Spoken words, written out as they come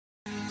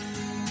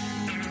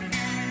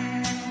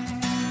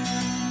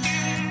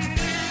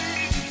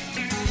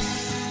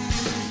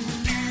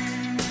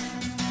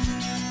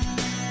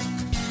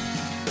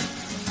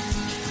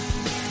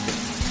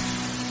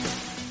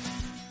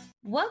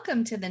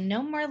Welcome to the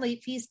No More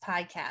Late Fees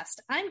podcast.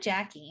 I'm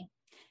Jackie.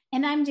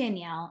 And I'm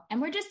Danielle,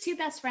 and we're just two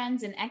best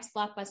friends and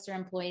ex-Blockbuster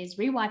employees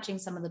rewatching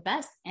some of the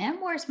best and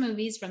worst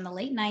movies from the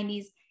late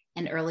 90s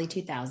and early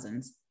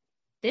 2000s.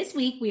 This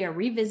week, we are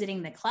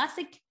revisiting the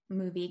classic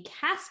movie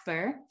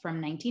Casper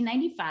from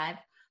 1995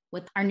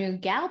 with our new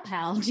gal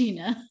pal,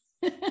 Gina.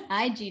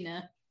 Hi,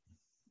 Gina.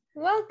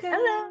 Welcome.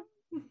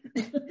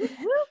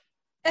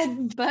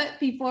 Hello. But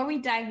before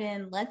we dive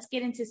in, let's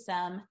get into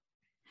some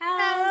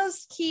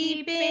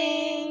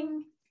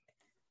housekeeping.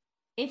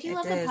 If you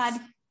love the pod...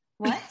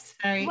 What?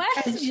 Sorry.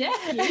 What?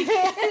 Jackie?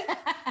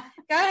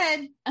 Go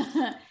ahead.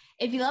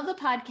 If you love the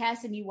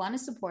podcast and you want to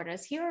support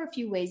us, here are a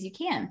few ways you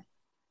can.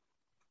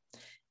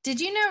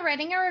 Did you know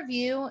writing a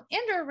review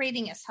and or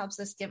rating us helps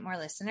us get more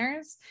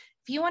listeners?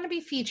 If you want to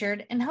be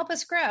featured and help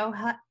us grow,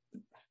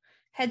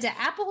 head to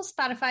Apple,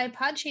 Spotify,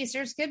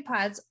 Podchasers, Good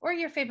Pods, or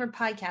your favorite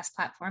podcast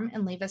platform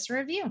and leave us a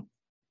review.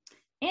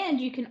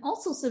 And you can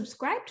also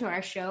subscribe to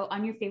our show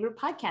on your favorite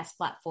podcast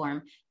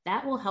platform.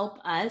 That will help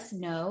us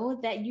know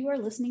that you are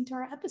listening to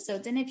our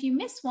episodes. And if you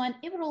miss one,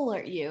 it will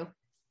alert you.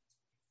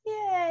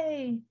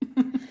 Yay.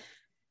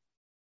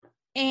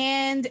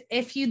 And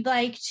if you'd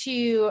like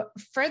to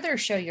further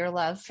show your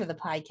love for the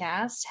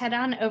podcast, head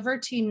on over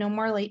to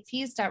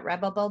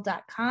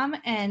nomorlatefees.redbubble.com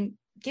and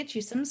get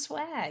you some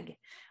swag.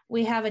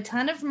 We have a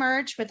ton of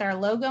merch with our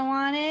logo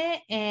on it,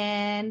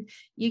 and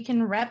you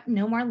can rep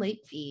No More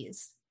Late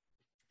Fees.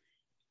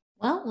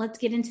 Well, let's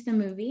get into the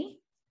movie.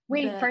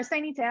 Wait, first I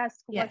need to ask,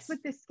 Yes. what's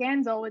with the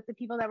scandal with the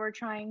people that were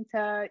trying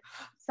to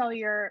sell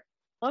your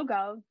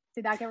logo?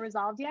 Did that get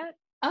resolved yet?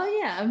 Oh,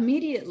 yeah,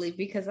 immediately,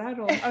 because I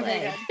don't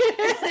play.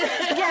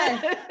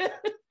 Yeah.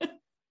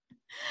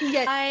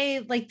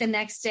 I, like, the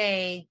next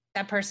day,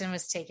 that person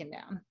was taken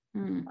down.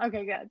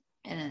 Okay, good.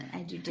 And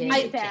I do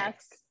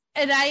ask.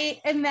 And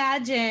I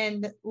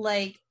imagined,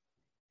 like,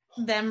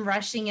 them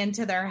rushing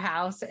into their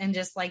house and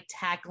just, like,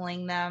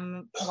 tackling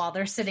them while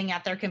they're sitting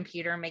at their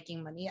computer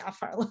making money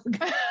off our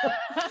logo.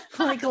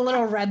 Like a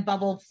little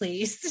Redbubble,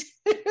 please.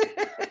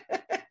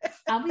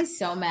 I'll be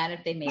so mad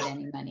if they made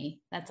any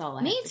money. That's all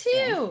I Me have to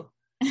say. too.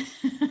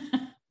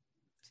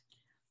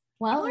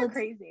 Well, They're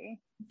crazy.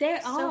 They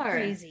So are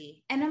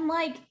crazy. And I'm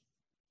like,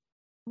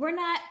 we're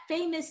not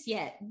famous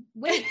yet.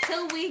 Wait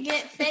till we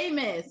get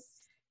famous.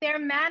 They're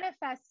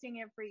manifesting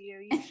it for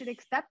you. You should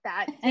accept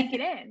that. Take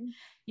it in.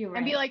 You're right.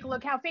 And be like,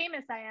 look how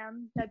famous I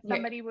am, that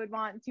somebody would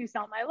want to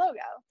sell my logo.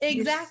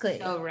 Exactly.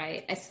 You're so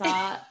right. I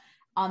saw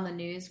on the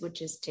news,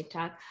 which is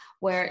TikTok,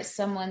 where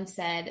someone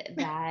said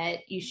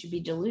that you should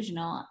be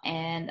delusional.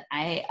 And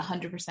I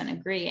 100%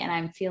 agree. And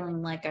I'm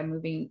feeling like I'm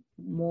moving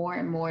more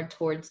and more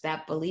towards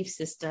that belief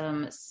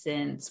system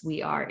since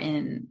we are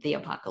in the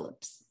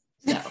apocalypse.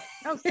 So,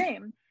 Oh,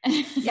 same.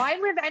 Why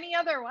live any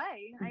other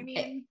way? I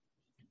mean,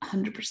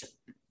 100%.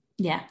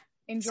 Yeah.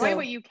 enjoy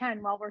what you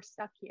can while we're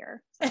stuck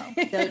here. So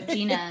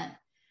Gina,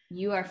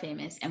 you are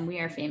famous and we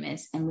are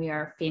famous and we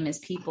are famous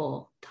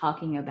people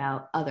talking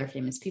about other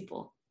famous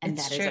people. And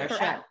It's that true. is our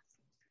Correct.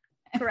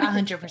 show. Correct.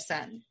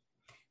 100%.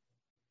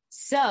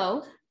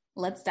 So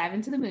let's dive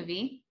into the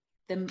movie.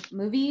 The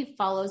movie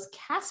follows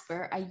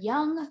Casper, a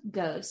young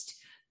ghost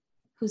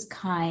who's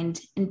kind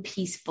and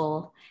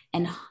peaceful,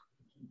 and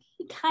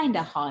he kind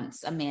of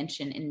haunts a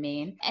mansion in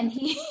Maine. And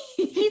he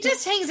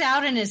Just hangs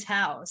out in his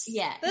house.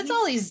 Yeah. That's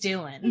all he's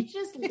doing.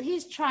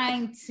 he's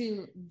trying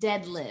to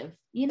dead live,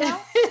 you know?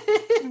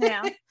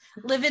 Yeah.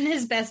 Living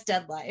his best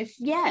dead life.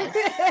 Yes.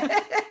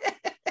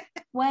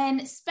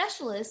 When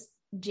specialist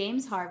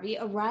James Harvey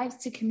arrives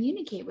to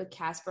communicate with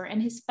Casper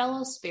and his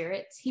fellow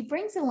spirits, he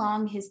brings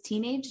along his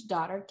teenage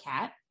daughter,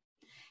 Kat.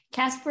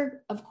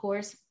 Casper, of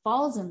course,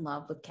 falls in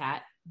love with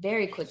Kat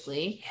very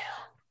quickly.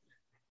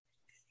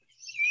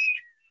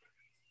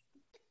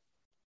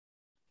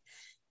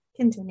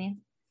 Continue.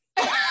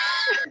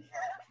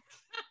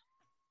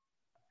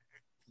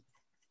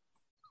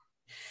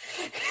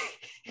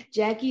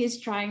 Jackie is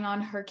trying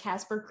on her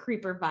Casper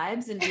creeper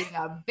vibes and doing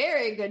a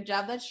very good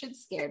job. That shit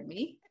scared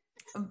me.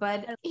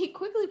 But he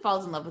quickly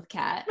falls in love with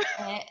Kat.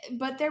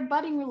 But their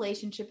budding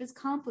relationship is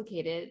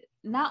complicated,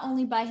 not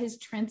only by his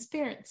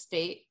transparent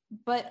state,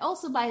 but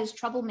also by his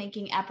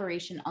troublemaking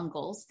apparition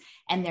uncles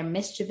and their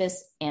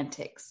mischievous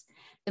antics.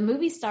 The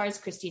movie stars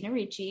Christina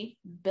Ricci,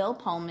 Bill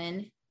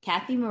Pullman,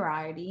 Kathy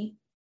Moriarty,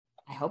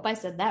 I hope I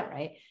said that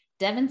right,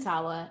 Devon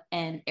Sawa,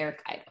 and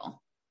Eric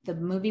Idle. The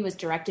movie was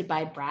directed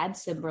by Brad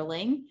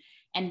Simberling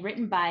and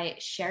written by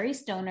Sherry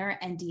Stoner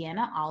and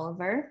Deanna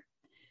Oliver.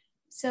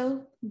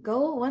 So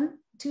go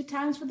 2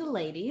 times for the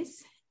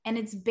ladies. And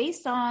it's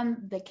based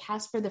on the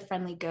Casper the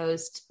Friendly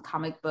Ghost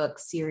comic book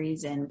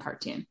series and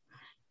cartoon.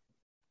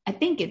 I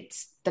think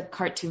it's the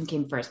cartoon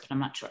came first, but I'm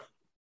not sure.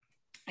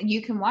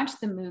 You can watch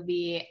the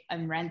movie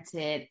and rent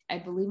it, I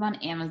believe, on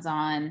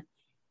Amazon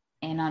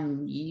and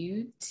on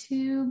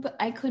YouTube.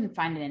 I couldn't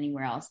find it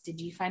anywhere else.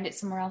 Did you find it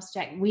somewhere else,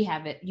 Jack? We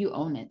have it. You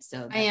own it.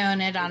 So I own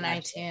it on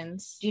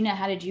iTunes. Gina,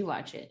 how did you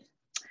watch it?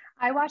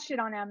 I watched it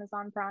on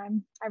Amazon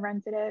Prime. I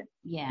rented it.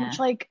 Yeah. Which,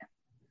 like,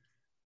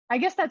 I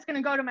guess that's going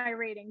to go to my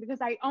rating because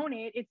I own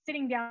it. It's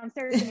sitting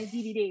downstairs in a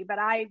DVD, but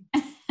I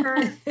For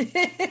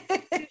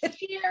the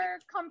sheer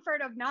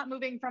comfort of not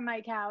moving from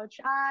my couch,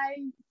 I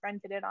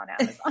rented it on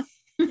Amazon.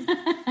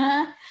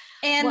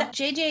 And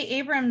J.J.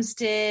 Abrams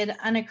did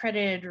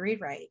unaccredited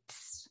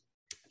rewrites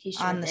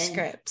on the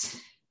script.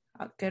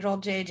 Oh, good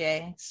old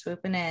JJ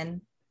swooping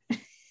in.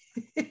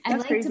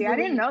 That's crazy. I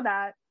didn't know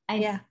that.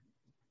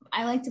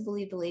 I like to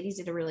believe the ladies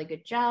did a really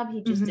good job.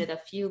 He just did a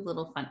few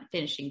little fun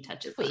finishing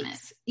touches on it.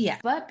 Yeah.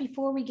 But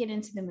before we get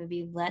into the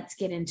movie, let's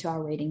get into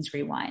our ratings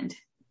rewind.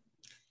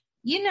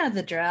 You know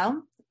the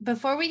drill.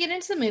 Before we get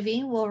into the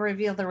movie, we'll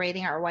reveal the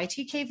rating our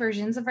Y2K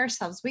versions of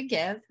ourselves would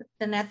give.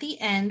 Then at the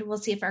end, we'll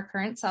see if our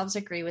current selves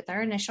agree with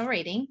our initial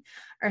rating.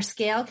 Our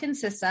scale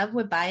consists of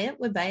would buy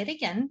it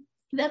again.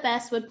 The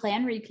best would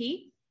plan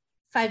repeat.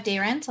 5-day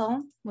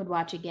rental. Would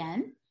watch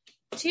again.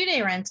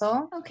 2-day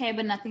rental. Okay,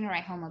 but nothing to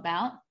write home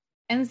about.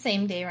 And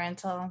same day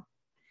rental.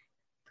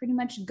 Pretty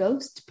much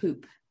ghost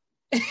poop.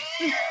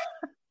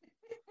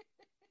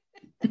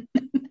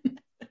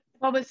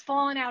 What was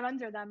falling out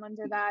under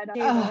that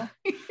table?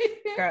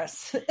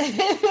 Gross.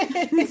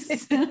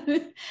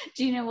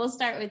 Gina, we'll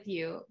start with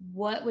you.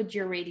 What would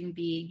your rating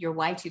be, your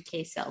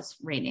Y2K sales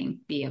rating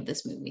be of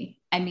this movie?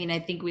 I mean, I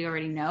think we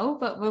already know,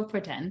 but we'll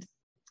pretend.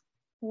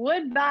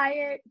 Would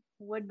buy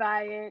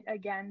it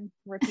again,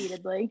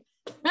 repeatedly.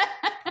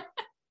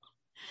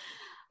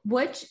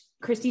 Which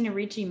Christina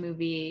Ricci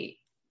movie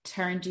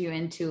turned you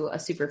into a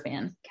super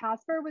fan?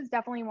 Casper was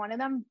definitely one of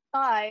them,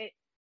 but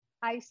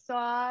I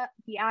saw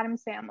The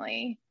Addams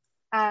Family.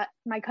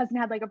 My cousin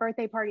had like a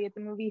birthday party at the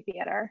movie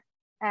theater,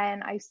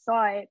 and I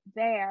saw it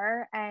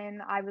there,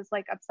 and I was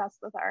like obsessed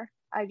with her.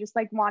 I just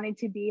like wanted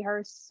to be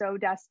her so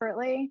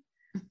desperately.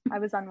 I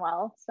was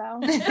unwell, so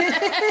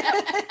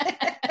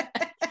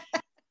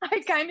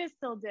I kind of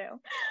still do.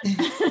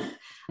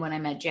 When I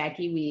met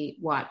Jackie, we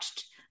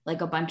watched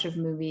like a bunch of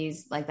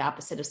movies like The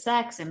Opposite of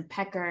Sex and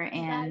Pecker,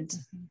 and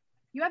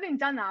you haven't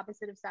done The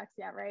Opposite of Sex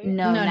yet, right?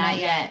 No, not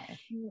yet.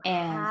 You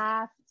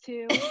have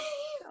to.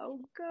 So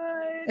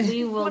good.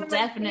 We will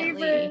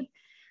definitely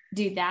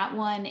do that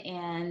one,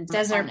 and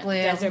Desert Blue.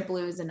 Desert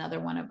Blue is another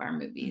one of our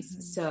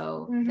movies.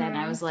 So then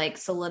I was like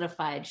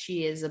solidified.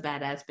 She is a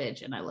badass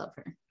bitch, and I love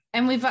her.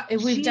 And we've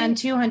done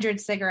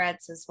 200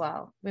 cigarettes as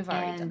well. We've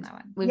already done that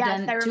one. We've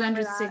done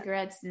 200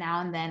 cigarettes,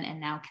 Now and Then, and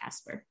now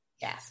Casper.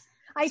 Yes.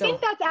 I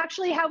think that's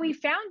actually how we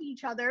found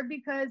each other,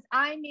 because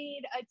I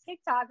made a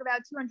TikTok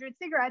about 200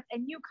 cigarettes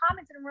and you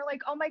commented and were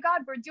like, oh my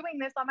God, we're doing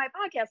this on my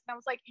podcast. And I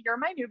was like, you're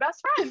my new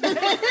best friend.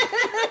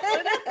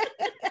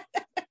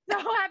 So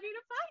happy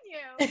to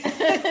find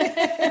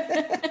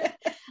you.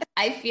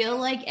 I feel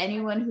like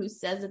anyone who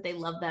says that they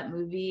love that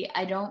movie,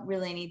 I don't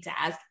really need to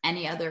ask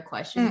any other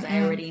questions.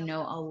 I already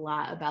know a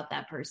lot about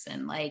that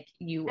person. Like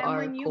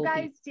when you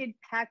guys did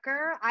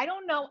Pecker, I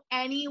don't know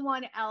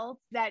anyone else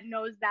that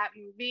knows that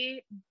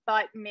movie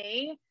but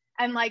me.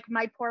 And like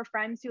my poor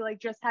friends who like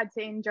just had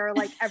to endure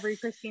like every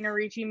Christina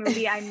Ricci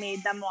movie I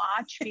made them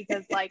watch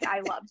because like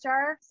I loved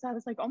her. So I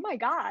was like, oh my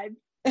God.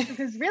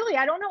 Because really,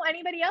 I don't know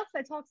anybody else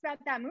that talks about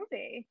that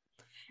movie.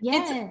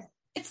 Yeah.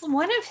 It's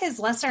one of his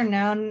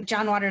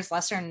John Waters'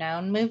 lesser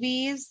known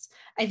movies.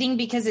 I think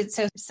because it's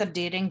so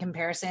subdued in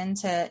comparison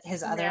to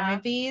his other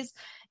movies.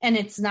 And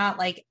it's not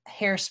like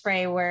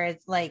Hairspray where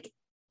it's like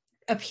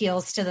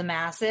appeals to the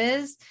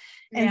masses.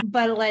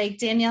 But like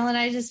Danielle and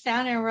I just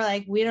found it and we're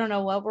like, we don't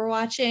know what we're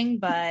watching,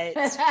 but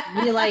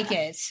we like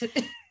it.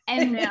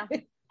 And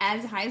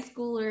as high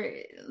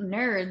schooler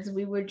nerds,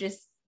 we would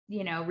just,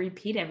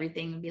 repeat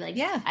everything and be like,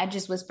 I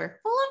just whisper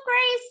full of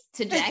grace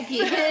to Jackie.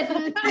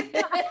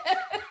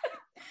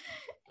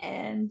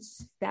 And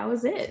that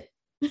was it.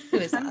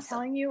 I'm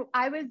telling you,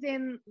 I was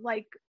in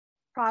like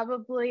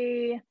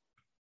probably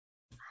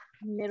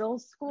middle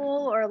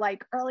school or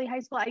like early high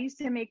school. I used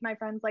to make my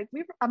friends like,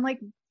 I'm like,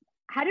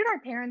 how did our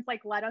parents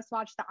like let us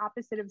watch The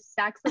Opposite of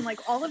Sex and like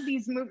all of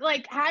these movies?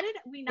 Like, how did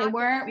we not? They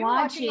weren't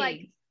watching.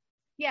 Like,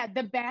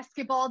 The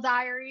Basketball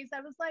Diaries.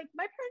 I was like,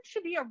 my parents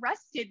should be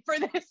arrested for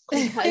this.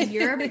 Because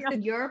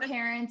your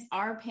parents,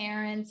 our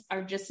parents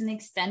are just an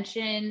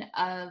extension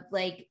of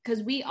like,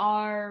 because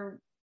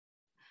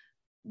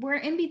we're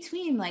in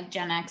between like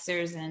Gen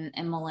Xers and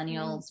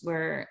millennials.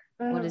 We're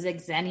what is it,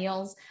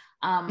 Xennials?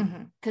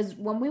 Because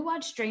when we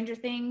watch Stranger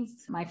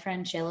Things, my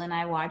friend Sheila and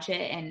I watch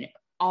it, and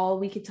all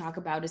we could talk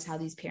about is how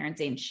these parents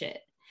ain't shit.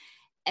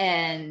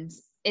 And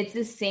it's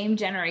the same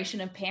generation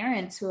of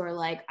parents who are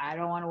like, I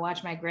don't want to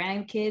watch my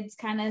grandkids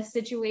kind of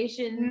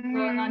situation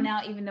going on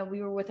now, even though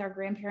we were with our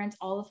grandparents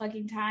all the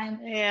fucking time.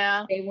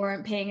 Yeah. They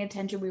weren't paying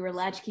attention. We were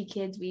latchkey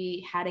kids.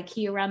 We had a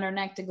key around our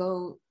neck to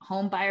go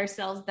home by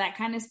ourselves, that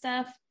kind of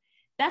stuff.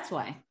 That's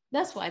why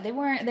they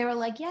were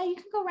like, yeah, you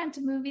can go rent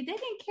a movie. They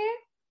didn't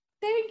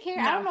care.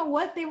 No. I don't know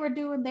what they were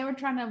doing. They were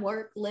trying to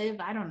work, live.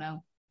 I don't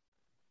know.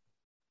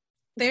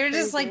 They were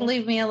just like,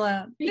 leave me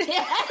alone.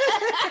 Yeah.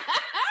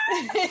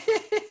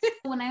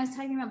 When I was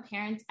talking about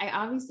parents, I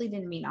obviously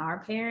didn't mean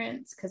our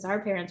parents because our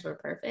parents were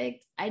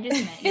perfect. I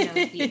just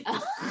meant,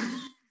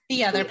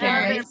 the other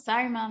parents.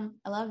 Sorry, Mom.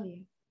 I love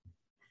you.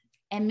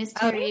 And Miss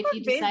Terry, if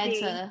you decide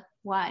to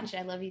watch,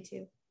 I love you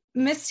too.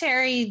 Miss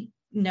Terry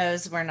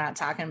knows we're not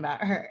talking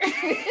about her.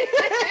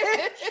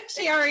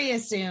 She already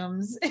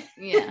assumes.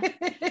 Yeah.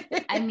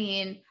 I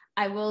mean,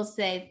 I will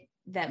say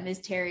that Miss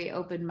Terry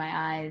opened my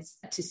eyes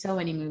to so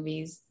many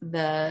movies.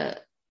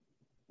 What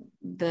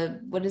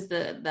is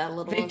the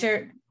little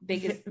Victor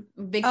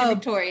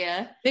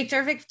Victoria.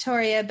 Victor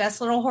Victoria,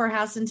 best little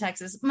whorehouse in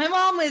Texas. My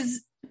mom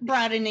was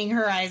broadening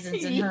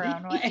horizons in her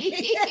own way.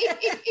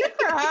 Good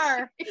for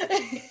her.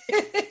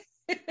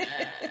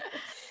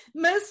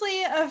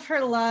 Mostly of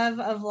her love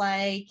of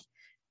like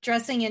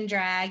dressing in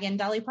drag and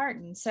Dolly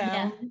Parton. So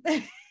Yeah.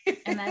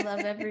 And I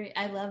love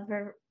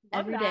her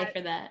every day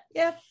for that.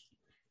 Yep.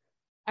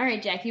 All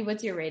right, Jackie,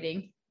 what's your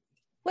rating?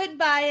 Would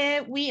buy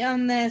it. We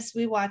own this.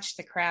 We watched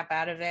the crap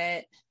out of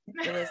it.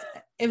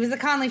 It was a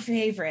Conley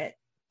favorite.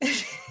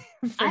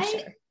 For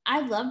sure.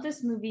 I love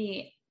this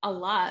movie a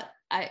lot.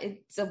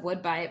 It's a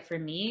would buy it for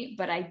me,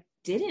 but I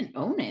didn't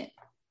own it.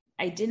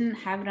 I didn't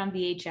have it on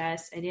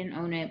VHS. I didn't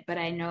own it, but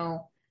I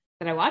know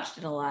that I watched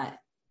it a lot.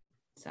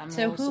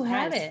 So who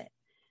had it?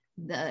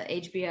 The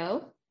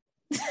HBO.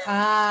 So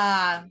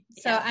Yeah,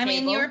 I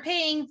mean, cable. you were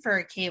paying for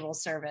a cable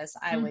service.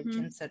 I would Mhm.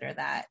 consider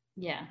that.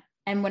 Yeah.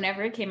 And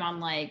whenever it came on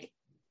like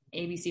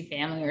ABC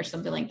Family or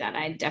something like that,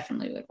 I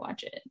definitely would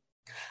watch it.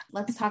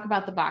 Let's talk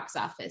about the box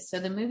office. So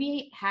the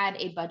movie had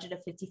a budget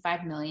of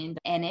 $55 million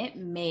and it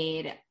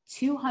made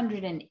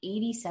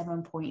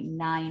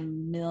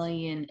 $287.9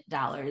 million.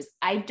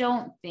 I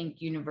don't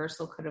think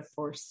Universal could have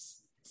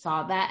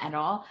foresaw that at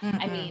all.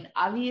 I mean,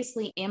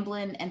 obviously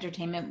Amblin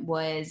Entertainment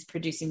was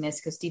producing this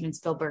because Steven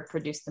Spielberg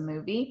produced the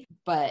movie,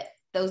 but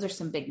those are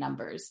some big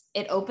numbers.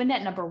 It opened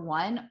at number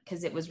 1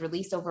 because it was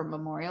released over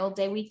Memorial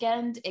Day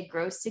weekend. It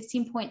grossed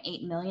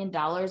 $16.8 million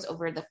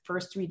over the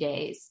first 3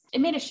 days. It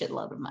made a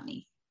shitload of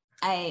money.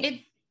 And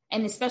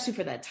especially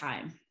for that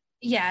time.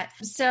 Yeah.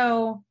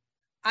 So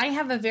I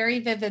have a very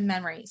vivid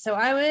memory. So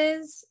I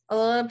was a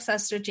little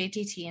obsessed with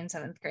JTT in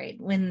 7th grade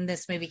when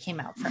this movie came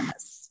out for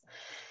us.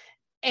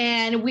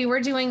 And we were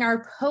doing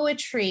our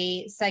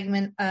poetry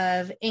segment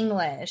of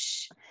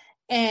English.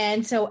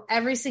 And so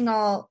every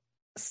single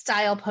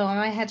style poem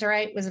I had to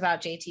write was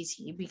about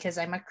JTT because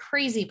I'm a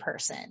crazy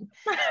person.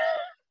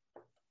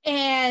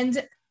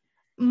 And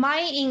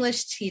my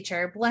English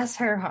teacher, bless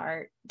her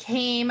heart,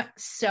 came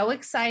so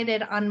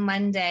excited on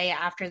Monday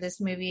after this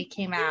movie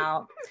came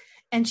out.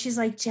 And she's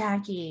like,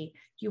 Jackie,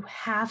 you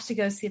have to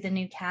go see the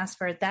new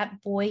Casper.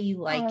 That boy you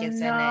like is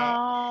in it.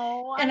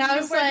 And I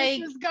was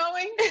like, this is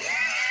going.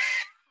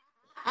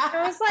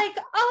 I was like,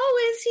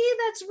 oh, is he?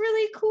 That's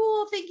really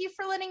cool. Thank you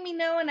for letting me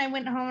know. And I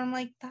went home and I'm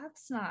like,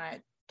 that's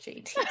not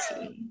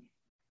JTT.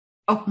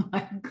 Oh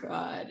my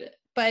God.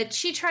 But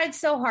she tried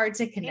so hard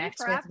to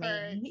connect with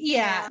me.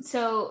 Yeah.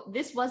 So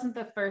this wasn't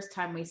the first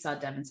time we saw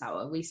Devon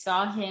Sawa. We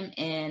saw him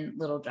in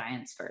Little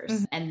Giants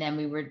first. And then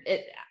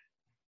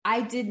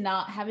I did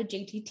not have a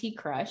JTT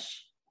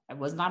crush. I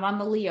was not on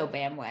the Leo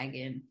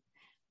bandwagon,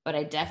 but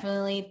I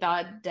definitely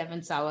thought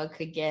Devon Sawa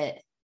could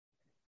get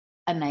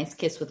a nice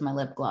kiss with my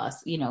lip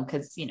gloss,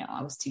 because,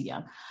 I was too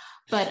young.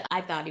 But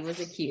I thought he was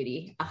a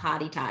cutie, a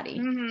hottie toddy.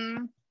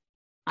 Mm-hmm.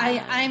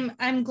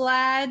 I'm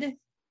glad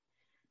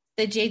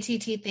the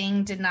JTT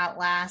thing did not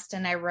last,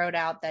 and I wrote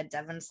out that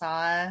Devon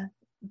Sawa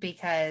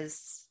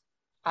because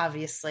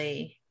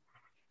obviously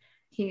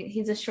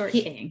he's a short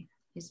king.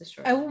 He's a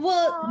short.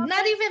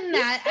 Not even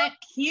that. So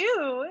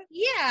cute.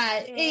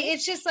 Yeah,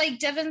 it's just like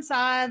Devon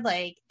Sawa,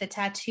 like the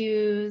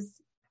tattoos,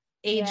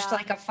 aged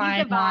like a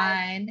fine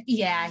wine.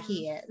 Yeah,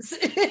 he is.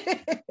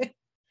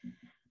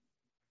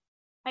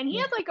 And he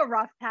had like a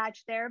rough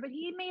patch there, but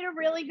he made a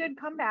really good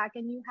comeback,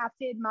 and you have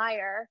to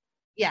admire.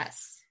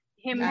 Yes.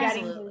 Him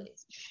getting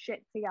his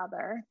shit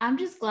together. I'm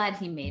just glad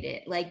he made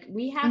it. Like,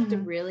 we have to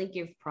really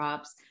give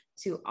props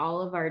to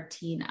all of our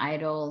teen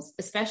idols,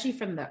 especially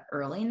from the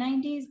early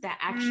 90s, that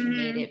actually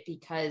made it,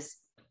 because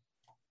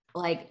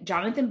like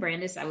Jonathan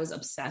Brandis, I was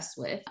obsessed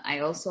with. I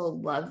also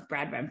love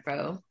Brad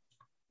Renfro.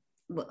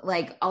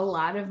 Like, a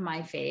lot of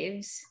my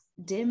faves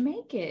didn't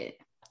make it.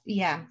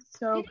 Yeah.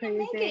 So they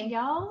didn't make it,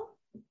 y'all.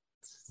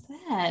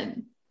 It's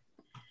sad.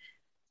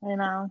 I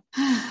know.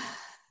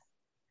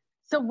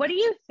 So what do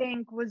you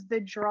think was the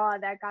draw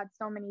that got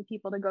so many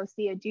people to go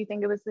see it? Do you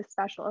think it was the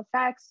special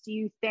effects? Do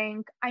you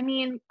think,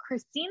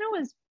 Christina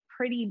was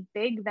pretty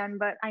big then,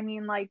 but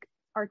like,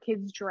 are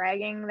kids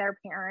dragging their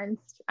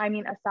parents?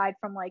 Aside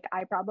from like,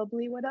 I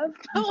probably would have,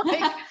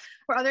 like,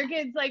 were other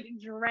kids like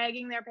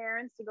dragging their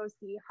parents to go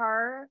see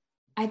her?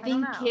 I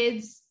think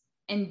kids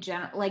in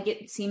general, like,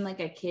 it seemed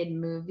like a kid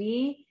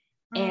movie.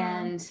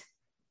 And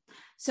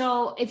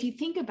so if you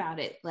think about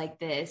it like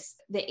this,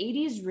 the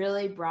 80s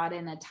really brought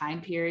in a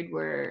time period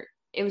where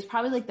it was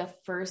probably like the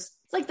first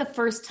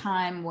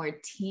time where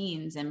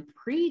teens and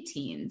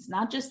preteens,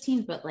 not just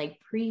teens, but like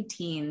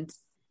preteens,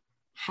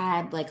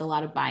 had like a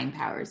lot of buying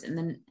powers. And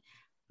then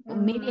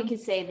maybe I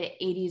could say the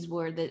 80s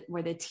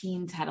where the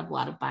teens had a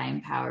lot of buying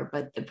power,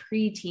 but the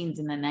preteens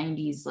in the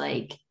 90s,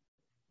 like,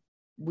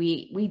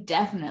 we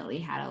definitely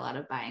had a lot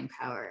of buying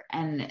power.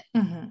 And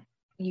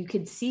you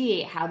could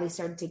see how they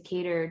started to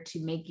cater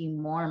to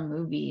making more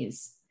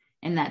movies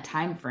in that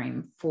time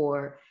frame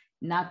for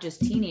not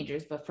just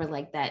teenagers, but for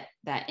like that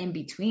in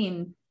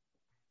between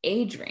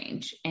age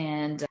range.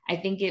 And I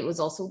think it was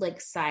also like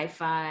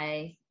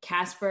sci-fi.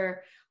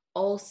 Casper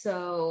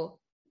also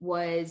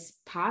was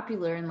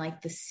popular in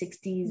like the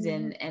 60s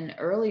and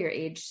earlier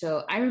age.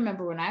 So I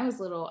remember when I was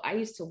little, I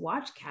used to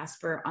watch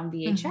Casper on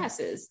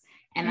VHSs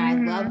and I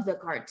loved the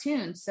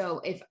cartoon.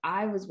 So if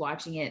I was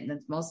watching it, and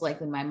it's most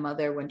likely my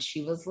mother when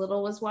she was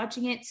little was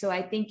watching it. So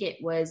I think it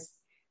was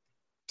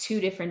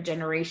two different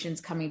generations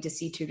coming to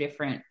see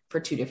for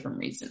two different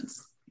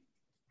reasons.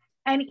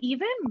 And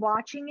even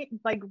watching it,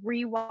 like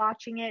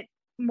rewatching it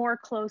more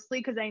closely,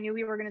 because I knew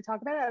we were going to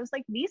talk about it, I was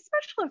like, these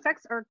special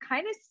effects are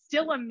kind of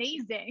still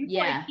amazing.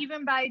 Yeah. Like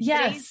even by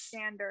today's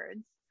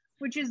standards,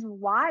 which is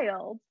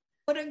wild.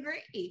 Would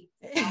agree.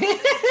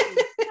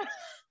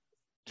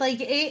 Like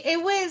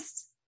it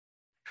was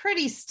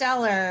pretty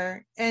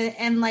stellar.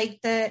 And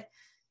like the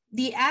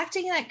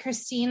acting that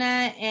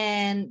Christina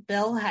and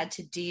Bill had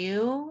to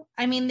do,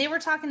 I mean, they were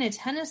talking to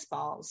tennis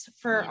balls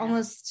for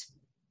almost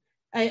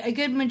a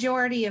good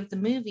majority of the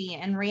movie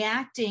and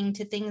reacting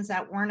to things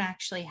that weren't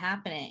actually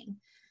happening.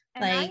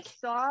 And I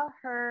saw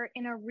her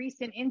in a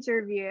recent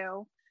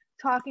interview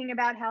talking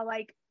about how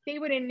like they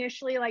would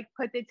initially like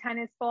put the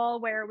tennis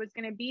ball where it was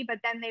going to be, but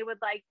then they would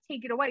like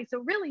take it away. So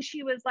really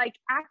she was like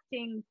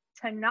acting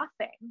to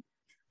nothing.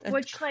 That's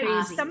which crazy.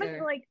 Like some of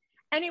like,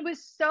 and it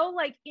was so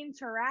like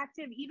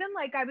interactive. Even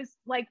like I was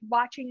like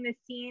watching the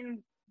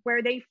scene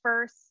where they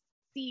first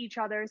see each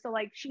other. So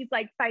like she's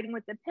like fighting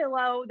with the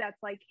pillow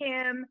that's like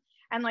him,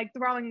 and like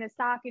throwing the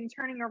sock and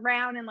turning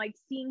around and like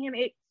seeing him.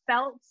 It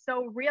felt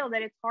so real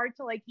that it's hard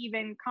to like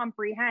even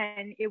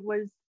comprehend. It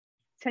was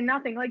to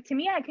nothing. Like to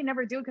me, I could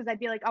never do it because I'd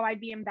be like, oh,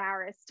 I'd be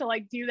embarrassed to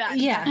like do that.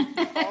 Yeah.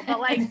 But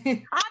like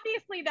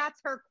obviously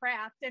that's her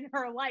craft and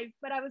her life.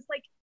 But I was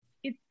like,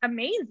 it's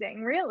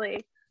amazing,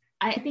 really.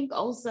 I think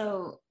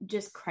also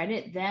just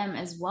credit them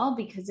as well,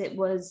 because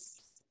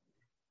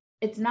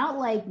it's not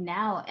like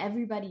now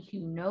everybody who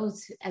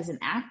knows as an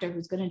actor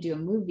who's going to do a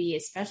movie,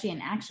 especially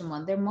an action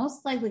one, they're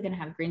most likely going to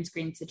have green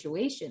screen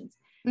situations.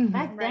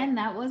 Back then,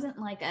 that wasn't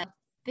like a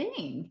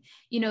thing.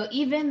 You know,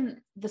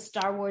 even the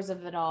Star Wars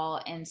of it all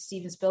and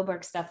Steven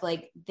Spielberg stuff,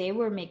 like they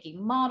were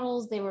making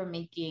models, they were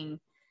making,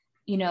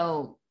 you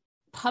know,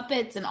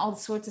 puppets and all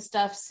sorts of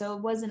stuff. So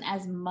it wasn't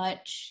as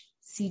much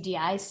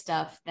CGI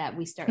stuff that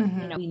we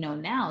we know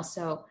now.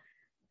 So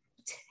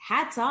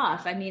hats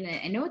off. I mean,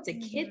 I know it's a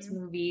kids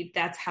movie.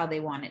 That's how they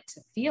want it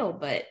to feel,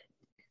 but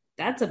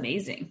that's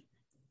amazing.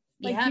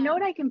 Like, you know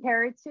what I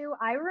compare it to?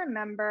 I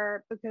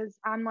remember, because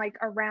I'm like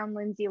around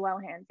Lindsay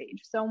Lohan's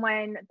age. So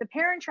when The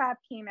Parent Trap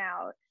came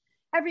out,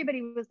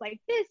 everybody was like,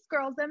 this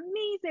girl's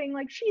amazing.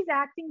 Like she's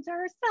acting to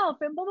herself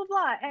and blah, blah,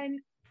 blah. And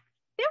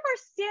there were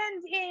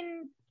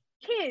stand-in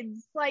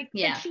kids like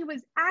that she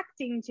was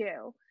acting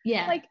to.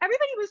 Yeah. Like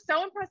everybody was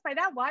so impressed by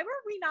that. Why were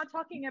we not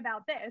talking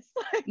about this?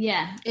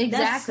 Yeah, exactly.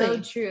 That's so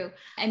true.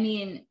 I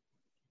mean,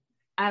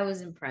 I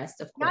was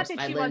impressed, of course,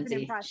 by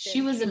Lindsay.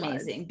 She was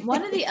amazing.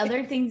 One of the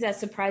other things that's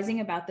surprising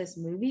about this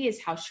movie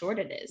is how short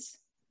it is.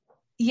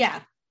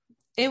 Yeah.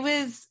 It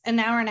was an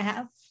hour and a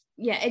half.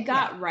 Yeah, it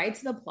got right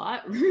to the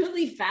plot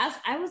really fast.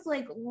 I was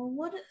like, well,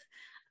 what?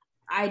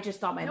 I just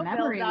thought my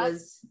memory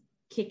was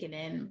kicking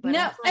in. But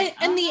no, like,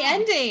 and the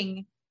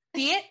ending,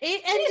 it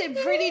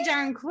ended pretty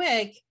darn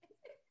quick.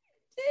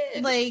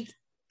 Like,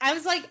 I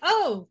was like,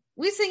 oh,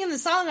 we singing the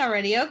song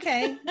already.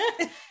 Okay.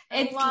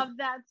 I love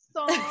that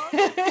song.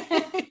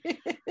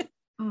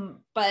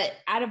 But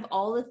out of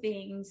all the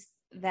things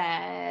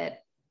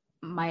that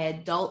my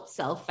adult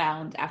self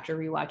found after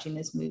rewatching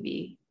this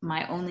movie,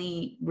 my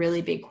only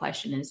really big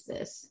question is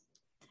this: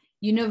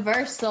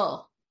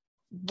 Universal,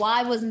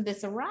 why wasn't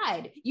this a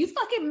ride? You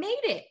fucking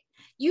made it.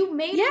 You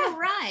made it a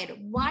ride.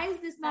 Why is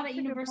this not at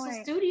Universal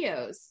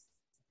Studios?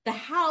 The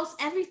house,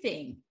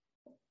 everything.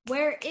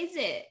 Where is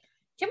it?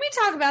 Can we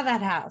talk about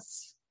that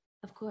house?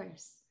 Of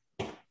course.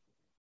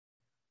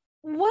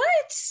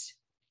 What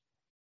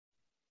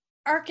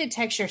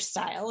architecture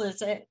style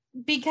is it?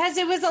 Because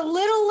it was a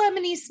little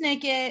Lemony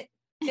Snicket.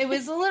 It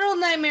was a little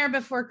Nightmare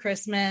Before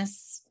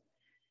Christmas.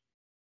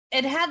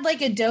 It had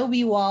like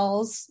adobe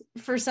walls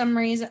for some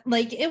reason.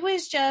 Like it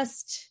was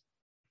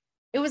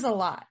a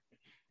lot.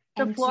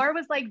 The floor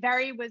was like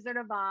very Wizard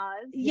of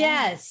Oz.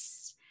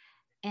 Yes.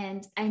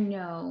 And I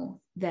know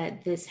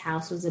that this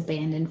house was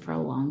abandoned for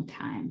a long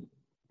time,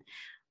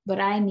 but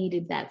I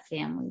needed that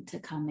family to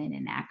come in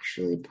and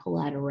actually pull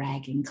out a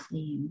rag and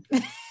clean.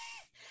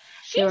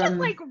 She just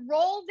like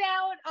rolled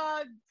out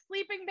a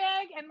sleeping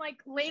bag and like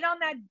laid on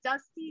that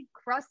dusty,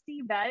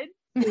 crusty bed.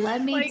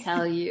 Let me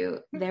tell you,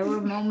 there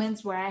were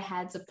moments where I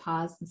had to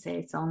pause and say,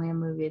 it's only a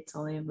movie, it's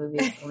only a movie,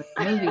 it's only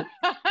a movie.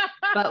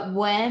 But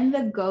when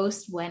the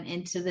ghost went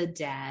into the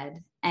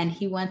dad and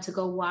he went to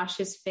go wash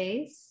his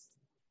face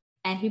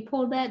and he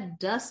pulled that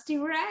dusty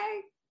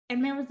rag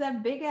and there was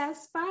that big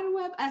ass spider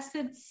web, I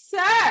said,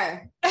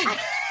 sir,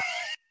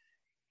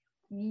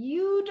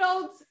 you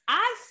don't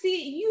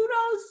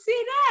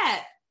see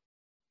that.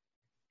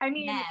 I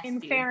mean, nasty.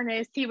 In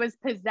fairness, he was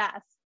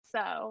possessed.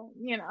 So,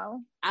 you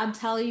know. I'll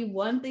tell you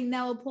one thing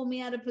that will pull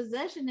me out of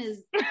possession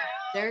is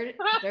dirt.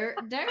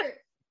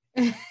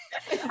 Well,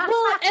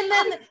 and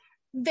then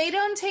they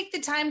don't take the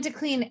time to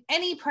clean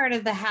any part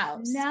of the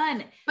house.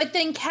 None. But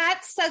then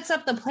Kat sets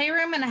up the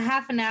playroom in a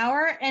half an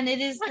hour, and it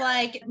is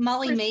like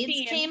Molly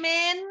Maids came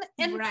in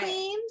and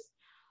cleaned.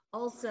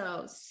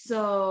 Also,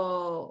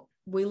 so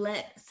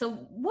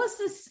what's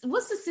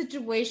the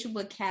situation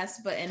with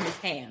Casper and his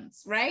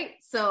hands, right?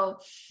 So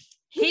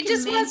he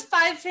just wants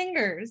 5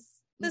 fingers.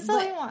 That's all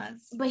he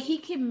wants. But he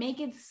can make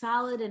it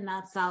solid and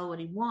not solid what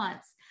he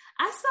wants.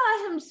 I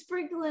saw him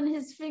sprinkling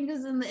his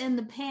fingers in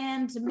the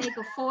pan to make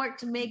a fork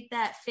to make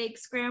that fake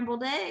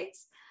scrambled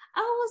eggs.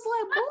 I was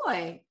like,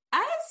 boy, I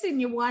ain't seen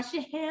you wash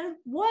your hands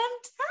one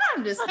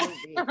time this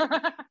movie.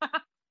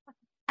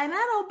 And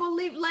I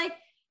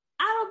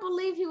don't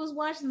believe he was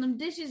washing them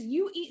dishes.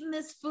 You eating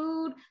this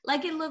food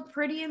like it looked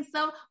pretty and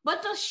stuff,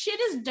 but the shit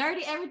is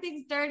dirty.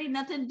 Everything's dirty.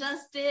 Nothing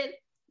dusted.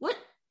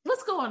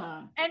 What's going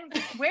on? And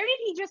where did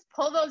he just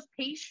pull those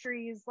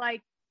pastries,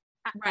 like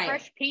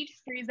fresh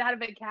pastries out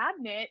of a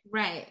cabinet?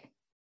 Right.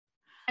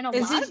 And a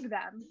lot of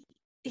them.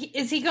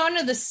 Is he going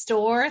to the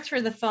store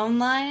through the phone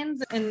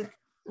lines and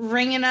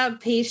ringing up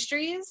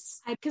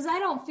pastries? Because I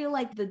don't feel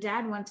like the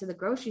dad went to the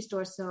grocery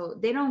store, so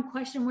they don't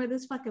question where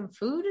this fucking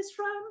food is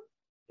from.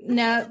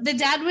 No, the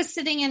dad was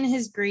sitting in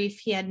his grief.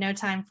 He had no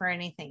time for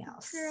anything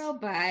else. Girl,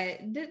 but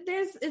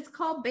it's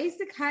called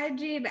basic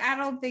hygiene. I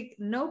don't think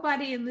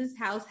nobody in this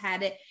house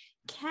had it.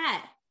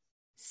 Kat,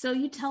 so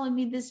you telling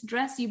me this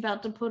dress you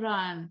about to put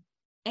on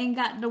ain't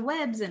got no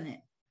webs in it?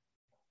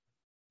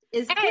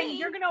 And clean.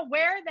 You're gonna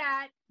wear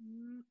that.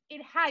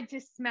 It had to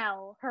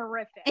smell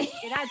horrific.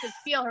 It had to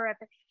feel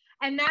horrific.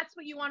 And that's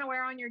what you want to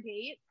wear on your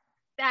date?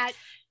 That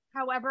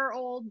however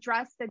old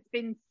dress that's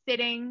been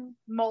sitting,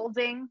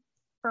 molding,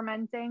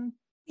 fermenting.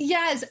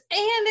 Yes,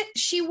 and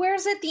she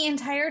wears it the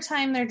entire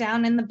time they're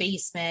down in the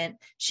basement.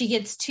 She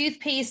gets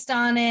toothpaste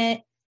on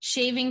it,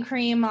 shaving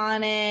cream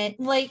on it.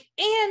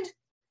 And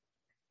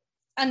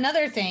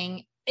another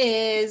thing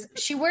is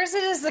she wears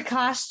it as a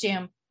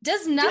costume.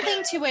 Does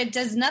nothing to it,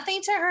 does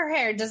nothing to her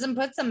hair, doesn't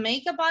put some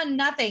makeup on,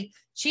 nothing.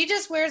 She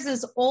just wears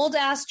this old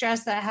ass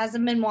dress that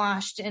hasn't been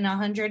washed in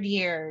 100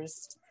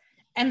 years.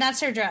 And that's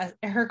her dress,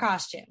 her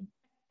costume.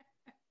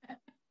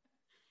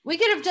 We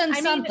could have done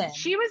something.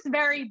 She was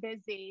very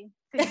busy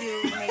to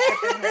do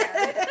makeup and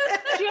hair.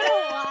 She had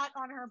a lot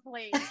on her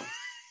plate.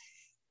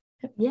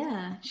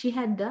 Yeah, she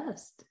had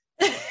dust.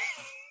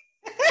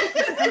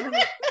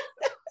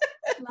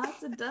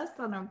 Lots of dust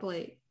on her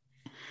plate.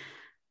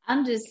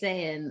 I'm just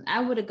saying,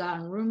 I would have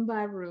gone room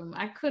by room.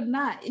 I could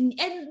not. And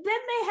then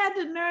they had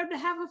the nerve to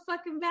have a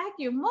fucking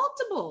vacuum,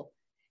 multiple.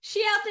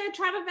 She out there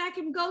trying to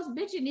vacuum ghosts.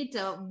 Bitch, you need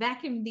to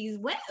vacuum these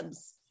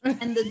webs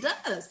and the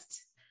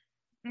dust.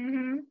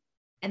 Mm-hmm.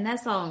 And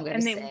that's all I'm going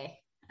to say.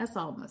 That's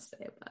all I'm going to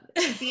say about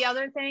it. The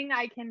other thing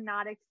I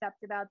cannot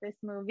accept about this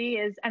movie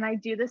is, and I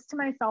do this to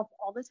myself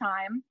all the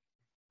time.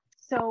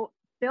 So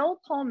Bill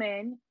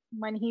Pullman,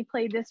 when he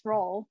played this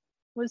role,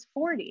 was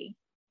 40.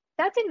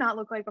 That did not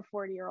look like a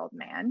 40-year-old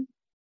man.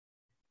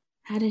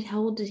 How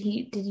old did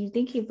you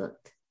think he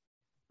looked?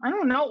 I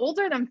don't know,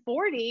 older than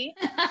 40.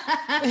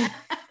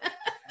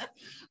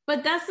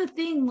 But that's the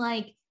thing,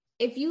 like,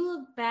 if you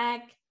look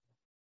back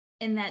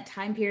in that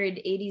time period,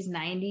 80s,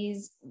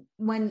 90s,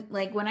 when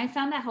I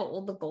found out how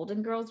old the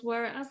Golden Girls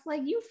were, I was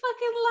like, you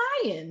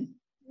fucking lying.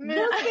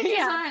 Those bitches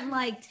aren't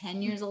like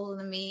 10 years older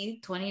than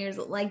me, 20 years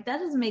old. Like, that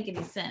doesn't make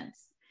any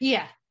sense.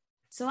 Yeah.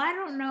 So I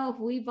don't know if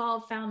we've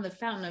all found the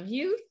fountain of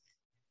youth.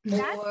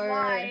 That's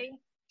why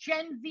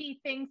Gen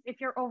Z thinks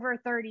if you're over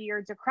 30,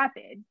 you're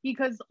decrepit,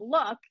 because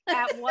look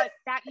at what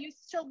that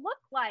used to look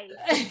like.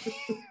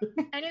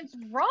 And it's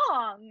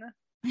wrong.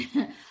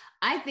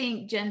 I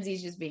think Gen Z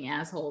is just being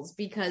assholes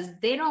because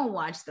they don't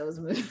watch those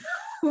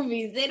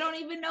movies. They don't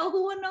even know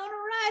who Winona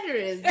Ryder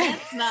is.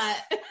 That's not.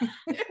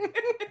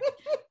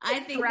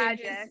 I think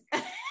tragic.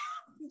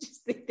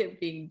 Just think they're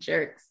being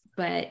jerks.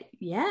 But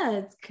yeah,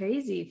 it's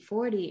crazy.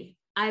 40.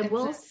 I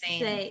will insane.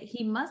 Say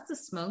he must have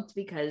smoked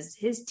because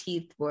his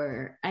teeth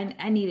were.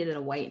 I needed a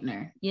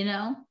whitener, you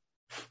know.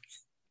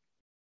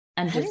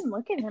 I didn't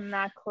look at him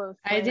that close.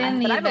 I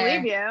didn't either. I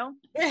believe you.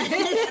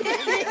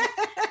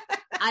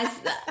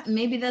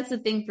 Maybe that's the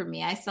thing for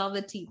me. I saw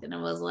the teeth and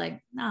I was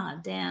like, nah,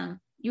 damn,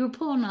 you were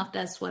pulling off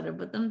that sweater,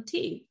 but them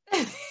teeth.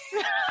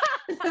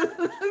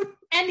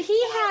 And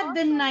he had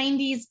the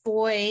 90s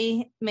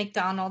boy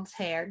McDonald's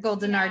hair,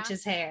 Golden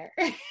Arches hair.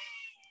 I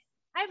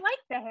like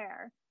the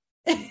hair.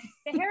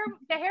 The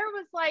hair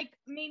was like,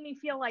 made me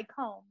feel like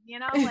home, you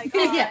know, like,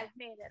 oh, yeah. I've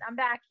made it. I'm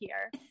back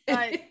here.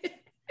 But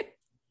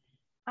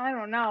I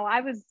don't know.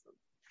 I was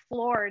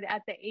floored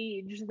at the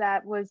age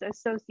that was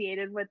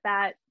associated with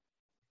that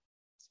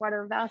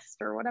sweater vest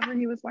or whatever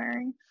he was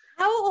wearing.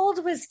 How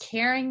old was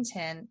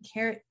Carrington?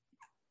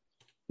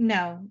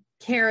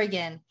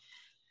 Kerrigan.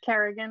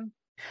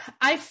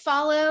 I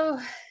follow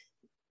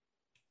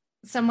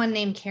someone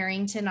named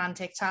Carrington on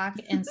TikTok,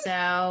 and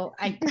so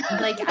I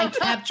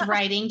kept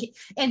writing,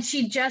 and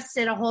she just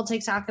did a whole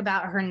TikTok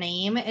about her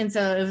name, and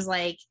so it was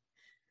like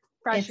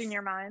fresh in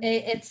your mind.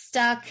 It's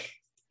stuck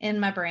in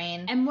my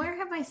brain. And where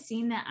have I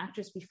seen that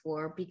actress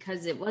before?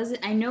 Because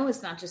I know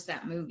it's not just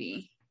that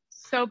movie.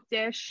 Soap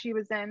Dish she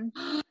was in.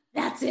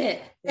 That's it.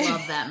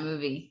 Love that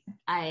movie.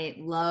 I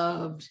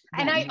loved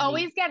that I movie.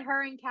 always get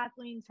her and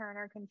Kathleen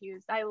Turner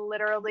confused. I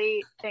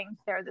literally think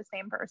they're the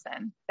same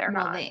person. They're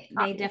not.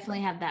 They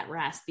definitely have that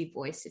raspy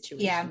voice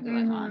situation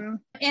going on.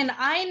 And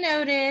I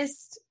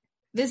noticed,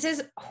 this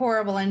is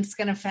horrible and it's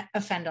going to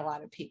offend a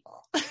lot of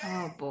people.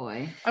 Oh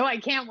boy. Oh, I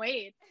can't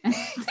wait.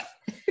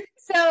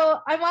 So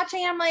I'm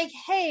watching, I'm like,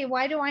 hey,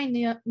 why do I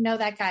know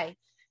that guy?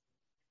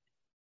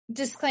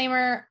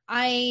 Disclaimer,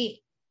 I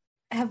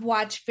have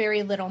watched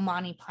very little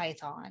Monty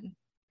Python.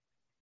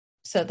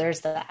 So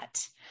there's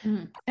that.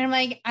 Mm-hmm. And I'm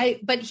like,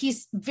 but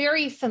he's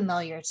very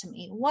familiar to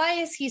me. Why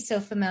is he so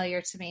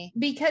familiar to me?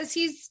 Because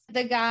he's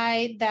the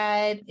guy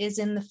that is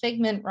in the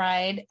Figment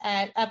ride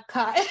at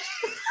Epcot.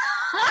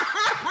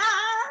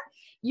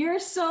 You're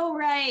so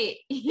right.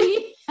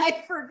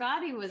 I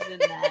forgot he was in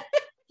that.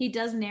 He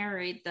does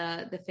narrate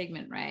the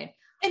Figment ride.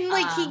 And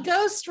like he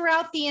goes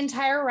throughout the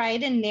entire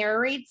ride and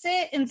narrates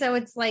it. And so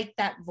it's like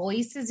that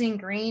voice is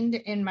ingrained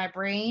in my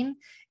brain.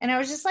 And I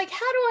was just like, how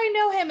do I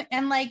know him?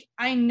 And like,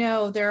 I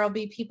know there'll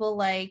be people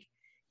like,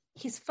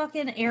 he's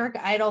fucking Eric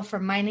Idle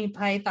from Monty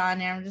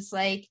Python. And I'm just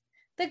like,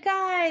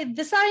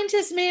 the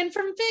scientist man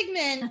from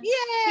Figment.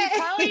 Yeah. He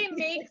probably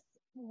makes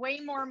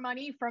way more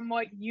money from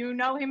what you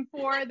know him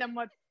for than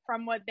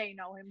from what they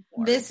know him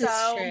for. This is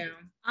true.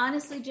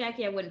 Honestly,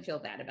 Jackie, I wouldn't feel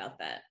bad about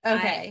that.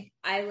 Okay.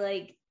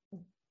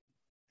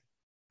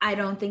 I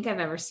don't think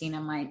I've ever seen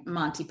a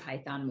Monty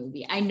Python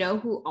movie. I know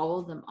who all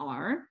of them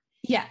are.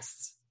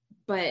 Yes.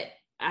 But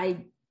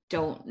I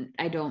don't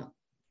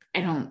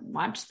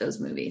watch those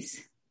movies.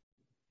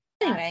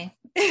 Anyway,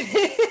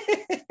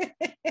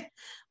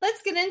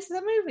 let's get into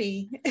the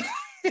movie.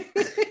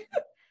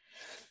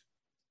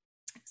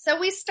 So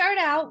we start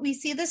out, we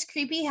see this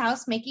creepy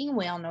house making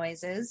whale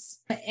noises,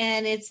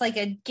 and it's like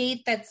a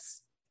gate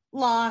that's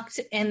locked,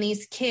 and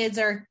these kids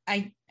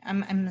I'm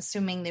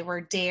assuming they were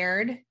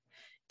dared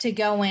to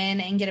go in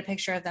and get a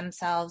picture of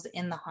themselves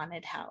in the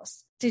haunted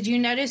house. Did you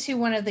notice who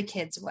one of the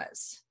kids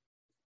was?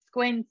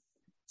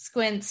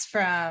 Squints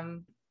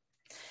from...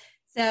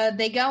 So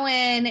they go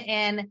in,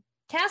 and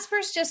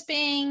Casper's just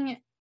being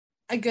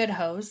a good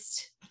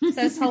host,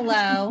 says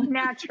hello.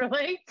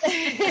 Naturally.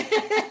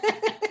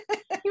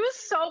 He was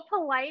so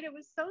polite. It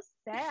was so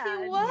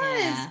sad. He was.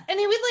 Yeah. And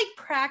he would like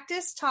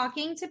practice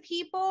talking to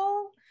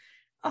people.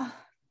 Oh,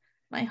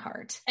 my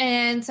heart.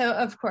 And so,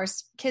 of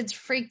course, kids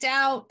freaked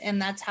out.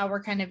 And that's how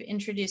we're kind of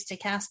introduced to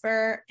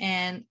Casper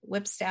and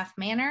Whipstaff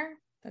Manor.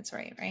 That's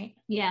right?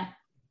 Yeah.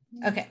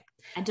 Okay.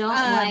 I don't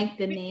like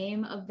the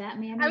name of that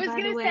manor, I was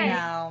going to say.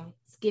 No.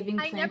 It's giving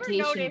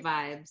plantation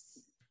vibes.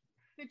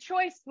 The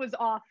choice was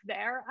off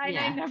there. I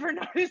never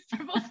noticed it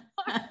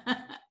before.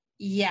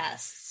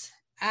 Yes.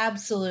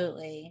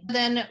 Absolutely.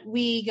 Then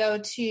we go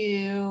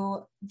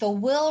to the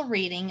will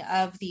reading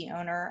of the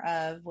owner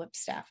of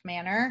Whipstaff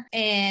Manor,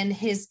 and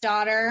his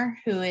daughter,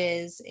 who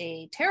is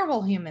a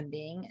terrible human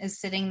being, is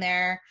sitting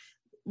there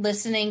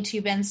listening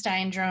to Ben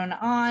Stein drone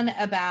on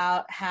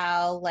about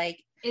how,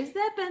 like... Is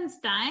that Ben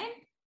Stein?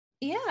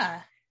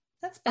 Yeah,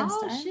 that's Ben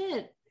Stein. Oh,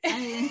 shit.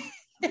 I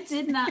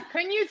did not...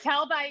 Couldn't you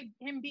tell by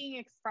him being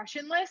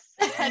expressionless?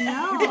 No,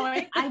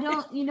 I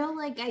don't,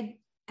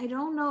 I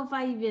don't know if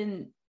I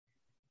even...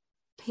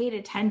 paid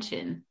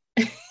attention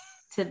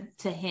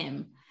to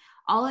him.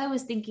 All I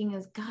was thinking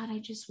is, God, I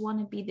just want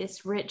to be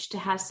this rich to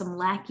have some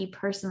lackey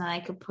person that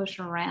I could push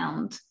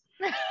around.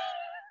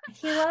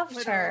 He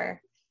loved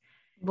her.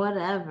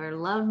 Whatever,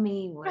 love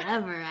me,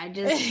 whatever. I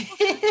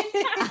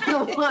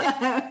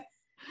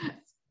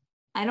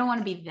don't want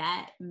to be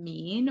that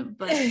mean,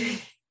 but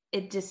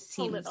it just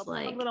seems a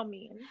little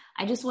mean.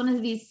 I just want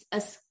to be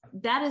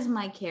that is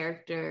my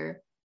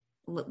character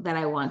that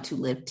I want to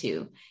live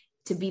to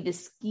be the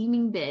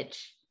scheming bitch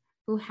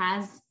who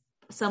has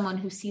someone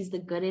who sees the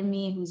good in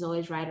me, who's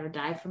always ride or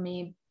die for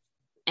me,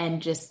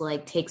 and just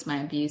like takes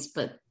my abuse,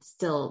 but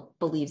still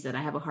believes that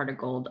I have a heart of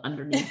gold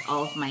underneath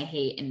all of my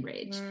hate and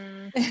rage.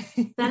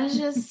 That is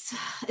just,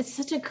 it's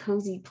such a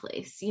cozy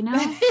place,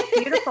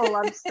 Beautiful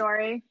love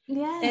story.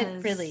 Yes.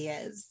 It really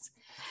is.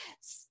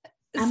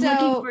 I'm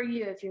looking for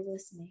you if you're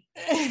listening.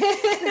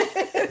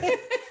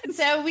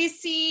 So we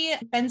see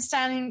Ben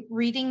Stein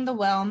reading the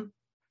will.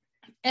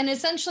 And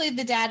essentially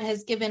the dad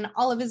has given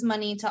all of his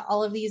money to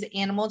all of these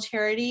animal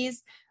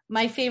charities,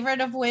 my favorite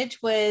of which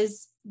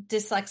was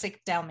Dyslexic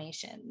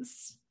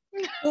Dalmatians.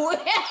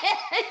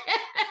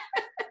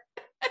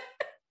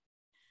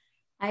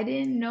 I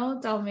didn't know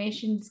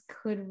Dalmatians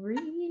could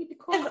read.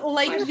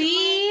 Like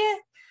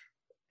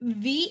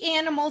the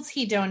animals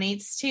he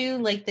donates to,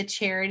 like the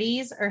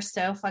charities, are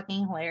so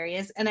fucking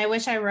hilarious. And I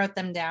wish I wrote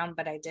them down,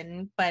 but I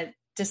didn't. But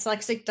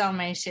Dyslexic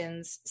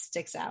Dalmatians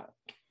sticks out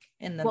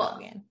in the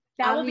noggin.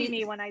 That will be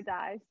me when I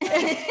die.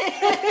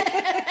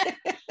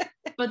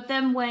 But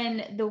then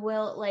when the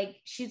will, like,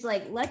 she's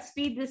like, let's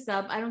speed this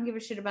up. I don't give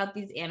a shit about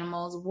these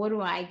animals. What do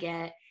I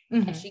get?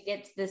 Mm-hmm. And she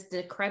gets this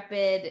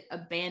decrepit,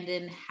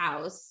 abandoned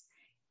house.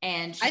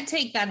 And I'd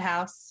take that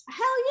house.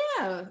 Hell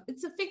yeah.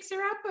 It's a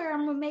fixer-upper.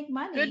 I'm gonna make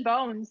money. Good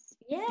bones.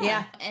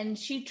 Yeah. And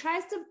she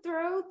tries to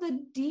throw the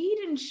deed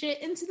and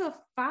shit into the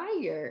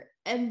fire.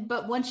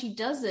 But when she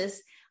does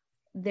this,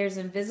 there's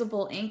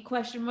invisible ink ?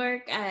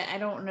 I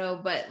don't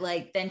know, but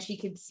like then she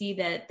could see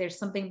that there's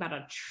something about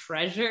a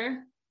treasure.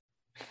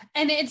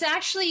 And it's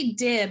actually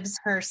Dibs,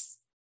 her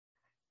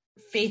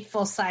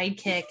faithful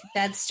sidekick,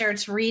 that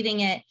starts reading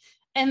it.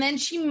 And then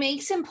she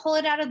makes him pull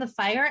it out of the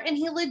fire, and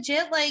he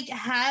legit like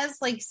has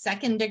like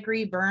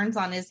 2nd-degree burns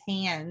on his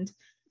hand.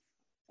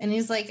 And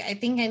he's like, I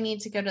think I need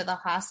to go to the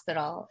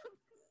hospital.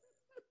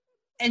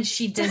 And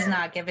she does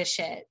not give a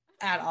shit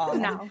at all.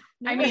 No.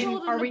 I mean,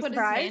 are we put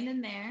surprised? His hand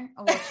in there?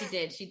 Oh, well, she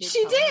did. She did.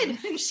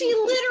 She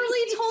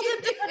literally told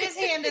him to put his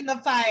hand in the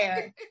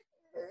fire.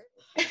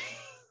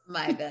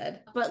 My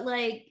bad. But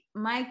like,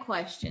 my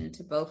question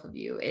to both of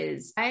you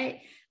is,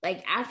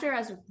 after I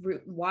was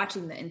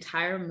watching the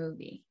entire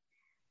movie,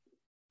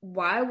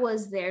 why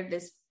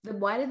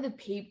did the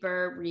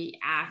paper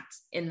react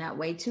in that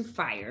way to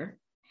fire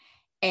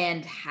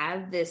and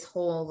have this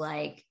whole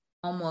like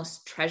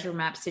almost treasure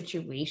map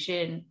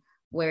situation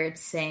where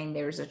it's saying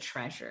there's a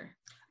treasure?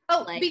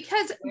 Oh, like,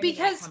 because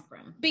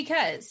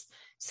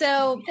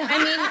so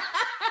I mean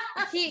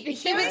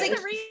he was a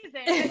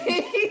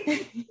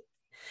reason.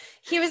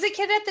 He was a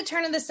kid at the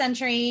turn of the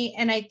century,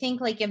 and I think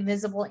like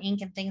invisible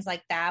ink and things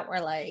like that were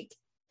like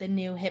the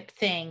new hip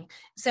thing.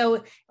 So,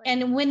 like,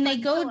 and when they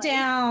go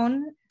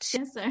down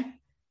to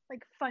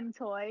like fun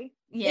toy.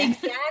 Yeah,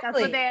 exactly. That's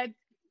what they had.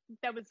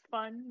 That was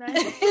fun.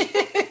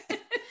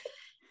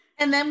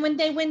 And then when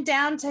they went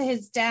down to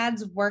his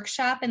dad's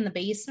workshop in the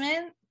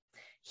basement,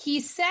 he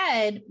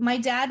said, my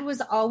dad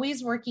was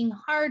always working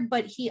hard,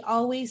 but he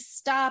always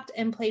stopped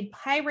and played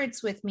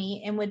pirates with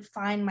me and would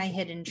find my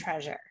hidden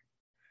treasure.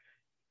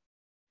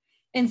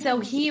 And so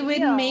he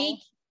would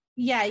make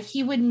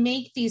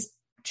these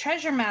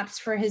treasure maps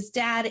for his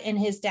dad, and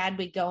his dad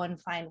would go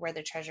and find where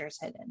the treasure is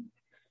hidden.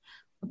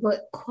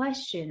 But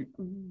question,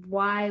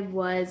 why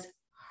was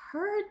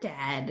her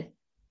dad?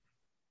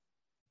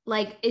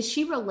 Like, is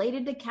she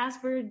related to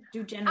Casper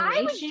through generations?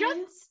 I was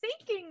just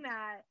thinking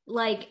that.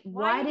 Like,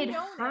 why did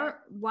her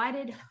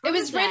it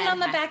was written on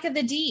the back of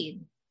the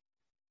deed.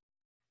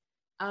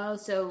 Oh,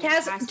 so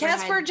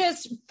Casper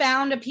just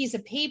found a piece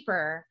of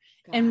paper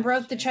and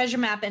wrote the treasure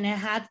map, and it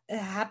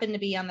happened to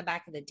be on the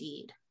back of the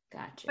deed.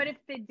 Gotcha. But if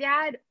the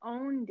dad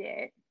owned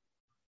it,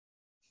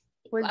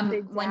 was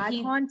the dad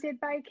haunted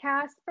by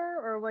Casper,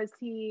 or was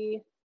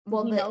he?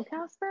 Did he know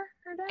Casper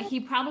or dad? He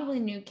probably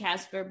knew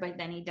Casper, but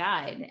then he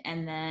died,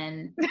 and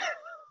then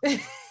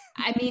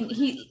I mean,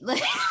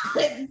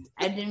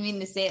 I didn't mean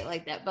to say it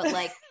like that, but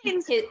like, where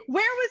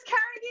was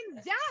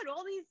Carrigan's dad?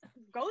 All these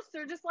ghosts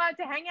are just allowed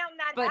to hang out in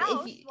that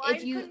house. Why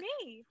couldn't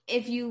he?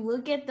 If you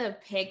look at the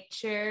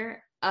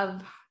picture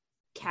of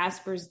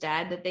Casper's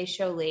dad that they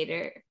show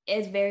later,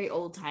 it's very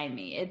old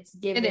timey. It's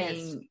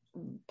giving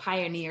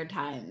pioneer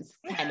times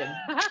kind of.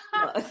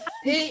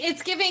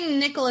 It's giving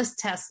Nicholas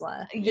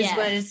Tesla is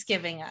what it's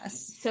giving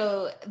us.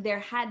 So there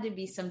had to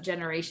be some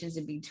generations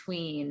in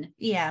between.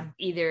 Yeah,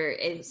 either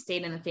it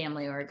stayed in the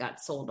family or it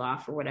got sold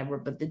off or whatever,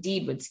 but the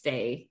deed would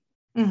stay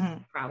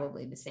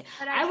probably the same.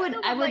 But I would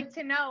like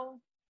to know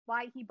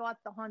why he bought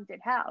the haunted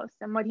house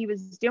and what he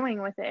was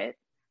doing with it.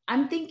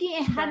 I'm thinking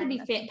it had to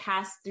be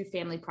passed through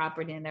family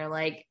property, and they're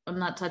like, I'm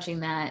not touching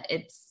that.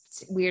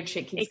 It's weird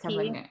shit keeps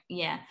coming in.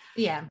 Yeah.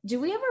 Yeah. Do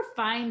we ever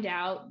find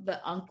out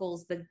the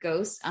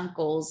ghost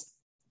uncles,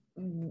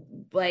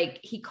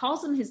 like he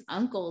calls them his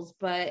uncles,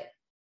 but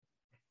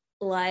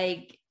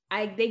like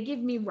they give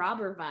me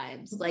robber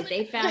vibes. Like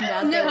they found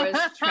out there was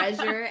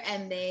treasure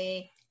and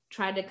they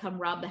tried to come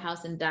rob the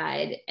house and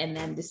died, and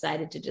then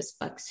decided to just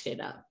fuck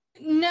shit up.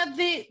 No,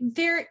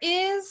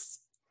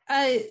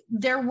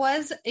 there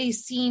was a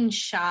scene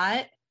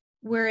shot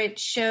where it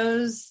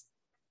shows,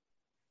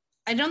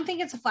 I don't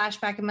think it's a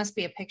flashback, it must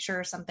be a picture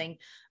or something,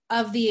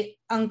 of the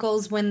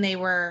uncles when they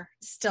were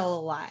still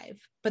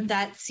alive. But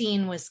that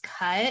scene was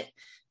cut.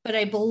 But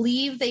I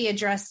believe they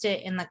addressed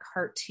it in the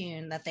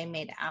cartoon that they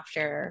made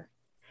after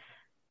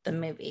the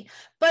movie.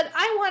 But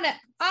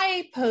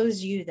I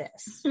pose you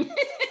this.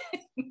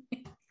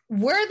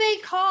 Were they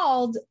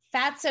called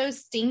Fatso,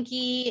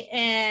 Stinky,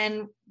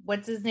 and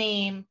what's his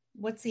name?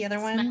 What's the other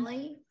one?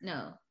 Smelly?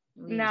 No,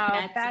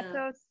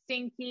 Fatso,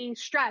 Stinky,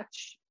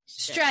 Stretch.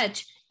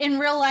 In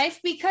real life,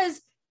 because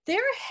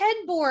their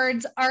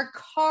headboards are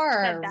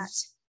carved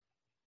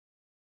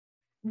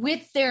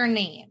with their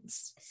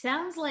names.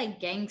 Sounds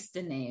like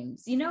gangster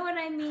names. You know what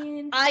I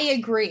mean? I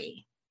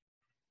agree.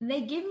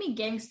 They give me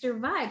gangster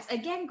vibes.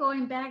 Again,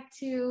 going back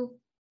to,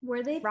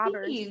 were they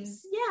robbers?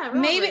 Thieves? Yeah,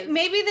 robbers.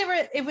 Maybe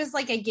it was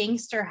like a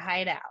gangster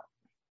hideout.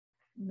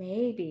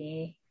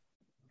 Maybe.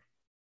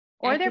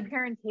 Or their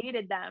parents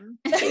hated them.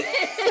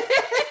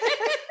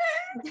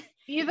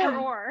 Either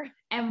or.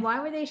 And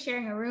why were they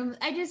sharing a room?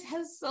 I just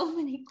have so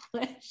many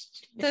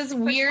questions. Those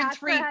weird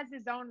Casper has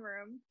his own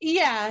room.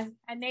 Yeah.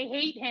 And they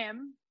hate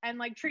him and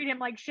like treat him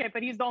like shit,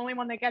 but he's the only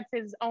one that gets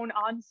his own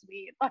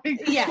ensuite.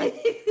 Like, yeah.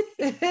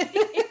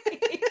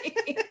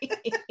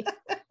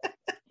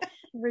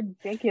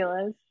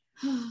 Ridiculous.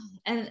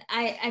 And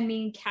I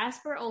mean,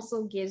 Casper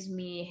also gives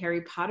me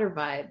Harry Potter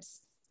vibes,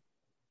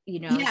 you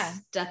know,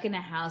 stuck in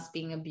a house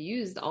being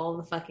abused all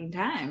the fucking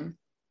time.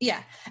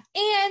 Yeah.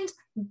 And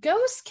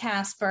Ghost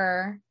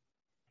Casper,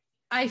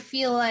 I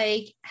feel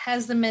like,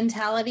 has the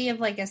mentality of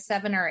like a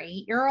 7 or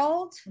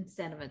 8-year-old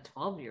instead of a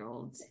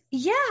 12-year-old.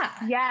 Yeah.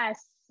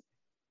 Yes.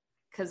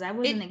 Because I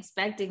wasn't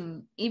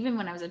expecting, even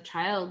when I was a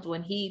child,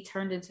 when he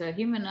turned into a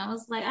human, I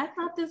was like, I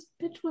thought this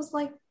bitch was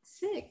like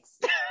 6.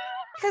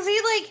 Because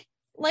he like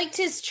liked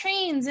his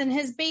trains and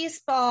his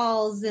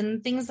baseballs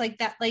and things like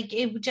that. Like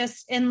it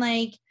just, and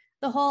like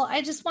the whole,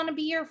 I just want to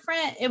be your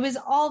friend. It was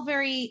all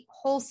very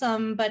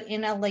wholesome, but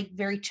in a like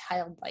very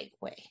childlike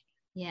way.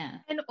 Yeah.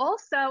 And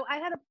also I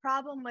had a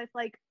problem with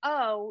like,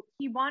 oh,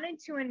 he wanted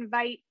to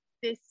invite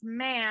this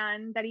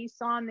man that he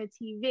saw on the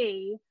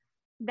TV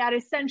that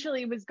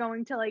essentially was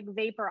going to like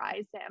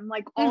vaporize him,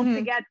 like all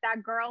to get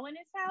that girl in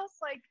his house.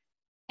 Like,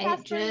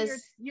 Casper,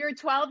 you're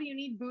 12, you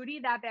need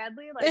booty that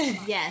badly? Like,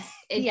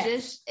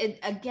 yes.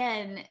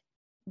 Again,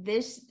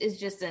 this is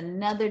just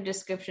another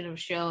description of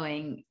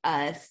showing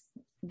us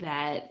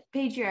that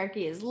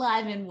patriarchy is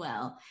live and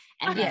well.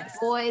 And that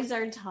boys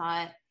are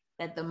taught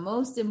that the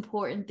most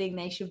important thing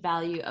they should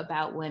value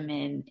about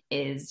women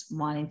is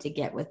wanting to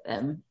get with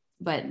them,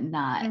 but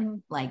not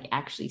like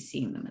actually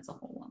seeing them as a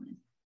whole woman.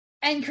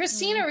 And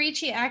Christina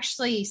Ricci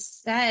actually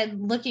said,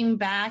 looking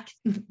back,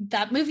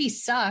 that movie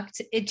sucked.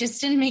 It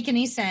just didn't make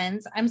any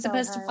sense. I'm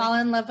supposed to fall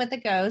in love with a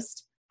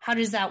ghost. How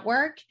does that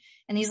work?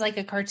 And he's like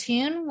a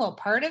cartoon. Well,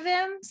 part of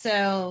him.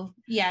 So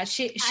yeah,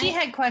 she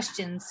had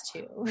questions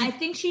too. I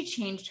think she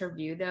changed her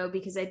view though,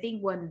 because I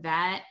think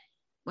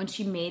when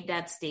she made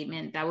that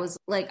statement, that was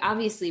like,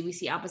 obviously we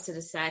see Opposite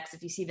of Sex.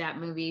 If you see that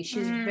movie, she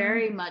was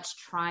very much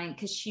trying,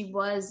 because she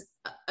was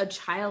a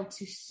child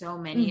to so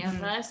many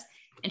of us.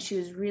 And she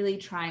was really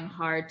trying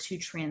hard to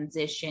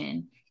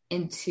transition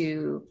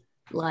into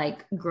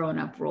like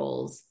grown-up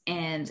roles.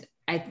 And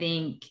I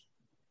think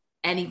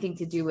anything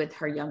to do with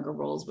her younger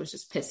roles was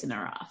just pissing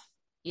her off,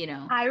 you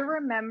know? I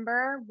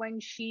remember when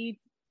she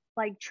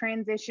like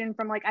transitioned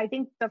from like, I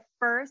think the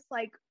first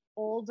like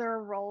older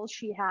role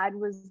she had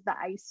was the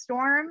Ice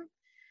Storm.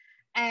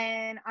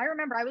 And I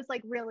remember I was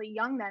like really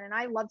young then, and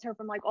I loved her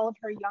from like all of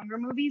her younger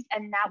movies.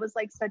 And that was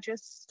like such a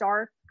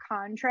stark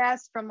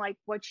contrast from like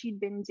what she'd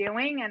been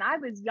doing. And I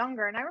was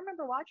younger, and I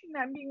remember watching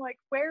that and being like,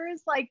 where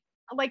is like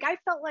I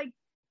felt like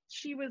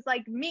she was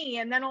like me.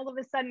 And then all of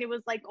a sudden it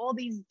was like all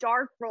these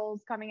dark roles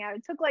coming out.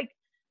 It took like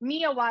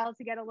me a while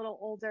to get a little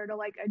older to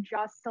like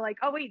adjust to like,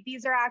 oh wait,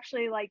 these are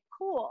actually like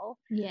cool.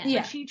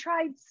 Yeah. But she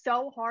tried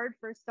so hard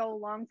for so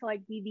long to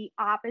like be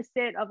the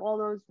opposite of all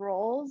those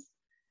roles.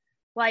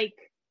 Like,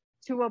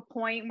 to a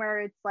point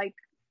where it's like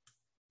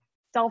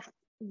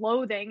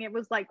self-loathing. It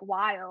was like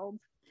wild.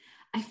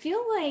 I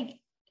feel like,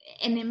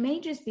 and it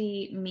may just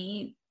be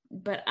me,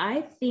 but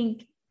I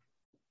think,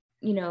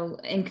 you know,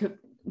 and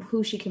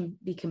who she can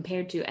be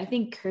compared to, I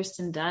think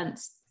Kirsten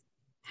Dunst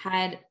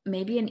had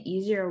maybe an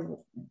easier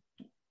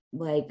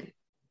like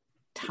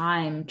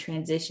time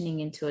transitioning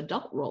into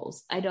adult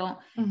roles. I don't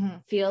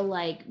feel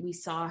like we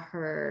saw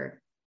her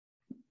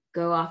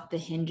go off the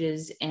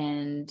hinges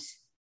and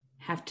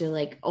have to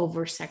like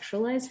over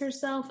sexualize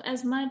herself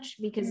as much,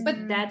 because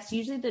that's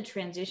usually the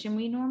transition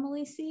we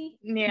normally see.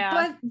 Yeah.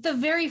 But the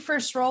very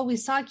first role we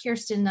saw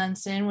Kirsten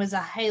Dunst in was a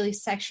highly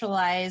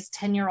sexualized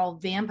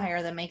 10-year-old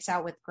vampire that makes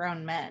out with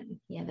grown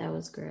men. Yeah, that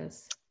was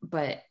gross.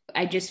 But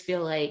I just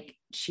feel like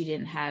she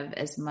didn't have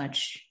as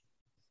much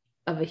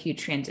of a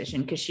huge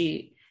transition, because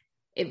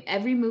if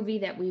every movie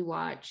that we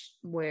watch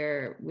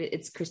where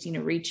it's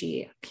Christina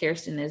Ricci,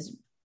 Kirsten is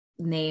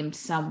named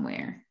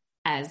somewhere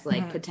as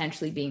like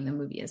potentially being the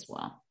movie as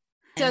well.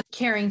 So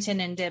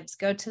Carrington and Dibbs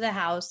go to the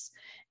house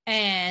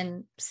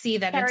and see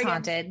that it's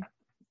haunted.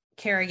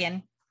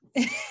 Kerrigan.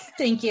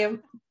 Thank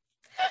you.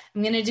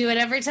 I'm going to do it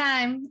every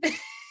time.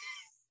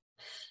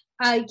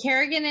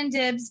 Kerrigan and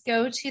Dibbs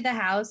go to the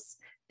house.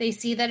 They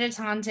see that it's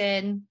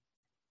haunted.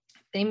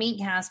 They meet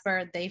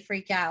Casper. They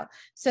freak out.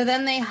 So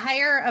then they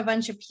hire a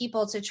bunch of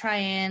people to try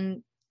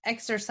and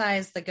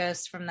exorcise the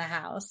ghost from the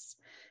house.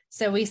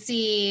 So we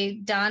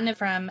see Don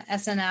from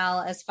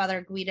SNL as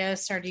Father Guido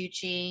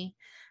Sarducci.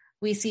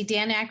 We see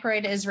Dan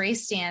Aykroyd as Ray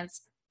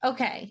Stantz.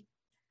 Okay.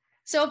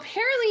 So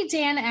apparently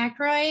Dan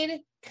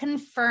Aykroyd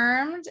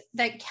confirmed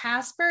that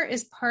Casper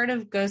is part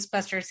of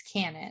Ghostbusters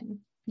canon.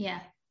 Yeah.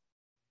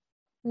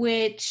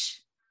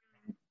 Which,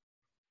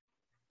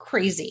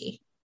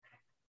 crazy.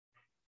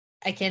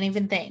 I can't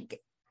even think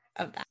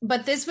of that.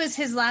 But this was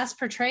his last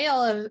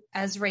portrayal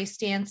as Ray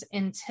Stantz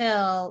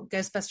until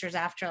Ghostbusters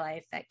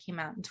Afterlife that came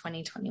out in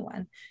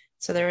 2021.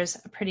 So there was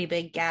a pretty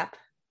big gap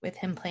with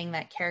him playing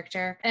that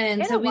character.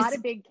 And so a lot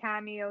of big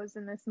cameos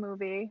in this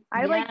movie.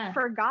 I like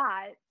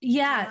forgot.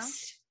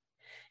 Yes.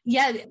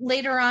 Yeah.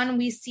 Later on,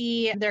 we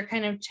see they're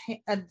kind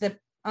of the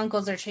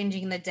uncles are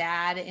changing the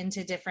dad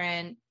into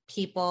different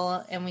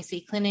people. And we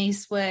see Clint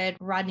Eastwood,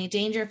 Rodney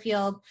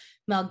Dangerfield,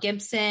 Mel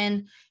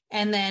Gibson.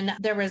 And then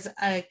there was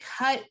a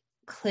cut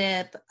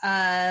clip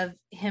of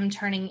him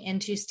turning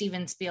into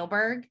Steven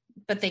Spielberg,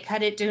 but they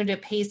cut it due to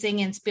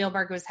pacing, and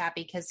Spielberg was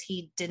happy because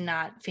he did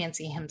not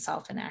fancy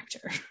himself an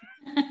actor.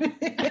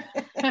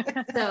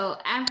 So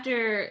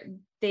after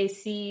they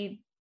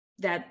see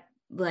that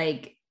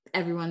like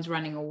everyone's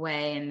running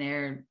away and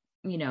they're,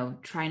 you know,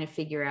 trying to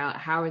figure out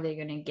how are they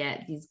going to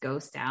get these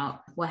ghosts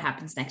out, what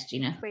happens next,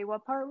 Gina? Wait,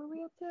 what part were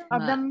we up to?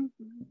 Of them?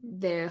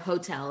 The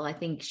hotel. I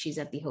think she's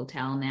at the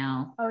hotel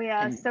now. Oh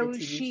yeah. So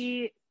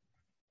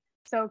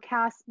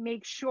Cass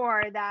makes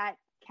sure that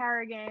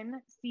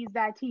Kerrigan sees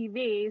that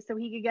TV so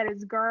he could get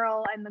his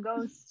girl and the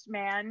ghost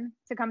man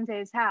to come to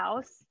his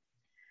house.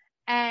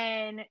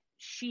 And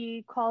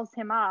she calls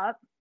him up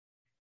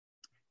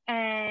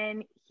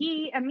and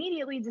he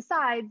immediately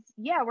decides,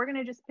 yeah, we're going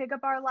to just pick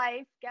up our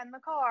life, get in the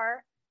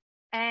car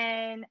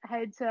and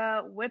head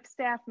to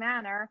Whipstaff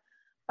Manor.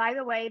 By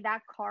the way,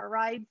 that car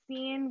ride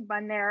scene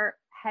when they're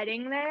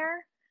heading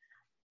there,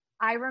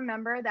 I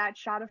remember that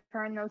shot of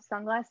her in those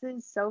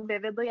sunglasses so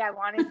vividly. I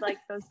wanted like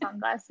those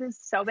sunglasses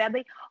so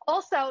badly.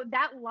 Also,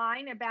 that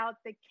line about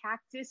the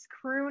cactus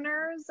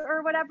crooners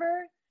or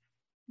whatever,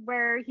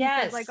 where he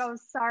said like, oh,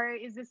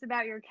 sorry, is this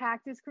about your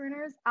cactus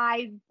crooners?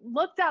 I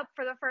looked up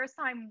for the first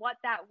time what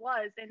that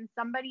was, and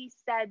somebody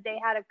said they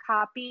had a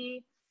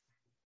copy,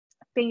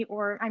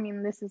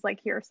 this is like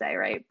hearsay,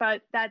 right?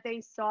 But that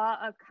they saw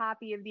a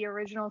copy of the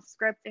original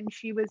script and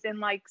she was in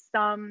like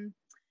some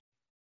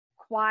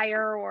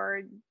choir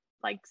or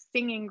like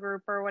singing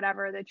group or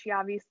whatever that she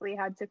obviously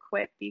had to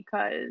quit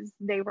because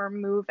they were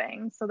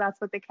moving. So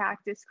that's what the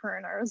cactus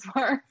crooners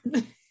were.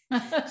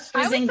 She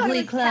was in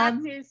Glee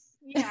Club.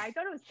 I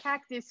thought it was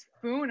cactus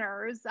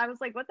fooners. I was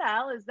like, what the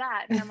hell is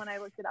that? And then when I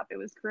looked it up, it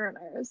was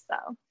crooners.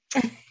 So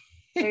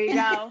there you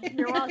go.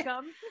 You're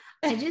welcome.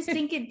 I just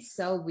think it's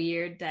so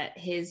weird that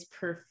his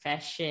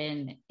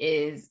profession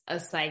is a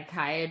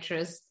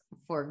psychiatrist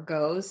for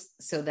ghosts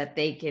so that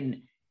they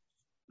can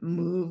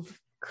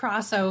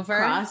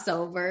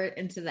crossover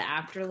into the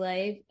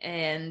afterlife.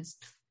 And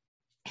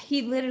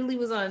he literally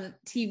was on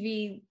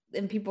TV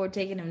and people were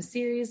taking him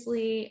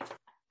seriously.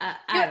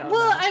 I don't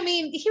know. I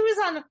mean, he was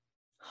on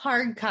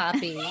Hard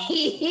Copy.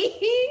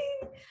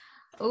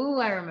 Oh,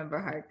 I remember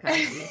Hard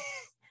Copy.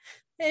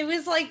 It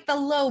was like the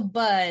low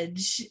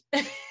budge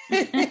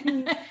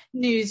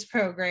news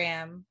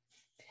program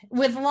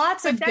with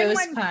lots of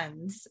ghost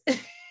puns.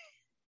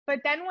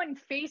 But then when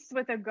faced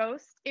with a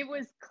ghost, it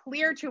was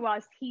clear to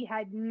us he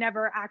had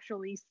never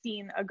actually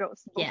seen a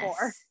ghost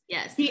before.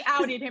 Yes. He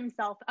outed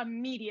himself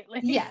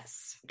immediately.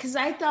 Yes. Because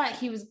I thought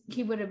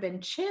he would have been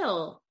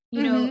chill.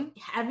 You know,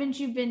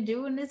 haven't you been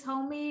doing this,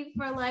 homie,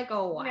 for like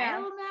a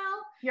while now?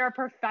 You're a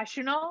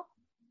professional.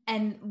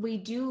 And we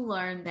do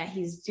learn that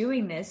he's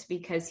doing this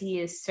because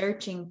he is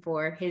searching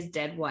for his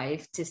dead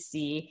wife to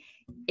see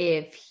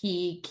if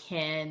he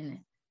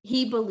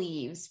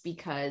believes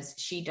because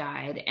she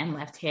died and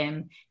left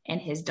him and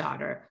his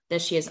daughter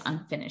that she has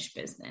unfinished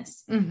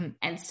business. Mm-hmm.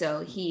 And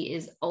so he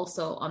is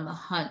also on the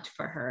hunt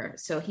for her.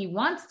 So he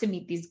wants to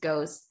meet these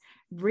ghosts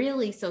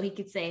really so he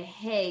could say,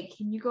 hey,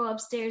 can you go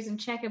upstairs and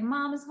check if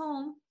mom is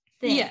home?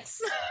 Thanks.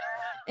 Yes,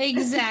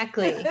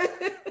 exactly.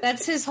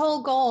 That's his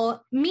whole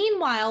goal.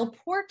 Meanwhile,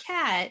 poor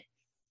Kat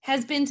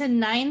has been to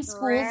 9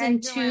 schools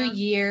in 2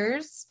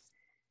 years.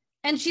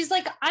 And she's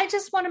like, I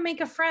just want to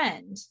make a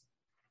friend.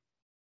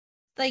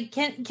 Like,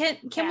 can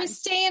we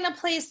stay in a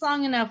place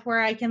long enough where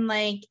I can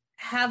like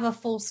have a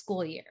full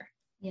school year?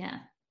 Yeah.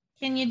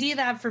 Can you do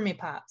that for me,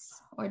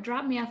 Pops? Or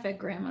drop me off at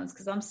grandma's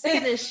because I'm sick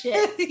of this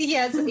shit.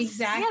 Yes,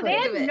 exactly.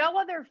 Yeah, they had no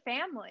other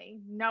family.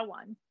 No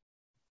one.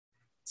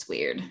 It's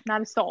weird.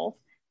 Not a soul.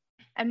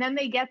 And then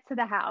they get to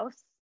the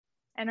house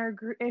and are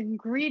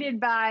greeted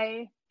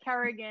by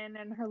Kerrigan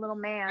and her little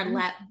man.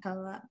 Lap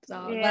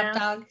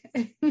dog.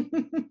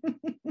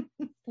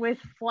 With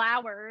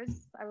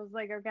flowers. I was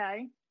like,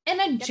 okay. And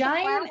a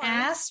giant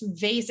ass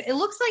vase. It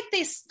looks like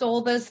they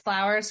stole those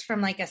flowers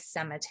from like a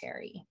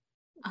cemetery.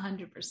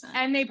 100%.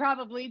 And they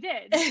probably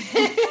did.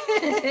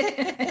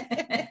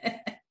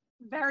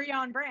 Very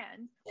on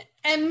brand.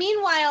 And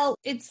meanwhile,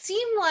 it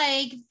seemed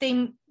like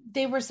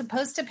they were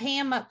supposed to pay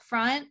him up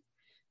front.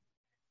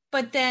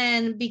 But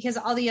then because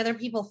all the other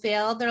people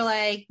failed, they're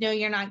like, no,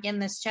 you're not getting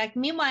this check.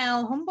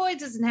 Meanwhile, Homeboy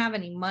doesn't have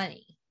any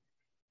money.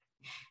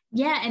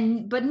 Yeah,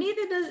 but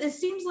neither does it.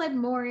 Seems like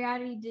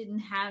Moriarty didn't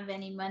have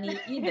any money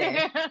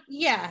either.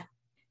 Yeah.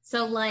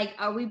 So like,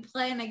 are we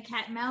playing a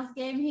cat and mouse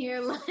game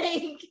here?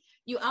 Like,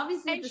 you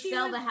obviously have to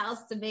sell the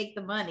house to make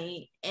the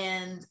money,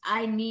 and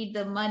I need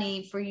the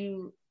money for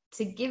you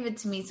to give it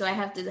to me, so I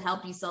have to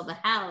help you sell the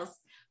house.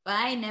 But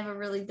I never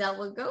really dealt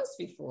with ghosts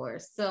before,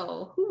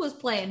 so who was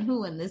playing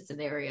who in this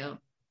scenario?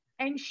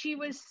 And she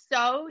was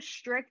so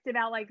strict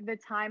about like the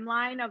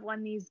timeline of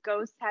when these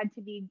ghosts had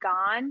to be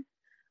gone,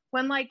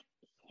 when like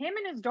him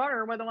and his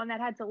daughter were the one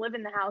that had to live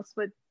in the house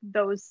with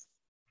those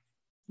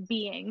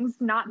beings,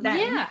 not them.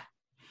 Yeah.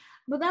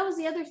 But that was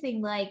the other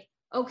thing. Like,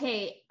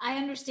 okay, I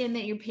understand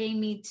that you're paying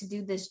me to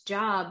do this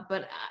job,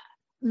 but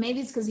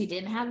maybe it's because he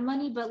didn't have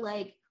money. But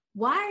like,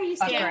 why are you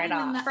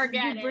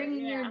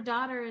bringing your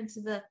daughter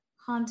into the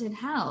haunted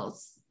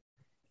house?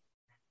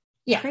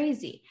 Yeah,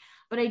 crazy.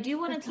 But I do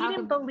want to talk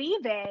about.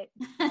 Believe it.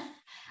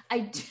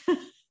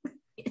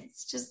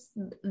 It's just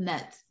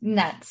nuts.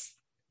 Nuts.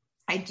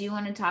 I do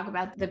want to talk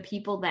about the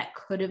people that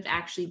could have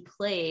actually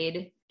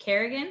played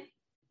Kerrigan.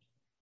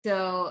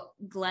 So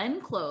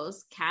Glenn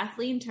Close,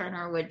 Kathleen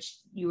Turner, which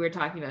you were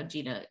talking about,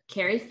 Gina,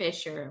 Carrie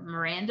Fisher,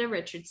 Miranda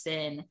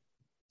Richardson,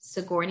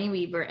 Sigourney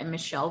Weaver, and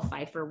Michelle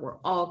Pfeiffer were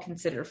all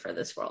considered for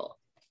this role.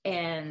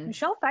 And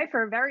Michelle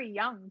Pfeiffer, very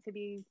young to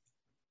be.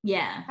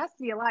 Yeah. Has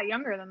to be a lot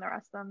younger than the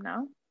rest of them,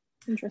 no?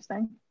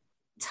 Interesting.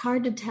 It's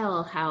hard to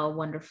tell how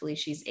wonderfully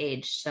she's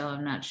aged, so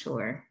I'm not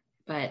sure.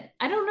 But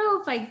I don't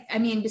know if I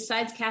mean,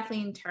 besides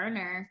Kathleen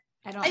Turner,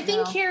 I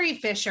think Carrie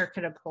Fisher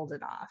could have pulled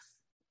it off.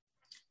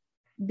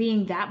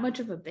 Being that much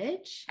of a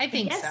bitch? I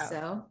think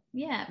so.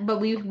 Yeah. But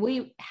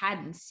we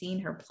hadn't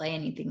seen her play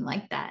anything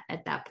like that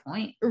at that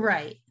point.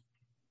 Right.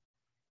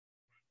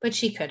 But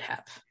she could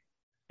have.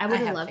 I would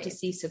have loved to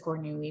see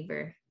Sigourney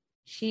Weaver.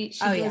 She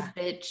does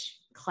bitch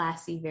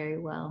classy very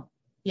well.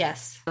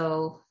 Yes.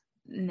 So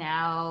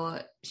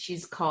now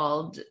she's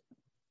called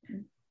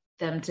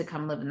them to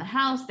come live in the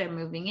house. They're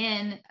moving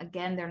in.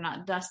 Again, they're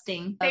not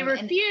dusting. They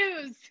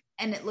refuse.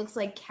 And it looks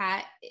like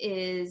Kat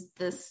is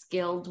the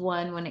skilled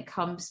one when it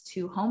comes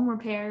to home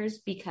repairs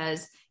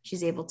because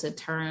she's able to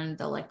turn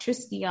the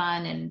electricity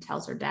on and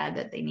tells her dad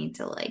that they need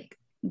to like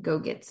go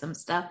get some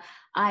stuff.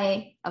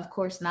 I, of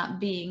course, not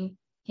being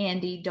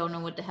handy, don't know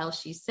what the hell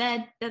she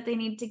said that they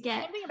need to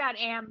get. Something about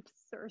amps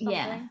or something.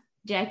 Yeah.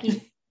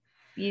 Jackie,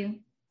 you?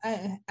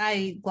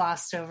 I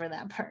glossed over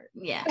that part.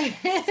 Yeah.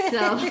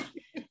 So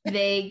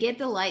they get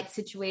the light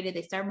situated.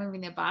 They start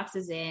moving their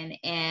boxes in.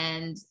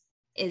 And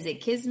is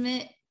it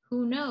Kismet?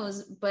 Who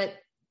knows? But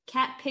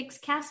Kat picks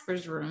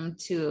Casper's room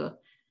to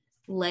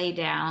lay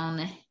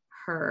down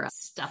her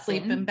stuff.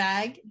 Sleeping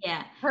bag.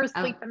 Yeah. Her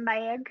sleeping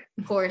bag.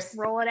 Of course.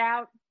 Roll it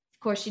out. Of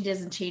course, she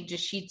doesn't change the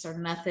sheets or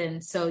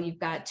nothing. So you've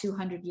got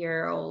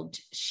 200-year-old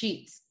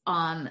sheets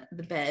on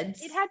the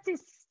beds. It had to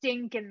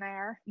stink in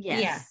there.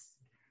 Yes. Yeah.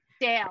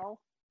 Stale.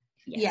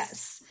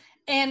 Yes.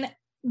 And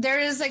there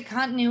is a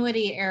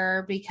continuity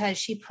error because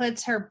she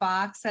puts her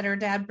box that her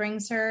dad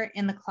brings her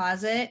in the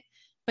closet,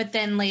 but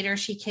then later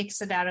she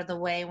kicks it out of the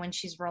way when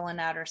she's rolling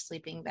out her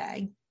sleeping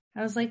bag.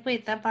 I was like,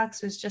 wait, that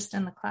box was just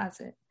in the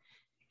closet.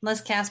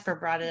 Unless Casper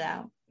brought it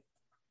out.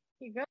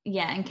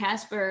 Yeah, and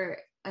Casper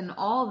and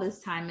all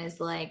this time is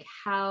like,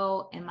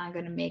 how am I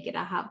going to make it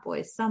a hot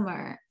boy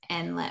summer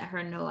and let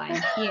her know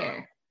I'm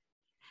here?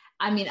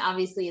 I mean,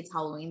 obviously it's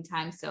Halloween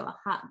time, so a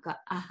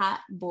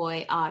hot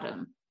boy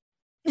autumn.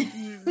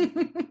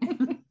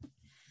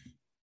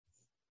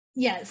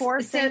 Yes.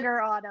 Four-finger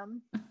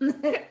autumn.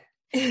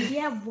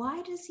 Yeah,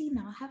 why does he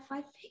not have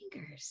 5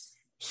 fingers?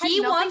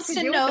 He wants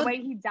to know the way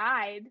he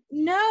died.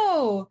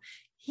 No,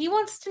 he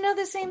wants to know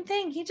the same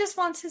thing. He just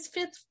wants his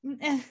fifth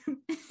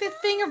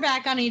finger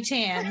back on each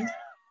hand.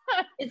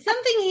 It's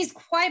something he's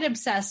quite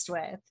obsessed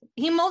with.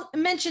 He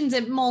mentions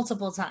it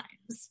multiple times.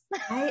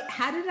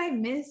 How did I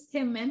miss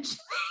him mentioning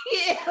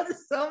it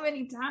so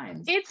many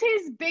times? It's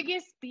his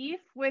biggest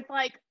beef with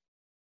like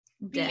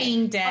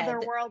being dead.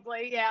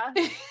 Otherworldly, yeah.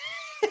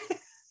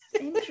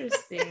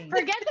 Interesting.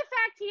 Forget the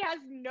fact he has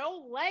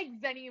no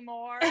legs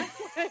anymore.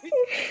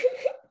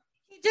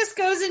 He just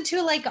goes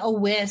into like a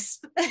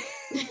wisp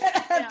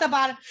at the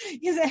bottom.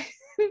 He's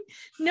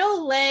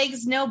no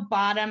legs, no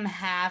bottom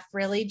half,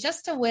 really,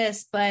 just a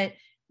wisp, but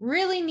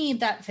really need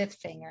that 5th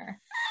finger.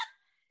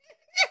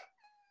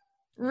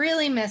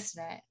 Really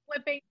missing it.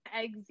 Flipping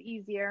eggs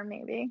easier,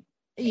 maybe.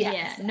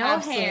 Yes, yeah, no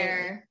absolutely.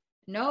 Hair,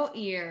 no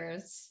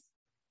ears.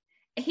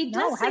 He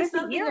does say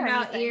something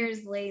about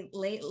ears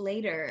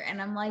later,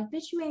 and I'm like,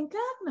 bitch, you ain't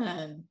got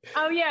none.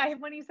 Oh yeah,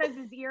 when he says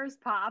his ears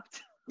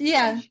popped.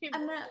 Yeah.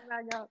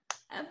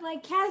 I'm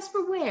like,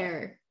 Casper,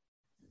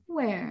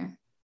 where?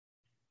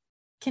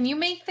 Can you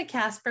make the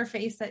Casper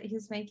face that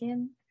he's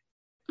making?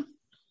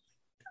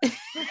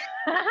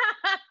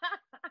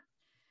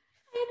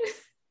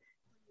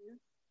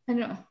 I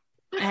know.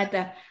 I had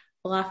to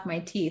block my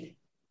teeth.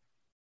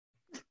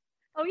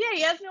 Oh yeah,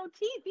 he has no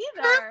teeth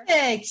either.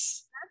 Perfect.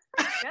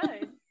 That's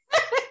pretty good.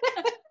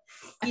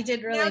 You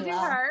did really well.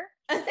 Her.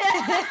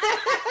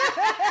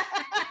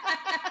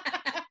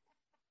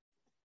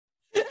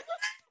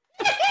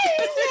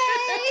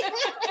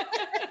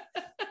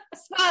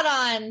 Spot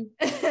on.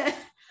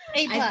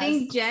 I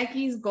think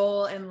Jackie's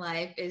goal in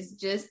life is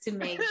just to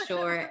make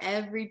sure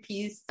every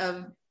piece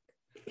of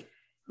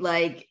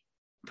like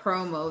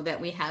promo that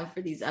we have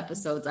for these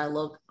episodes, I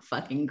look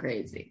fucking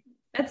crazy.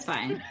 That's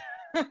fine.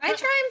 I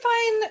try and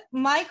find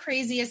my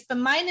craziest, but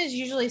mine is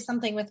usually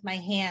something with my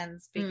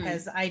hands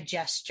because I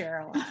gesture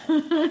a lot.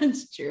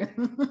 It's true.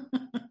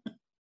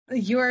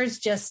 Yours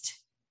just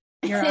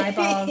your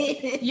eyeballs,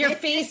 your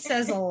face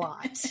says a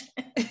lot.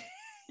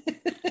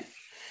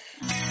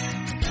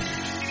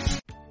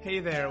 Hey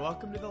there,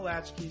 welcome to the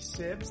Latchkey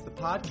Sibs, the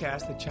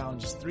podcast that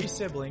challenges 3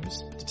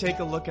 siblings to take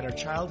a look at our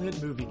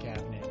childhood movie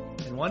cabinet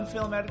and one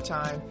film at a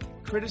time,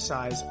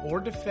 criticize or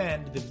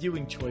defend the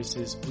viewing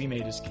choices we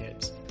made as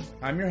kids.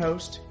 I'm your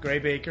host, Gray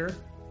Baker,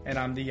 and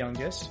I'm the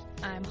youngest.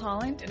 I'm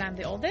Holland, and I'm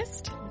the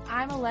oldest.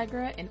 I'm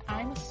Allegra, and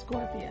I'm a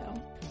Scorpio.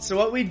 So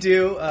what we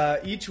do,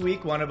 each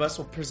week one of us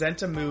will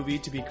present a movie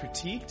to be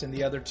critiqued, and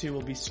the other two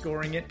will be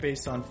scoring it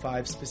based on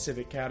 5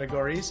 specific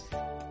categories.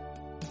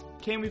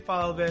 Can we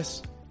follow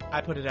this?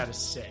 I put it at a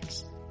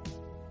 6.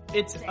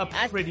 It's a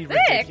pretty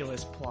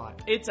ridiculous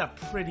plot. It's a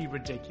pretty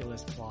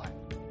ridiculous plot.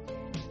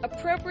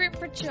 Appropriate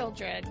for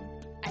children.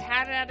 I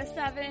had it at a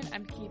 7.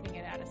 I'm keeping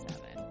it at a 7.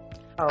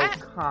 Oh,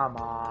 come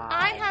on.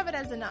 I have it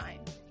as a 9.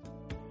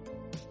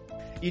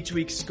 Each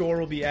week's score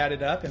will be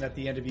added up, and at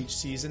the end of each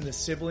season, the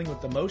sibling with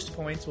the most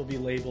points will be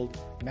labeled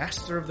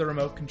Master of the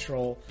Remote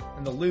Control,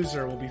 and the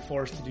loser will be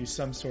forced to do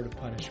some sort of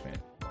punishment.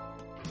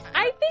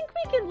 I think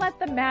we can let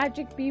the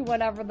magic be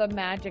whatever the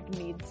magic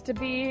needs to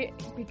be,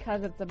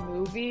 because it's a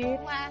movie,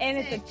 and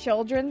it's a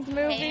children's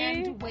movie.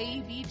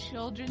 Hand-wavy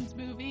children's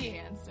movie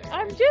answer.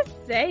 I'm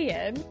just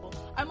saying.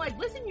 I'm like,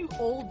 listen, you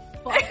old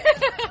fuck.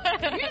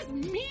 You just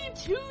Me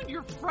Too'd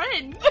your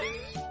friend.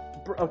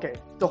 Okay,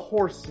 the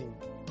horse scene.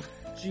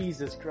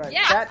 Jesus Christ.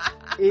 Yeah. That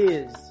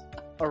is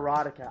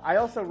erotica. I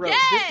also wrote,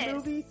 Yes! This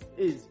movie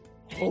is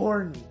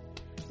horny.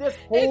 This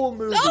whole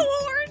movie So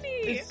horny.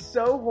 is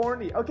so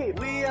horny. Okay.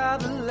 We are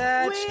the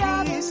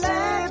Latchkey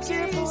Sibs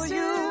here for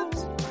you,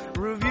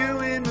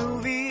 reviewing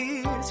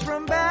movies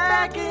from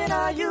back in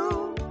our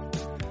youth.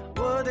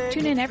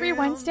 Tune in every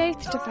Wednesday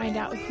to find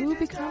out who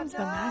becomes the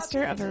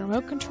master of the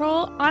remote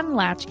control on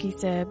Latchkey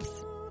Sibs.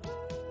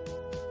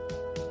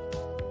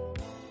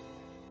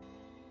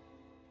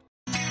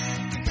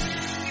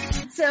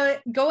 So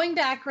going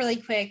back really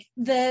quick,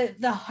 the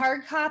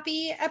hard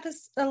copy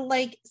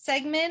episode,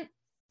 segment,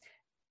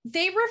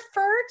 they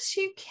refer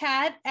to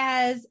Kat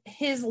as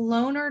his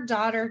loner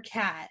daughter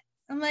Kat.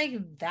 I'm like,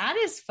 that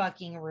is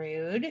fucking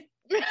rude.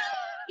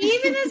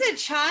 Even as a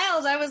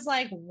child, I was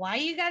like, why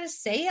you gotta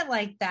say it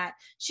like that?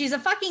 She's a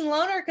fucking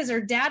loner because her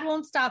dad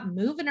won't stop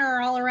moving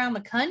her all around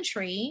the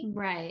country.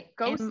 Right.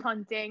 Ghost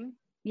hunting.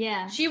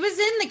 Yeah. She was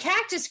in the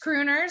Cactus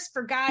Crooners,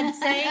 for God's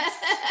sakes.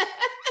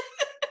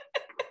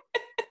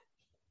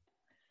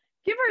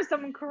 Give her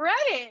some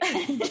credit.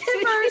 Give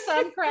her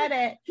some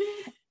credit.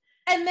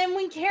 And then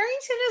when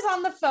Carrington is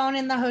on the phone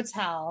in the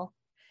hotel,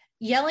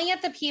 yelling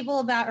at the people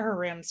about her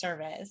room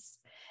service,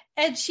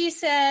 and she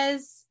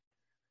says,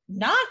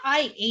 "Not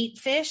I ate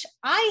fish,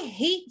 I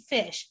hate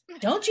fish.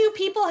 Don't you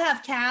people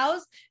have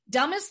cows?"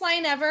 Dumbest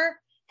line ever,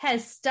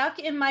 has stuck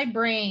in my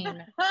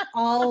brain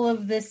all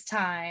of this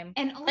time.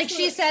 And also, like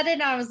she said it,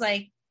 and I was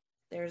like,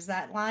 there's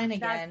that line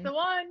again. That's the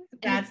one.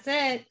 That's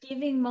it.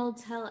 giving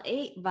Motel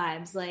 8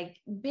 vibes. Like,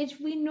 bitch,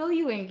 we know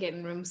you ain't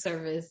getting room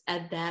service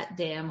at that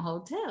damn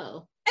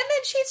hotel. And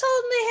then she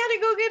told them they had to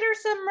go get her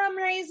some rum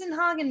raisin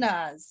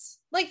Haagen-Dazs.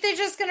 Like they're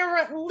just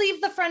gonna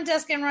leave the front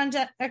desk and run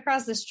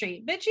across the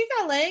street. Bitch, you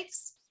got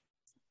legs.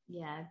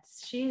 Yeah,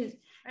 it's I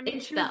mean,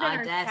 it's she the was in her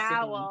audacity.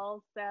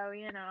 towel, so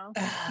you know.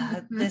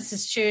 This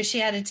is true. She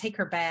had to take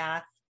her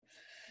bath.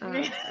 Oh,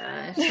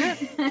 gosh.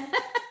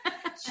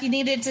 She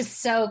needed to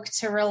soak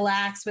to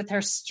relax with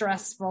her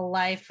stressful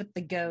life with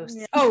the ghosts.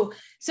 Yeah. Oh,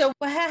 so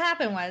what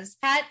happened was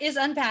Kat is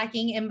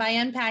unpacking, and by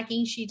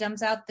unpacking, she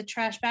dumps out the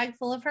trash bag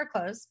full of her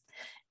clothes,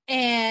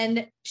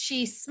 and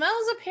she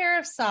smells a pair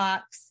of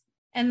socks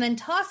and then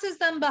tosses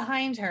them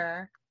behind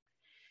her,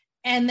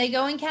 and they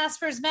go in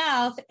Casper's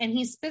mouth, and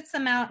he spits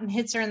them out and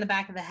hits her in the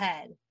back of the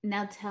head.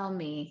 Now tell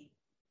me,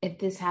 if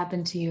this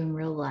happened to you in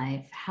real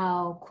life,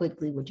 how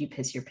quickly would you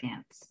piss your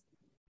pants?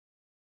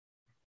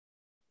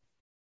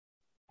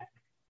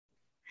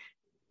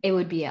 It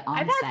would be an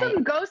on-site. I've had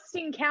some ghost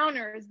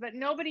encounters, but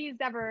none of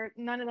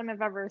them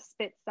have ever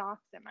spit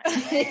socks in my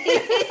mouth.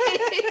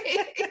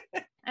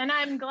 And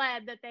I'm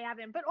glad that they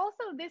haven't. But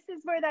also, this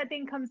is where that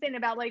thing comes in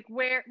about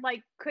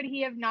could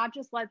he have not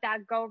just let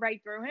that go right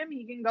through him?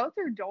 He can go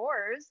through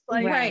doors.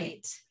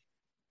 Right.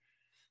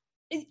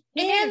 He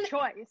made a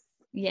choice.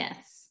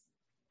 Yes.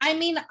 I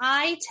mean,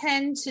 I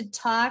tend to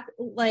talk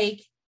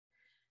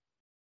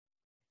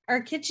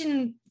our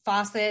kitchen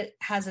faucet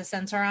has a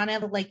sensor on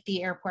it, like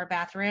the airport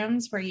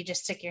bathrooms where you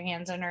just stick your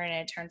hands under and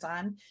it turns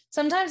on.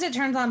 Sometimes it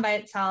turns on by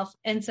itself.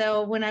 And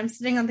so when I'm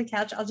sitting on the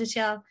couch, I'll just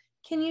yell,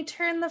 "Can you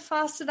turn the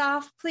faucet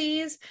off,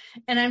 please?"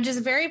 And I'm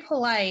just very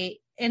polite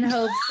in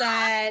hopes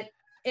that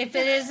if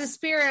it is a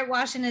spirit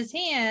washing his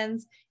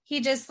hands,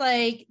 he just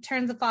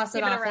turns the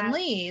faucet off and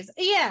leaves.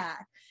 Yeah.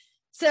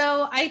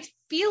 So I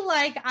feel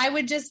like I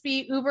would just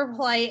be uber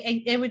polite,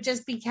 and it would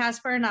just be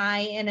Casper and I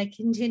in a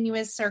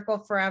continuous circle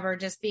forever,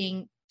 just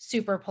being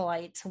super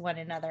polite to one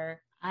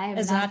another. I am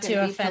not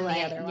to offend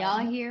polite. the other Y'all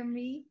one. hear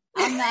me?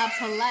 I'm not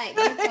polite.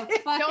 Get the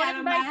fuck out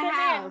of my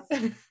house.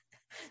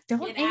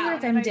 Don't Get anger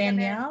out. them,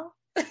 Danielle.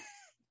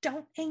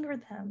 Don't anger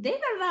them. They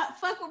better not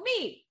fuck with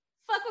me.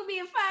 Fuck with me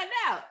and find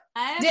out.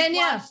 I have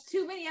Danielle. watched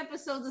too many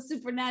episodes of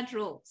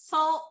Supernatural.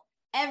 Salt,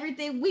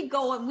 everything. We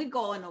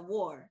going to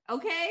war.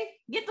 Okay?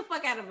 Get the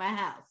fuck out of my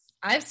house.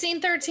 I've seen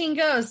 13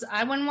 ghosts.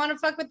 I wouldn't want to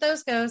fuck with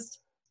those ghosts.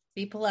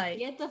 Be polite.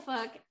 Get the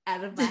fuck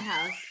out of my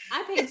house.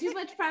 I pay too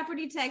much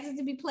property taxes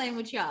to be playing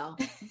with y'all.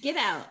 Get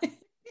out.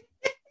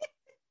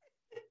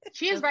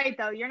 She is right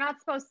though. You're not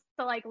supposed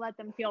to like let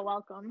them feel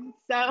welcome.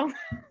 So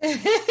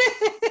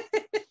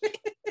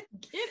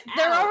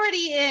they're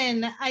already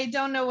in. I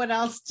don't know what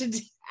else to do.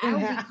 I will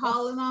be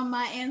calling on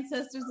my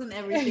ancestors and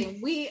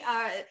everything. We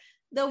are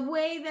the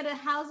way that a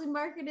housing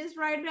market is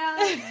right now.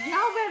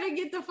 Y'all better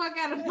get the fuck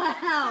out of my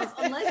house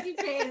unless you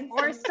pay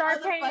or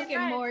start paying fucking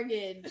rent.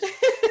 mortgage.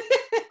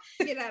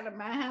 Get out of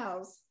my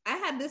house. I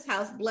had this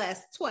house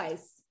blessed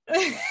twice.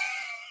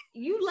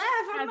 You laugh.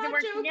 I'm How's it not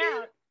working joking.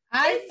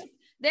 out?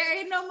 There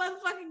ain't no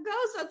motherfucking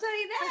ghost. I'll tell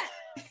you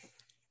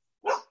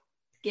that.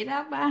 Get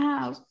out my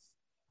house.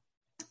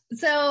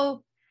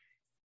 So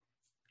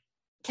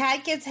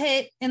Kat gets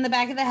hit in the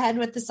back of the head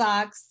with the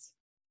socks.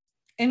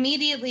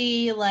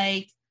 Immediately,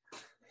 like,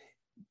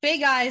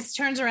 big eyes,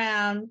 turns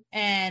around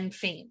and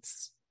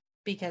faints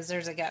because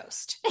there's a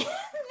ghost. Then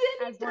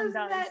As he one does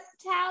does. that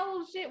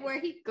towel shit where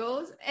he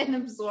goes and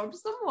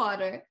absorbs some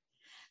water.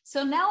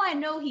 So now I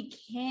know he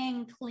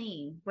can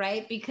clean,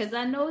 right? Because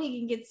I know he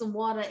can get some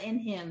water in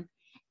him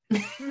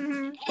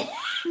and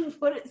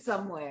put it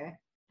somewhere.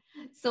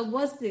 So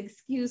what's the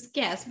excuse,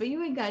 Casper?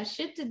 You ain't got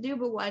shit to do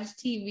but watch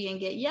TV and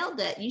get yelled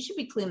at. You should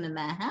be cleaning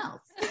that house.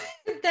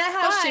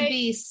 That house should But-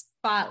 be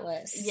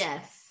spotless.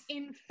 Yes.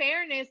 In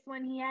fairness,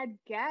 when he had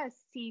guests,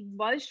 he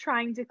was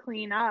trying to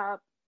clean up.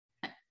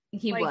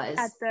 He like, was.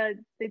 at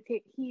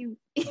he.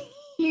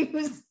 He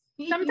was.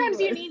 Sometimes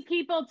you need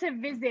people to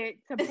visit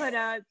to put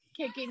a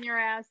kick in your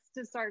ass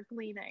to start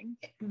cleaning.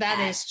 That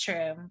is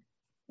true.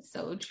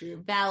 So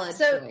true. Valid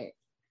So- point.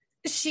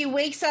 She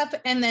wakes up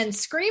and then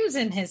screams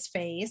in his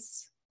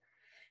face.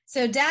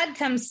 So dad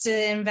comes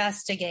to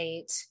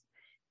investigate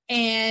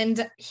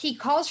and he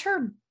calls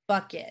her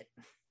Bucket.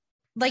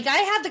 Like, I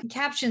had the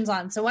captions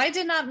on, so I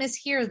did not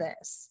mishear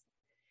this.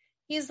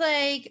 He's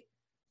like,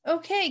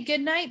 okay,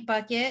 good night,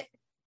 Bucket.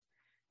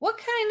 What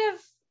kind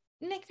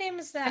of nickname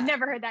is that? I've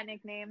never heard that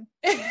nickname.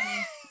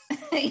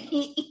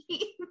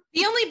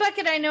 The only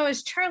Bucket I know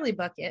is Charlie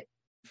Bucket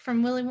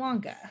from Willy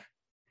Wonka.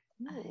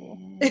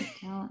 I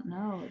don't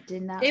know.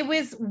 Did not. It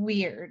was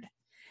weird.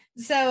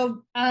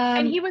 So,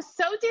 And he was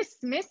so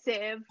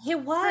dismissive. he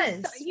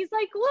was. He's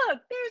like, look,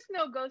 there's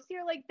no ghost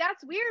here. Like,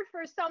 that's weird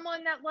for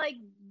someone that, like,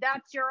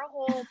 that's your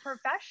whole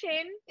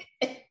profession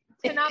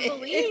to not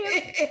believe.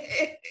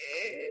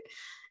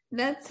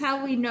 That's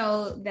how we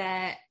know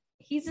that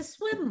he's a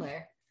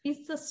swindler.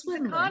 He's a The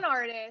swindler. con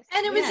artist.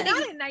 And it was He's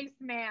not a nice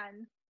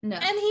man. No.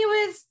 And he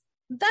was,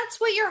 that's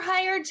what you're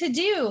hired to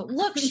do.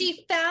 Look,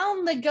 she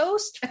found the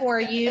ghost for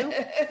you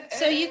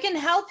so you can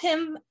help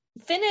him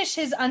finish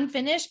his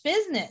unfinished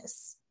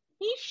business.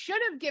 He should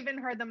have given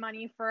her the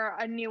money for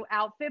a new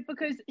outfit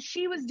because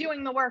she was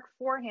doing the work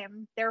for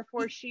him.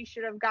 Therefore, she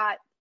should have got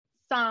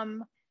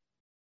some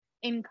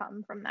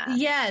income from that.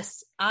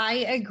 Yes, I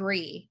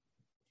agree.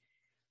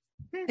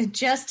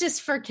 Justice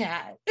for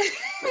Kat.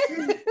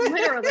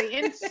 Literally,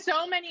 in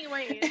so many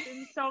ways,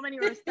 in so many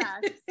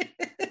respects.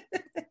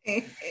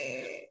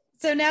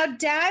 So now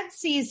dad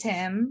sees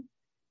him.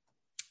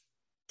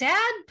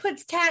 Dad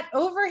puts Kat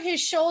over his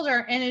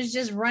shoulder and is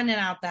just running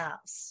out the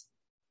house.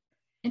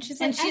 And she's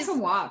And like, I can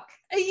walk.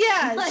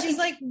 Yeah, Like- she's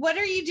like, what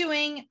are you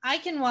doing? I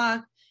can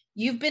walk.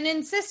 You've been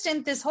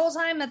insistent this whole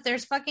time that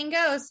there's fucking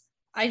ghosts.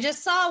 I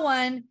just saw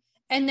one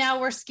and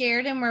now we're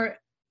scared and we're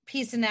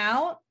peacing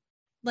out.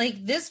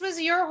 Like, this was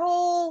your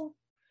whole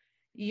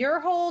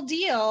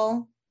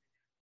deal.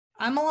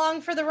 I'm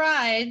along for the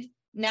ride.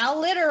 Now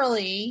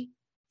literally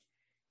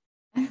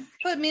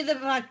put me the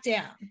fuck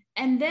down.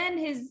 And then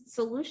his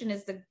solution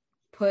is to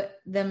put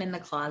them in the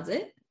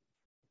closet.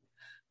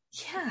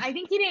 Yeah. I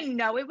think he didn't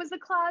know it was a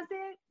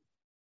closet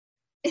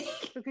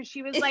because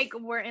she was like,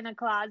 we're in a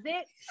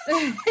closet.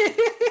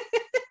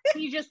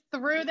 He just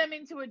threw them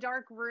into a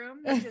dark room,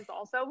 which is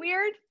also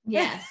weird.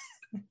 Yes.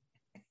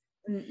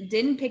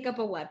 Didn't pick up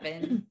a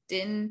weapon,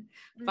 didn't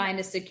find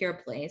a secure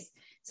place.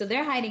 So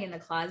they're hiding in the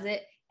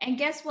closet. And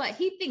guess what?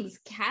 He thinks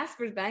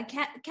Casper's bad.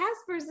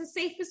 Casper's the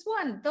safest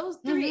one. Those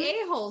three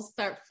a-holes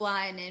start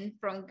flying in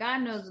from God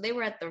knows. They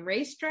were at the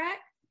racetrack.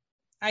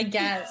 I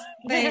guess.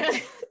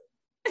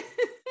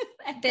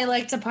 They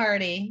like to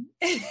party.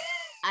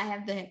 I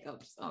have the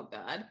hiccups. Oh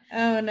God.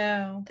 Oh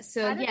no.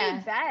 So How do yeah,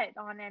 they bet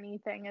on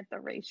anything at the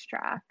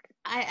racetrack?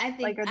 I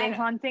think Like, are they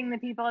haunting the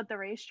people at the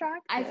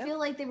racetrack? I too? feel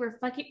like they were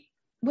fucking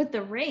with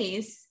the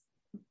race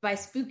by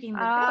spooking the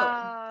goat,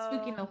 Oh.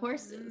 spooking the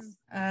horses.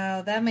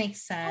 Oh, that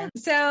makes sense.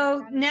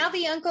 So now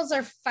the uncles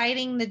are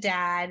fighting the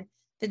dad.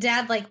 The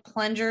dad like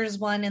plungers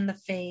one in the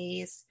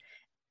face.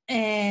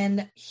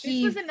 And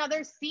he This was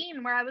another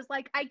scene where I was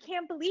like, I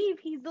can't believe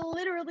he's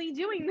literally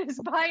doing this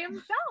by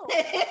himself.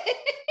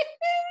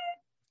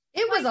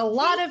 it was a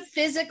lot of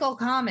physical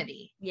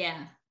comedy. Yeah.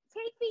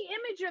 Take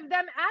the image of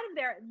them out of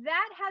there.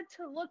 That had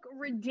to look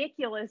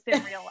ridiculous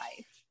in real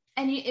life.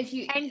 And if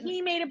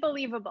he made it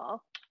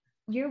believable.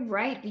 You're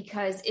right,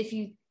 because if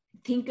you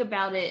think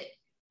about it,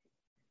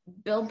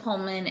 Bill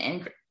Pullman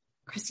and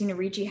Christina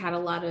Ricci had a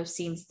lot of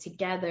scenes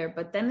together,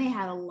 but then they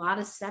had a lot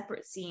of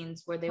separate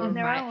scenes where they On were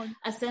their own.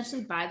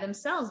 essentially by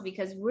themselves,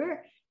 because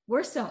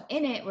we're so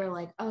in it. We're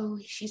like, oh,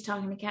 she's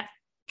talking to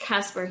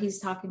Casper, he's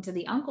talking to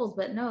the uncles,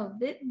 but no,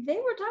 they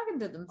were talking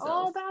to themselves.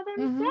 All about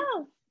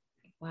themselves.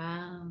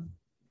 Wow.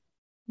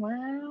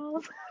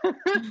 Wow.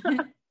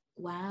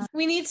 Wow.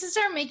 We need to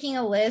start making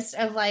a list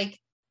of like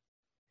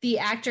the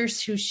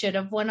actors who should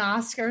have won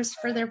Oscars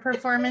for their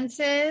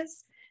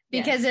performances,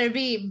 because it would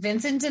be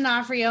Vincent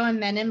D'Onofrio in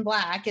Men in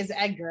Black as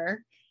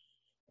Edgar.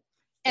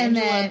 And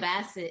Angela then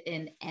Bassett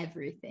in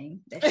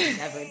everything that she's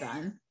ever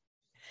done.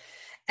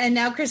 And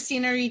now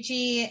Christina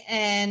Ricci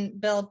and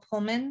Bill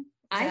Pullman.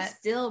 I'm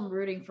still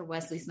rooting for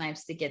Wesley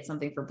Snipes to get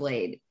something for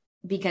Blade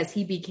because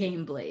he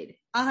became Blade.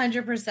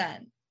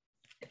 100%.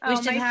 My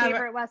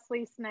favorite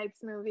Wesley Snipes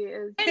movie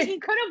is, and he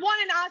could have won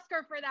an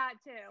Oscar for that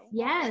too.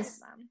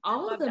 Yes,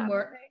 all of them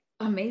were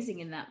amazing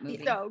in that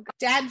movie. So good.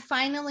 Dad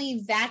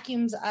finally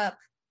vacuums up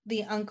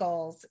the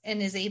uncles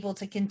and is able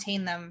to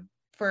contain them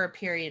for a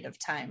period of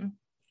time.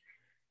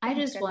 I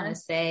just want to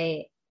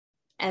say,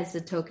 as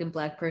a token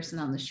Black person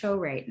on the show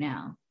right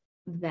now,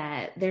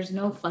 that there's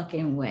no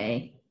fucking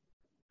way,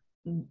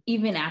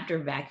 even after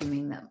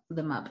vacuuming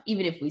them up,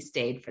 even if we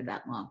stayed for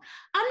that long,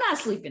 I'm not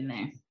sleeping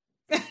there.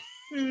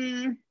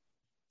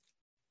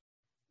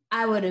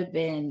 I would have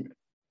been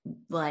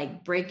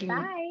like breaking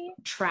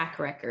track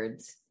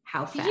records.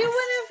 How fast you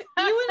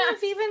wouldn't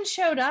have even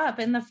showed up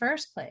in the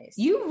first place.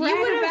 You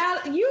read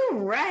about that.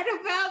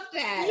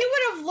 You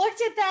would have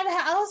looked at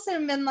that house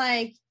and been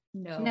like,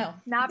 no,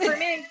 not for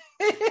me.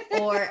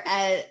 Or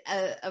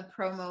a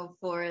promo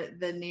for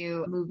the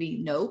new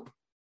movie Nope.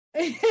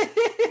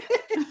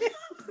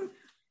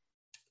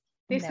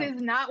 This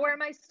is not where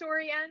my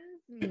story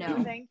ends.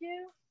 No, thank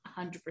you.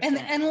 100%. And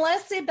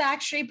unless the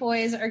Backstreet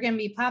Boys are going to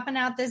be popping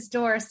out this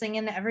door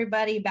singing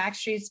 "Everybody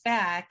Backstreet's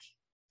Back,"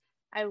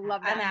 I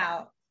love that. I'm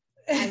out.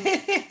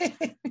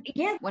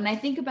 Yeah, when I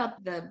think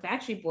about the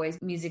Backstreet Boys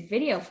music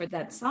video for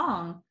that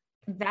song,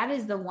 that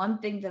is the one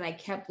thing that I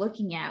kept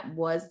looking at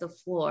was the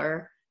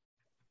floor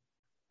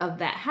of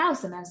that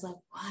house, and I was like,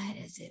 why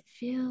does it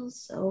feel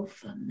so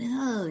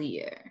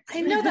familiar?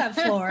 I know that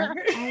floor.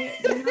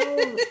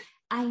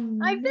 I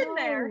know I've been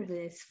there.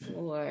 This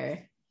floor.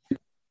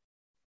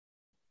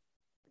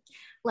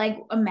 Like,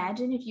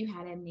 imagine if you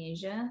had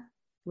amnesia,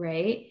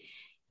 right?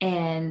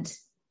 And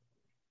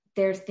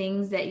there's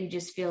things that you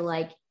just feel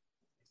like,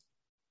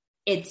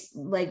 it's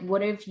like,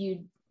 what if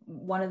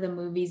one of the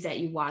movies that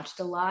you watched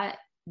a lot,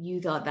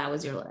 you thought that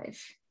was your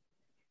life?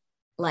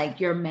 Like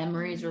your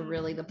memories were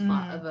really the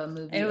plot of a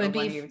movie. It would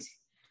be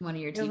one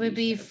of your TV It would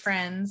be shows.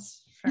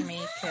 Friends for me,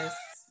 because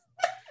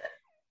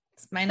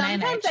it's my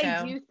night show.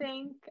 I do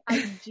think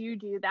I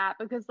do that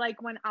because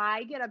like when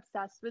I get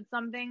obsessed with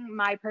something,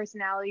 my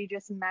personality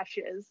just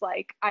meshes.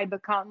 Like I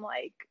become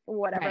like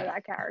whatever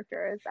that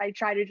character is. I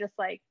try to just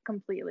like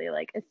completely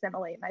like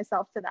assimilate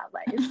myself to that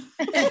life.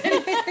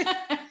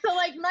 So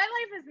like my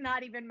life is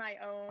not even my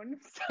own.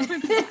 So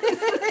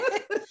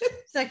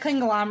it's a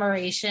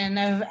conglomeration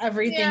of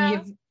everything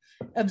you've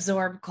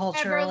absorbed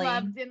culturally.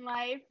 Ever loved in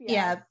life.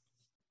 Yeah.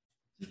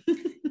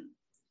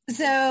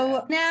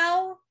 So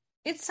now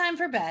it's time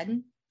for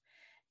bed.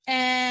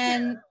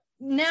 And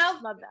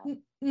now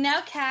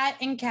Kat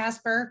and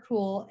Casper are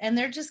cool, and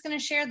they're just going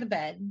to share the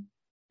bed.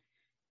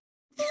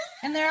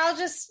 And they're all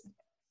just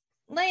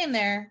laying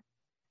there,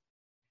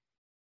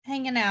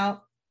 hanging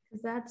out.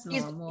 That's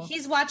normal.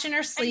 He's watching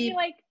her sleep. And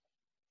he like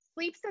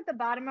sleeps at the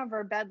bottom of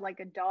her bed like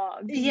a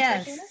dog.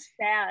 Yes. It's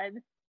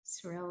sad.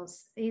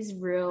 He's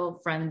real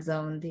friend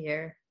zoned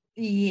here.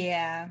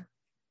 Yeah.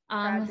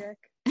 Tragic.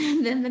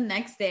 And then the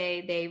next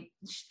day,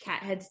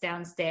 Kat heads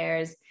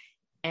downstairs,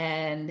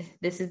 and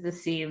this is the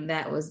scene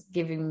that was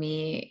giving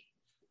me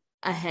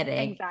a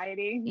headache.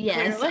 Anxiety.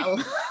 Yes, a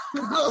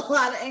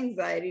lot of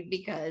anxiety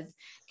because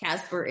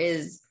Casper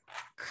is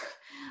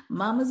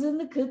Mama's in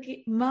the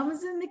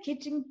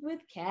kitchen with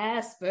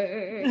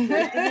Casper.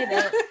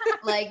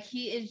 Like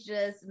he is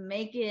just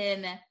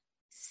making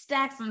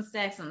stacks on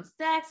stacks on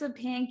stacks of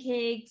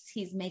pancakes.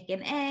 He's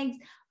making eggs.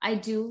 I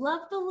do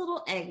love the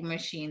little egg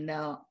machine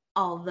though,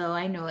 although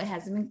I know it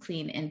hasn't been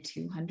cleaned in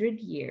 200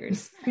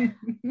 years.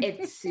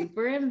 It's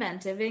super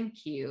inventive and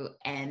cute.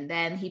 And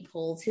then he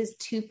pulls his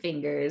two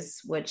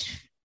fingers,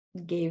 which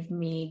gave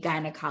me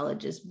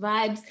gynecologist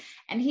vibes.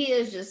 And he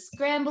is just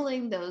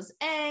scrambling those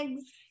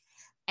eggs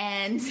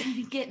and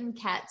getting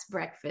Kat's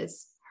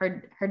breakfast,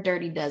 her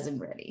dirty dozen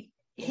ready.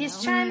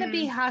 He's trying to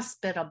be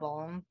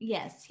hospitable.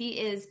 Yes, he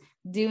is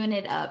doing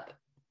it up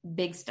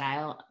big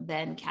style.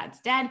 Then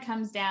Kat's dad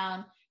comes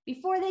down.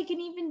 Before they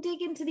can even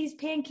dig into these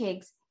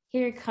pancakes,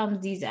 here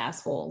comes these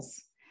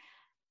assholes.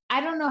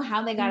 I don't know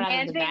how they got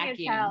out of the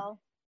vacuum.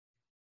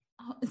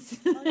 Oh,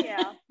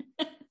 yeah.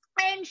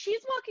 And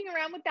she's walking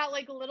around with that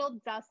like little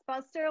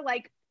dustbuster.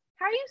 Like,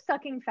 how are you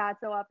sucking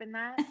Fatso up in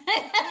that?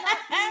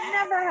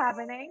 Never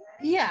happening.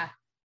 Yeah.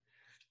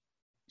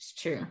 It's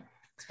true.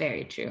 It's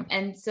very true.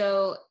 And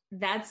so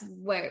that's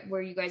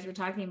where you guys were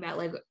talking about,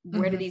 like,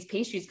 where do these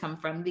pastries come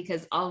from?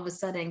 Because all of a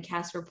sudden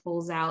Casper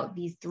pulls out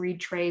these 3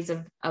 trays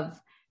of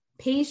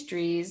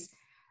pastries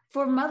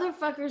for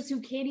motherfuckers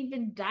who can't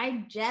even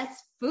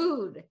digest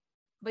food.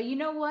 But you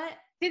know what?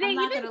 Did they I'm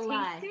not even gonna taste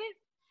lie. it?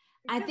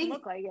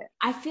 Look like it.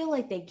 I feel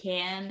like they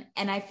can,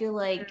 and I feel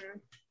like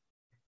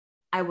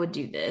I would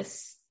do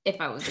this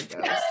if I was a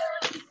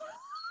ghost.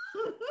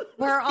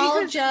 We're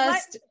all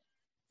just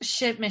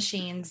shit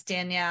machines,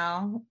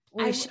 Danielle.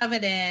 We shove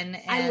it in.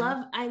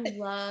 And I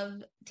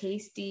love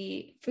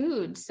tasty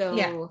food. So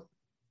yeah.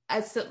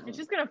 It's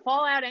just gonna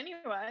fall out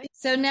anyway.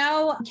 So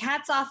now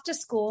Kat's off to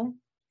school,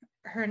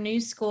 her new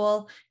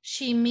school.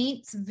 She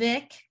meets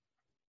Vic,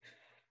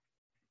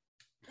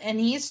 and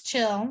he's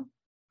chill.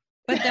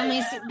 But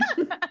then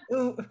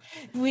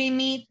we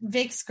meet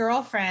Vic's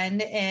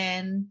girlfriend,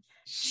 and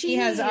she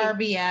has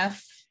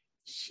RBF.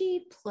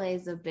 She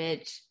plays a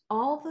bitch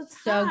all the time.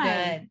 So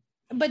good.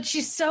 But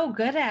she's so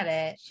good at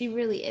it. She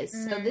really is.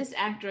 So this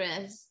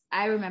actress,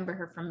 I remember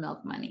her from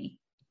Milk Money.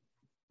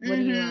 What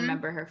do you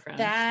remember her from?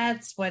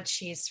 That's what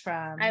she's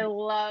from. I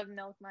love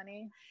Milk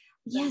Money.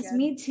 Yes,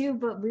 me too.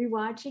 But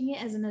rewatching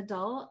it as an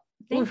adult,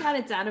 thank God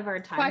it's out of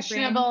our time.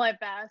 Questionable frame. at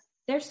best.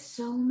 There's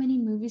so many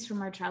movies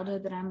from our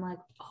childhood that I'm like,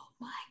 oh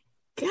my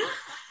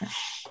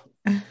gosh.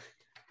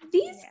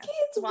 These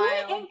kids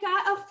went and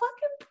got a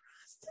fucking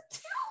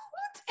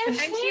prostitute. And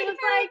she was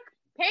like,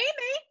 pay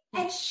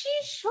me. And she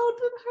showed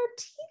them her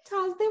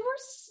titas. They were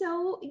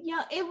so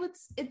young.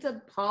 It's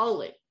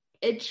appalling.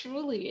 It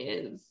truly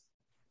is.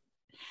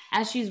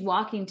 As she's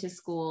walking to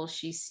school,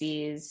 she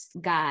sees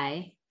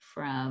Guy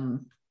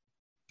from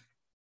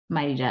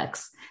Mighty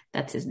Ducks.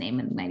 That's his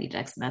name in Mighty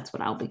Ducks. And that's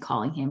what I'll be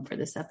calling him for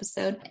this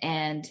episode.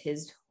 And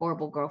his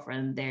horrible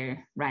girlfriend,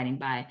 they're riding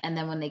by. And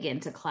then when they get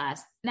into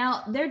class,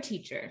 now their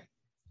teacher,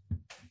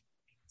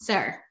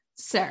 sir,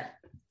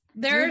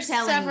 there are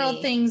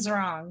several things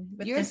wrong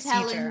with this teacher.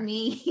 You're telling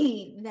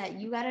me that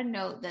you got to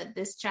note that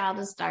this child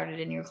has started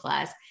in your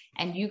class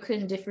and you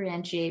couldn't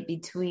differentiate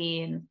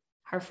between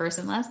her first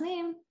and last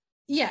name?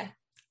 Yeah.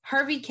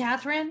 Harvey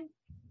Catherine.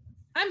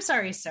 I'm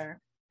sorry, sir.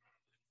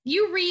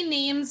 You read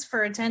names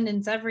for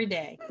attendance every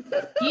day.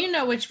 You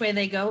know which way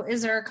they go.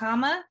 Is there a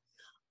comma?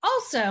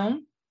 Also,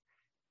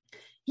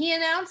 he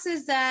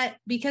announces that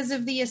because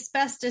of the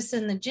asbestos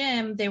in the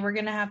gym, they were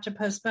going to have to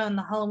postpone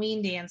the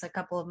Halloween dance a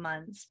couple of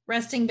months.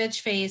 Resting bitch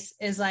face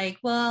is like,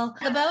 well,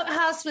 the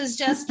boathouse was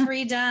just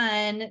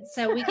redone,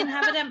 so we can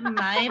have it at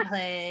my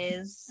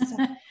place.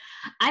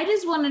 I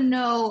just want to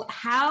know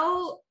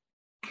how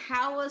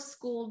a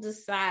school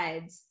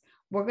decides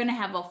we're going to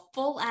have a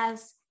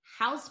full-ass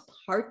house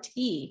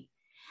party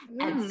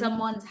at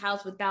someone's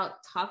house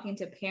without talking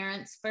to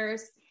parents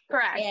first.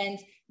 Correct. And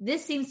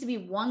this seems to be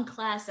one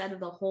class out of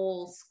the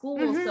whole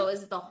school. So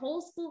is it the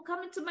whole school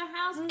coming to my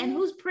house? And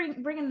who's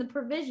bringing the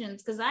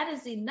provisions? Because I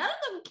didn't see none of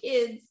them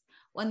kids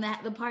when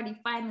the party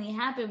finally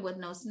happened with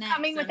no snacks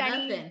coming with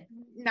nothing.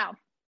 No.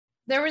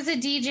 There was a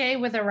DJ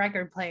with a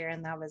record player,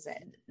 and that was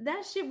it.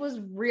 That shit was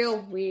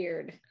real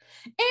weird.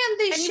 And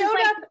they showed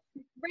up.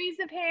 Raise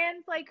of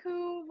hands, like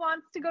who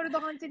wants to go to the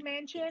haunted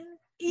mansion?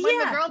 When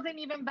the girl didn't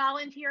even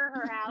volunteer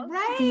her house.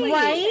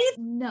 Right?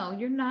 No,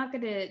 you're not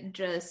going to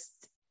just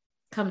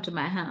come to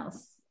my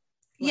house.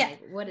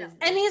 What is this?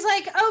 And he's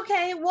like,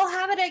 okay, we'll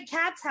have it at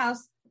Kat's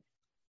house.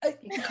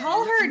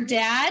 Call her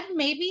dad.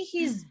 Maybe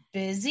he's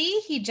busy.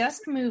 He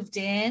just moved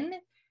in.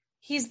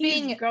 He's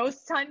being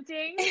ghost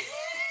hunting.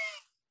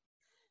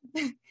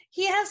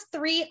 He has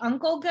 3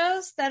 uncle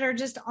ghosts that are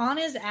just on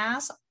his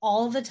ass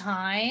all the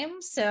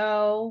time.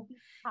 So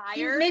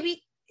tired.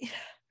 Maybe,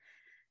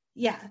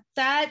 yeah,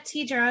 that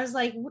teacher, I was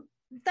like,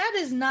 that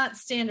is not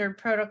standard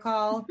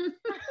protocol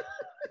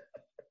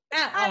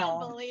at all. I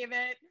don't believe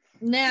it.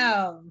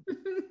 No.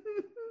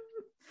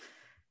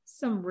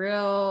 Some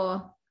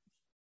real,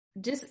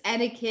 just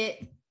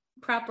etiquette,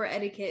 proper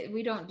etiquette.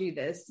 We don't do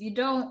this. You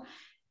don't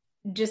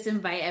just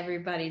invite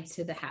everybody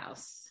to the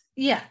house.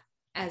 Yeah.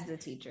 As the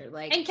teacher,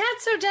 like, and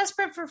Kat's so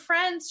desperate for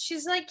friends,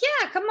 she's like,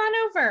 yeah, come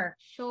on over.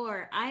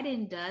 Sure, I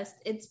didn't dust,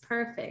 it's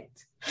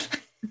perfect.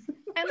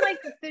 And like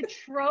the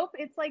trope,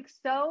 it's like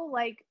so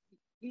like,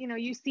 you know,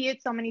 you see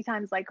it so many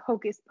times, like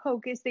Hocus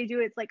Pocus, they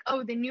do it. It's like,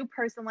 oh, the new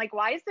person, like,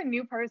 why is the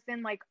new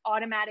person like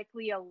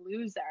automatically a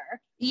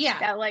loser? Yeah,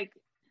 that like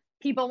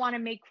people want to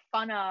make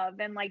fun of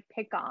and like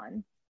pick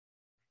on.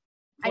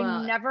 Well,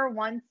 I never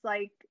once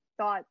like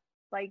thought,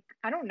 like,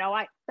 I don't know,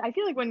 I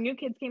feel like when new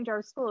kids came to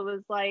our school, it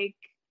was like,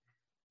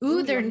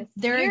 ooh, they're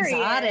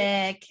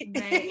exotic.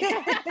 Right.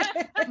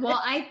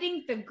 Well, I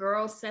think the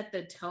girl set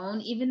the tone,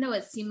 even though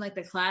it seemed like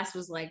the class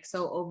was like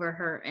so over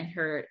her and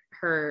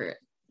her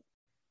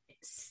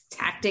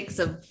tactics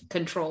of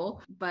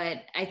control.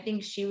 But I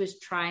think she was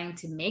trying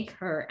to make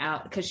her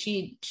out because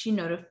she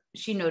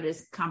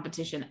noticed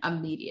competition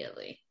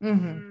immediately.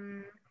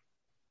 Mm-hmm.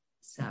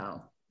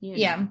 So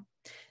yeah.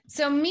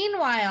 So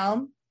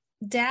meanwhile,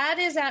 Dad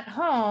is at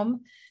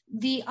home.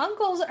 The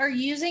uncles are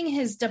using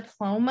his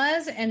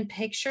diplomas and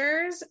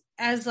pictures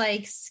as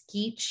like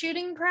skeet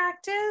shooting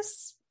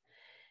practice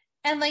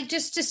and like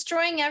just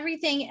destroying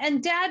everything.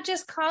 And Dad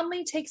just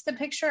calmly takes the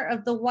picture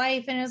of the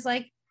wife and is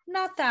like,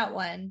 not that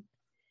one.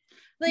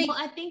 Like, well,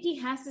 I think he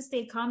has to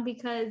stay calm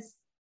because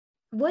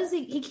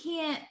he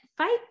can't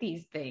fight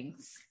these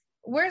things.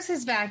 Where's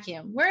his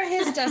vacuum? Where's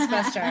his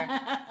dustbuster?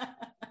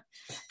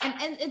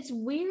 And it's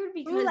weird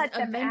because Who let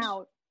them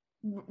out?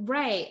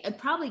 Right,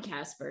 probably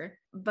Casper,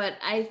 but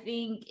I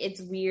think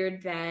it's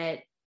weird that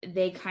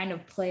they kind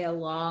of play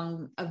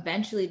along.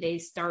 Eventually they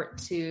start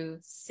to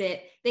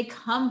they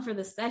come for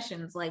the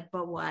sessions, like,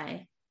 but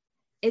why?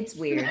 It's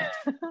weird.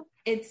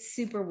 It's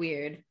super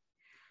weird.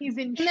 He's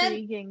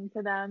intriguing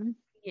to them.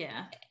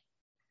 Yeah.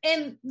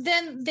 And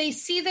then they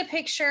see the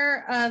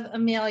picture of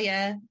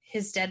Amelia,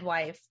 his dead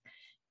wife,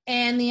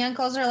 and the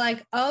uncles are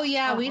like, oh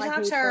yeah, we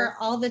talk to her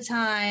all the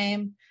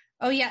time.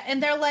 Oh yeah.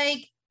 And they're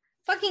like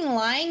fucking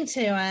lying to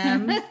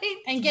him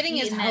and getting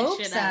his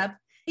hopes up.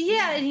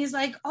 Yeah. And he's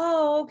like,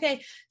 oh,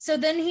 okay. So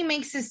then he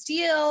makes this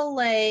deal.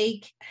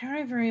 Like, I don't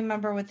even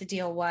remember what the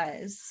deal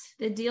was.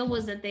 The deal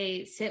was that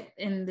they sit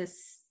in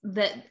this,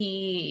 that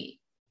they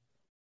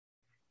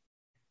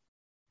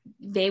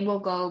will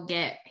go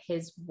get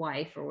his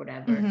wife or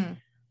whatever. Mm-hmm.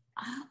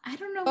 I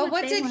don't know. But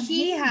what did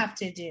he have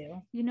to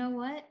do? You know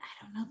what?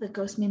 I don't know. The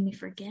ghost made me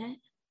forget.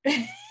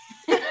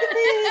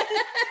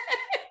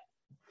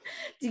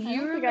 Do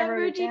you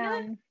remember,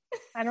 Gina?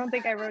 I don't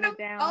think I wrote it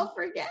down. I'll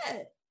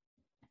forget.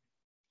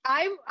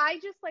 I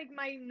just like,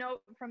 my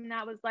note from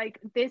that was like,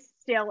 this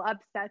still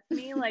upsets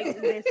me. Like,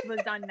 this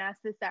was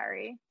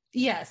unnecessary.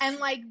 Yes. And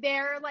like,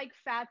 their like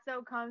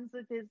Fatso comes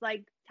with his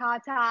like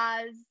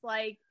tatas,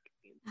 like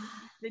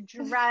the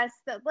dress,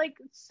 that like,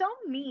 so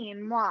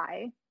mean.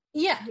 Why?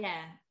 Yeah.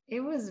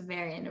 It was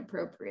very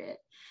inappropriate.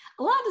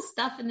 A lot of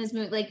stuff in this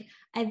movie, like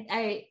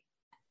I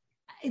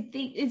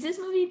think, is this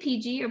movie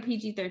PG or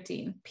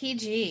PG-13?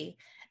 PG.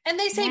 And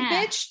they say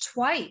bitch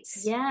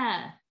twice.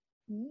 Yeah.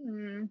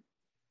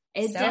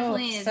 It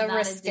definitely is not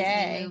a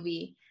Disney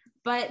movie.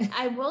 But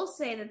I will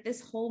say that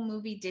this whole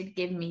movie did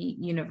give me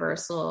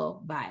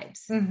Universal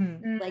vibes.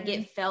 Mm-hmm. Like,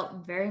 it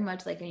felt very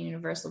much like a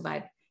Universal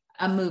vibe,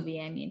 a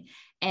movie, I mean.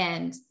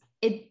 And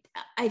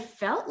I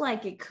felt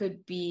like it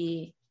could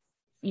be,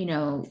 you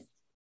know,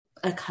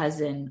 a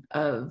cousin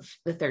of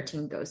the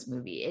 13 Ghosts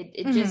movie.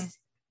 It just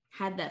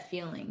had that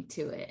feeling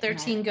to it.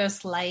 13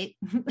 Ghosts Light.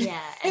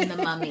 Yeah, and the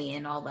Mummy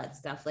and all that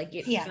stuff. Like,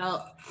 it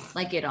felt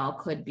like it all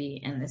could be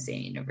in the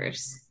same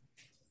universe.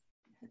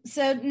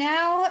 So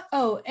now,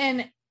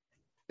 and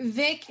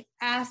Vic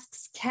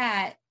asks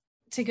Kat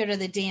to go to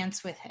the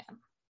dance with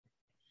him,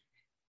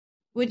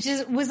 which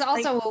was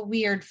also like, a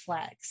weird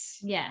flex.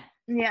 Yeah.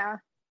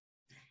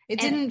 It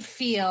didn't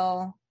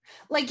feel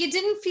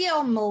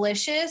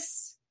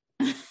malicious.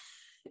 It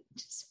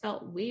just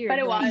felt weird. But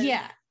it was.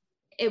 Yeah.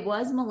 It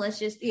was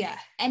malicious. Yeah.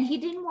 And he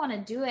didn't want to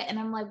do it. And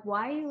I'm like,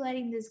 why are you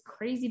letting this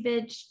crazy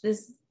bitch,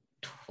 this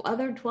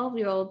other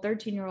 12-year-old,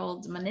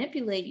 13-year-olds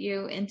manipulate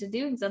you into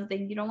doing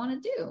something you don't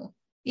want to do?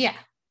 Yeah.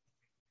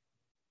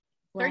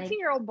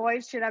 13-year-old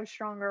boys should have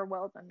stronger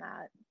will than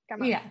that.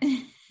 Come on. Yeah.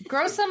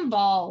 Grow some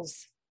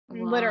balls.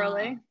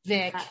 Literally.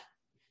 Vic.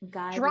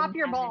 God drop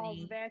your balls,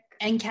 Vic.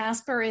 And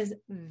Casper is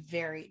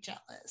very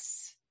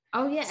jealous.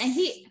 Oh, yeah. And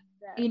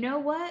you know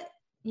what?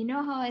 You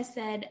know how I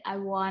said I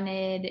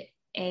wanted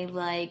a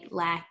like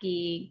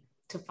lackey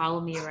to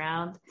follow me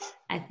around?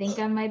 I think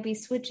I might be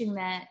switching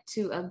that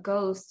to a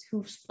ghost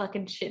who's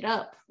fucking shit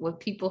up with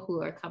people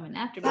who are coming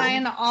after me.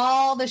 Tying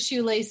all the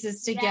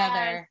shoelaces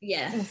together.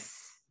 Yes.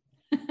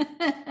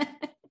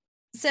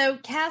 So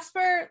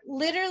Casper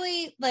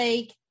literally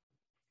like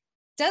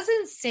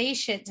doesn't say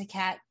shit to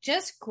Kat,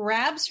 just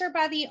grabs her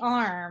by the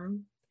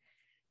arm,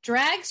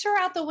 drags her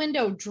out the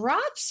window,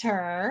 drops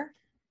her,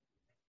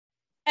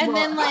 and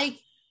then like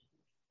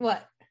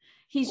what?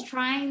 He's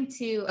trying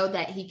to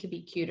that he could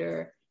be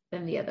cuter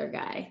than the other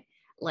guy,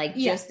 like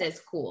just as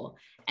cool.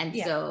 And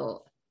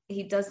so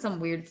he does some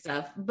weird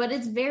stuff, but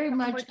it's very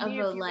much of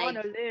a like,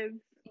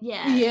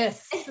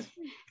 yes, it's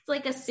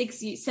like a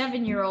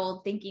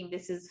 7-year-old thinking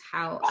this is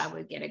how I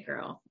would get a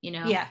girl, you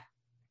know?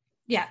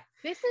 Yeah.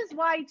 This is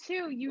why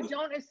too, you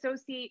don't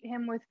associate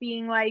him with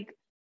being like,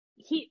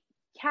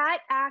 Kat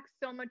acts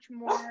so much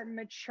more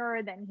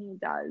mature than he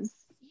does.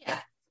 Yeah.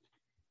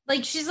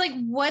 Like, she's like,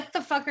 what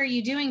the fuck are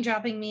you doing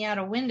dropping me out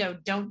a window?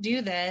 Don't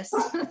do this.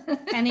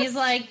 And he's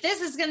like,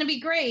 this is going to be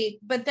great.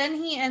 But then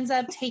he ends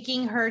up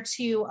taking her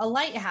to a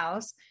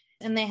lighthouse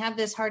and they have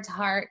this heart to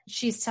heart.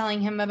 She's telling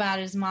him about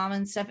his mom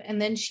and stuff.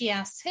 And then she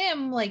asks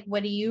him, like,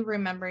 what do you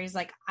remember? He's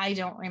like, I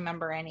don't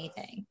remember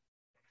anything.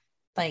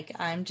 Like,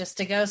 I'm just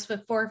a ghost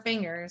with 4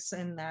 fingers.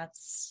 And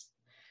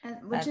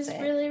which is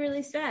really,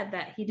 really sad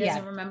that he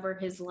doesn't remember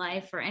his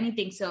life or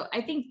anything. So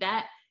I think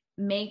that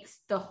makes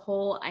the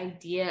whole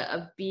idea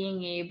of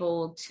being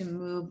able to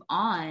move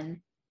on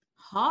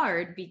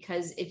hard,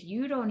 because if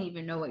you don't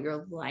even know what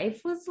your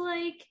life was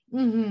like,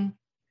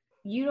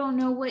 you don't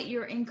know what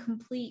your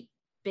incomplete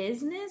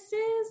business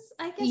is,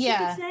 I guess you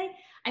could say.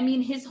 I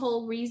mean, his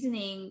whole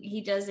reasoning,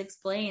 he does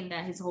explain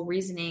that his whole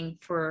reasoning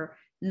for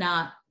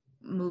not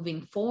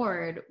moving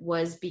forward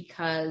was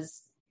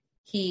because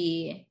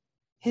his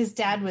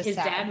dad was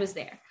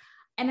there.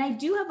 And I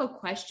do have a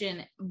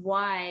question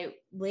why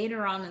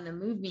later on in the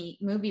movie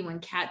when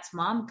Kat's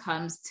mom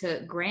comes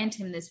to grant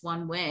him this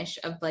one wish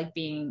of like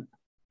being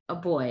a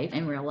boy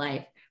in real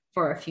life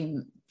for a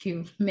few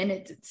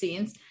minutes, it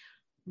seems,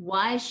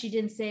 why she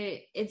didn't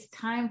say it's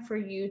time for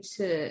you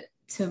to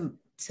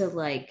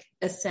like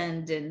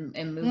ascend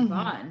and move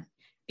on,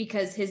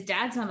 because his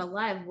dad's not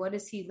alive. What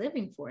is he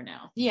living for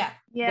now? Yeah.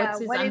 Yeah. What's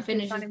his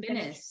unfinished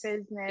business?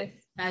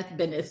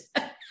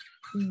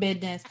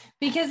 Business.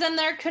 Because then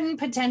there couldn't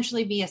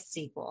potentially be a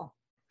sequel.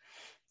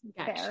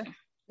 Gotcha.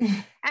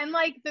 Fair. And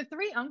like the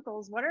three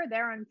uncles, what are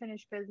their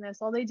unfinished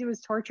business? All they do is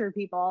torture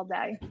people all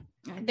day.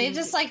 They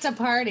just like to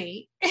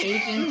party.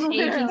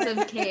 Agents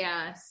of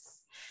chaos.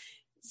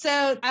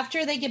 So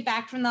after they get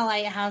back from the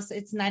lighthouse,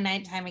 it's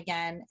night time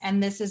again.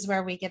 And this is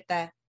where we get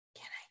the,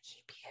 can I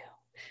keep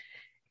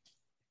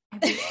you?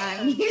 Every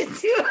time you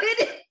do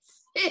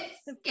it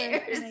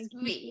scares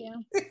me.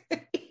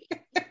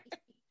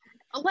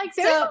 Like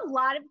there's a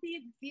lot of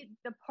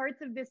the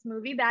parts of this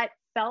movie that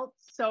felt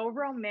so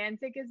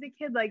romantic as a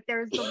kid. Like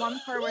there's the one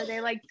part where they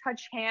like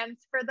touch hands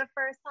for the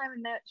first time,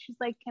 and that she's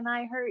like, "Can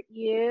I hurt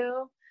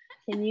you?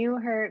 Can you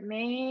hurt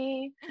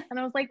me?" And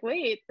I was like,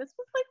 "Wait, this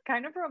was like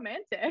kind of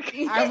romantic."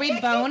 Are we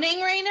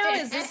boning right now?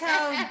 Is this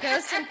how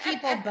ghosts and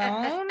people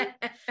bone?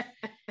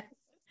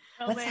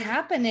 What's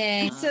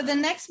happening? So the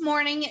next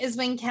morning is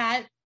when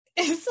Kat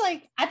is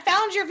like, "I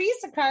found your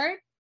Visa card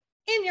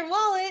in your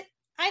wallet.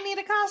 I need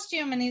a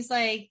costume." And he's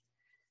like,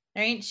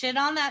 there ain't shit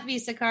on that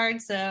Visa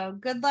card, so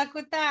good luck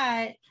with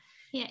that.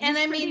 Yeah, and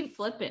I mean,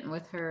 flippant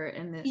with her,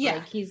 and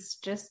like he's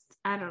just,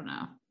 I don't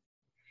know.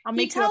 I'll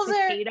make you a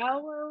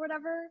potato or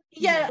whatever.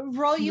 Yeah,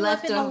 roll you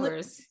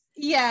leftovers.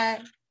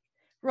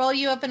 Roll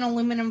you up in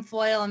aluminum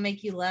foil and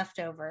make you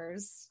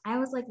leftovers. I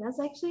was like, that's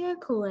actually a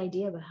cool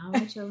idea, but how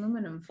much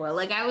aluminum foil?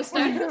 Like, I was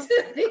starting to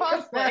think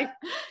costly.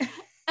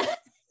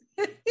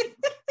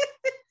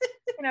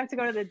 Gonna have to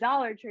go to the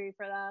Dollar Tree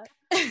for that.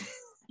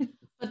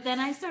 But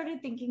then I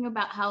started thinking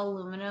about how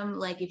aluminum,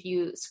 like if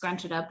you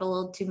scrunch it up a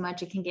little too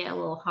much, it can get a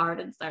little hard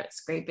and start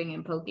scraping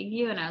and poking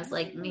you. And I was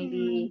like,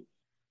 maybe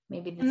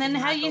this and then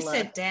is how not you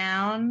sit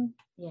down.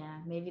 Yeah,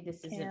 maybe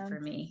this isn't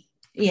for me.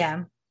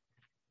 Yeah.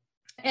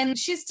 And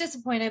she's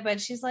disappointed, but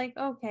she's like,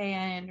 okay,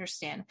 I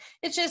understand.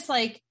 It's just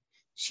like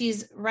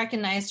she's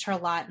recognized her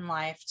lot in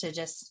life to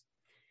just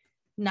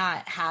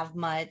not have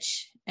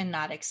much and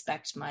not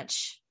expect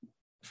much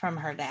from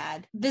her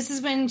dad. This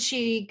is when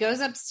she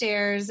goes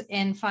upstairs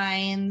and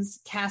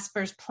finds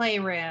Casper's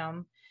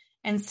playroom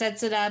and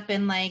sets it up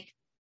in like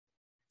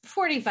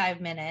 45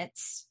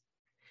 minutes.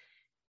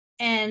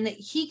 And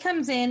he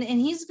comes in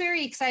and he's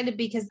very excited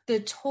because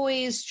the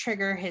toys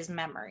trigger his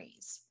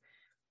memories.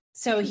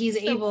 So he's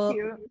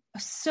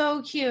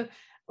so cute.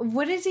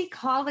 What does he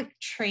call the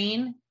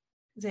train?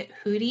 Is it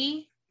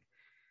Hootie?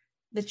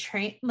 The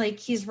train, like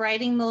he's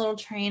riding the little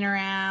train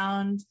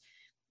around.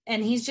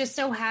 And he's just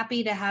so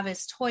happy to have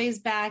his toys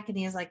back, and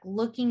he's like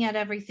looking at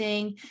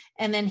everything.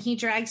 And then he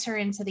drags her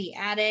into the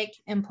attic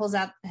and pulls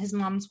out his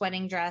mom's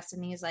wedding dress.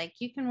 And he's like,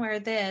 you can wear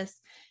this.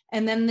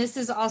 And then this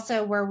is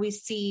also where we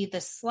see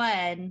the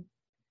sled.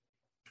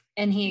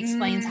 And he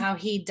explains how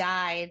he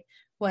died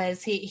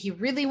was he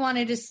really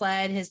wanted a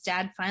sled. His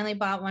dad finally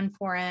bought one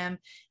for him,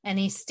 and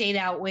he stayed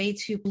out way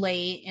too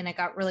late, and it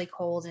got really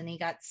cold and he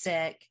got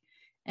sick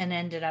and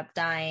ended up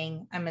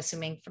dying, I'm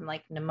assuming from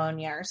like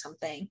pneumonia or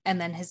something. And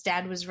then his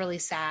dad was really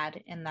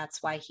sad, and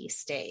that's why he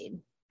stayed.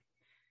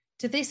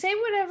 Did they say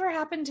whatever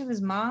happened to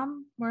his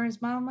mom? Where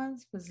his mom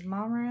was? Was his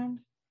mom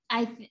around?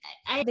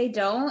 They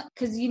don't,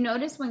 because you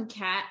notice when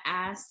Kat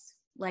asks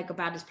like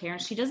about his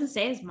parents, she doesn't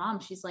say his mom.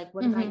 She's like,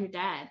 what about your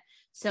dad?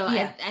 So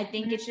yeah. I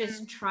think it's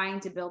just trying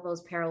to build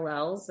those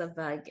parallels of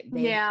like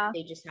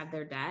they just have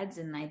their dads,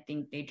 and I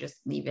think they just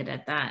leave it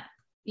at that.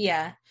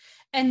 Yeah.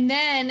 And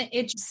then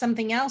it's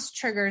something else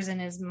triggers in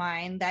his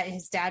mind that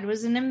his dad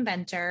was an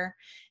inventor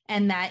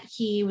and that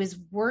he was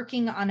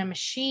working on a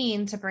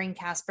machine to bring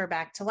Casper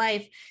back to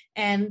life.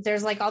 And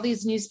there's like all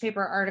these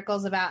newspaper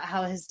articles about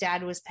how his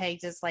dad was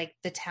pegged as like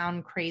the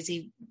town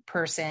crazy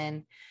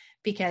person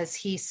because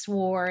he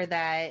swore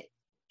that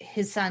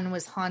his son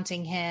was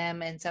haunting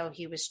him. And so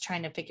he was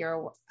trying to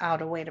figure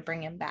out a way to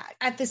bring him back.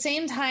 At the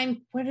same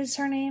time, what is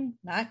her name?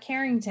 Not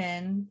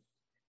Carrington.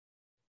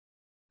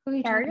 Who are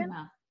you talking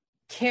about?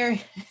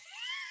 Carrie.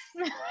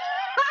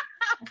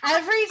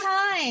 Every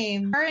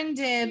time her and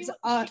Dibs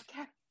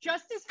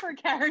justice for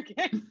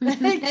Kerrigan.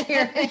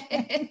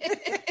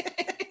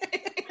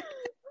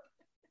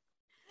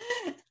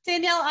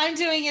 Danielle, I'm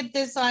doing it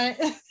this time.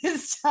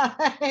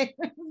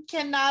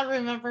 Cannot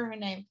remember her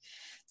name.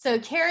 So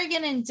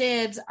Kerrigan and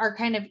Dibs are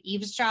kind of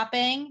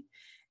eavesdropping,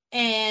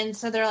 and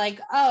so they're like,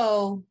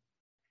 oh,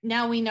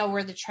 now we know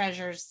where the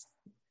treasure's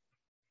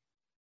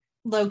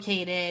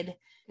located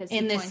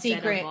in the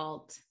secret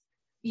vault.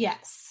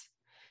 Yes.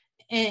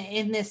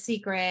 In this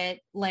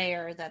secret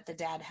lair that the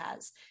dad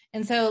has.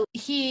 And so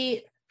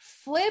he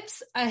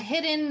flips a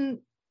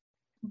hidden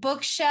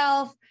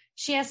bookshelf.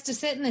 She has to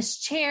sit in this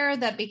chair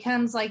that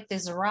becomes like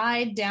this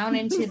ride down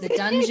into the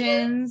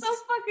dungeons. So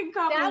fucking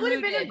complicated. That would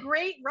have been a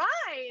great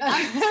ride.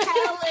 I'm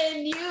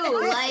telling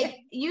you, like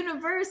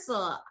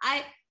Universal.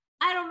 I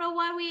don't know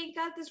why we ain't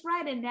got this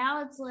right. And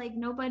now it's like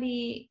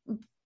nobody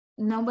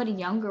nobody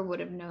younger would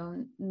have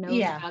knows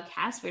about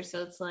Casper.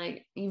 So it's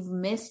like, you've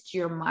missed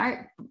your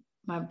mark,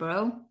 my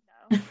bro.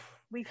 No.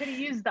 We could have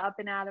used the Up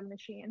and Atom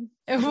machine.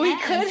 We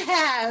could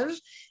have.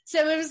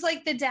 So it was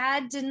like the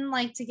dad didn't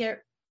like to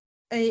get,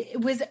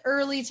 it was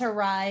early to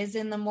rise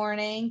in the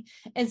morning.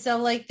 And so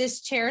like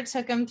this chair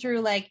took him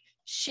through like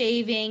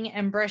shaving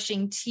and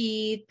brushing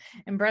teeth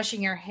and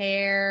brushing your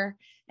hair.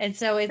 And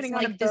so it's putting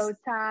like on a bow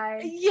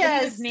tie.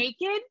 Yes. He was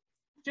naked.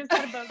 Just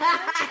put a bow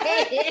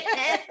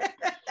tie.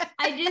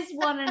 I just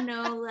want to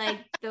know, like,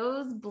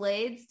 those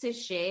blades to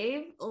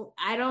shave.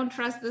 I don't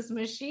trust this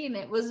machine.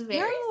 It was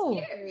very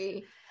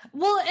scary.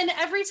 Well, and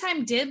every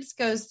time Dibs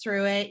goes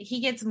through it, he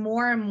gets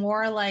more and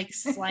more like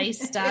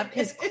sliced up.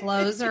 His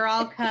clothes are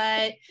all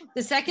cut.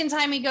 The second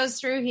time he goes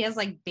through, he has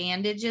like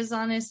bandages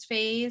on his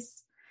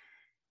face.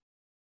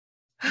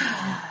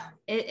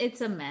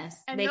 It's a mess.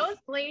 And those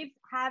blades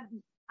have,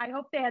 I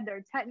hope they had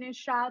their tetanus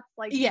shots,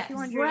 like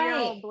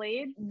 200-year-old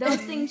blades. Those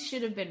things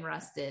should have been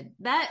rusted.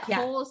 That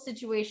whole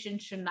situation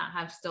should not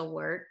have still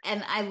worked.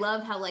 And I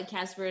love how like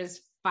Casper is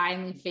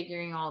finally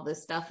figuring all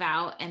this stuff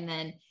out, and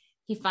then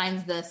he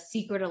finds the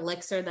secret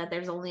elixir that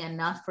there's only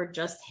enough for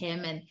just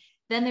him. And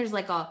then there's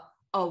like a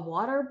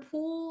water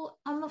pool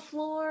on the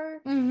floor.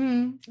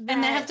 And they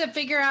have to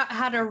figure out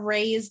how to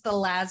raise the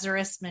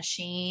Lazarus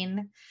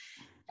machine.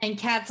 And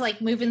Kat's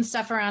like moving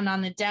stuff around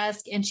on the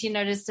desk, and she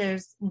noticed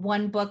there's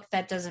one book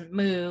that doesn't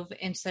move.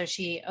 And so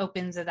she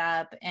opens it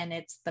up, and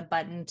it's the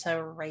button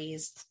to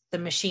raise the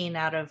machine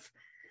out of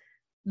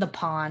the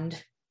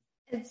pond.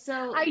 And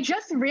so I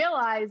just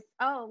realized,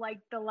 like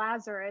the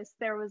Lazarus,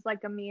 there was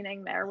like a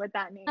meaning there with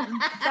that name.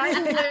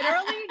 That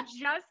literally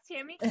just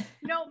hit me.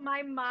 No,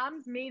 my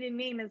mom's maiden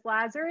name is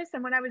Lazarus.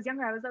 And when I was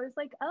younger, I was always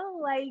like,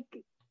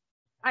 like,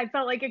 I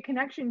felt like a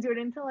connection to it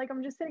until like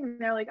I'm just sitting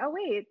there like, oh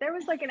wait, there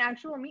was like an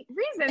actual reason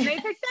they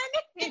picked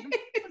that name.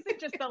 It wasn't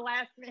just the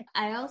last name.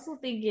 I also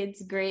think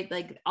it's great,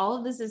 like all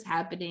of this is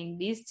happening.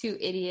 These two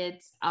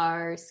idiots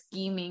are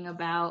scheming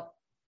about,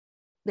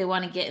 they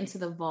want to get into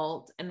the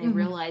vault, and they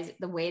realize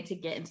the way to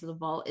get into the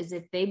vault is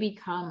if they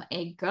become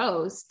a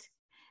ghost,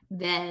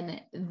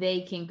 then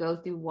they can go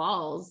through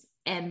walls.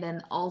 And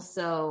then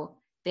also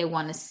they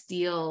want to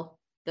steal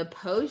the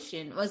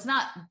potion. Well, it's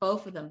not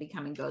both of them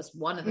becoming ghosts,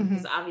 one of them,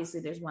 because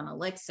obviously there's one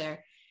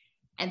elixir.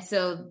 And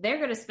so they're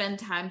going to spend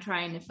time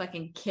trying to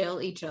fucking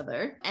kill each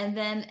other. And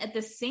then at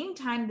the same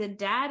time, the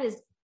dad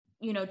is,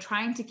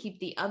 trying to keep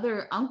the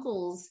other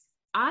uncles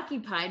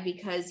occupied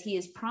because he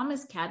has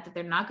promised Kat that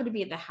they're not going to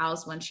be at the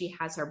house when she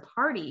has her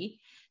party.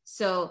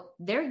 So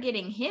they're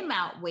getting him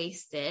out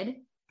wasted.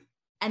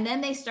 And then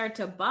they start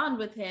to bond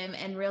with him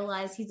and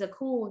realize he's a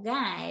cool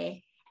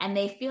guy. And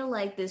they feel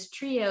like this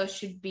trio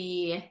should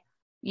be,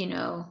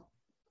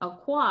 a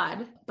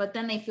quad, but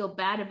then they feel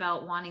bad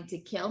about wanting to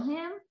kill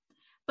him.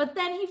 But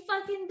then he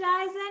fucking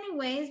dies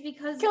anyways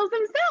because kills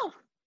himself.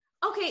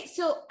 Okay,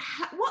 so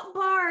what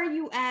bar are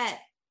you at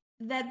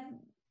that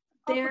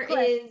there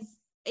is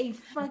a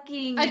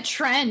fucking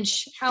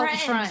trench out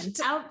front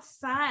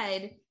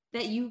outside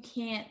that you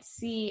can't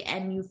see,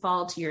 and you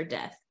fall to your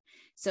death?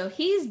 So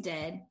he's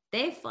dead.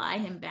 They fly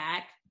him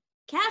back.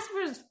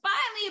 Casper's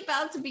finally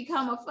about to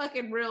become a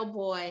fucking real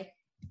boy,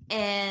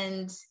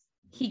 and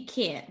he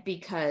can't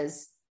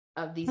because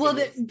of these. Well,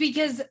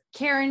 because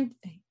Karen,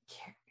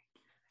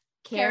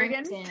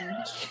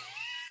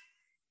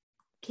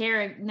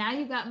 now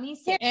you got me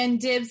sick.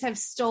 And Dibs have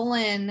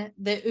stolen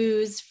the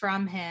ooze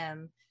from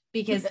him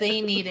because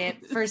they need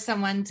it for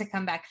someone to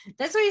come back.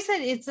 That's what he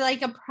said. It's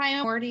like a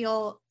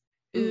primordial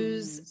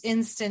ooze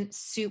instant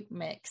soup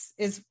mix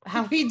is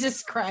how he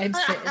describes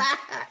it.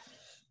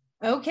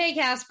 Okay,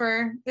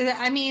 Casper.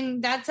 I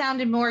mean, that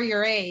sounded more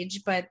your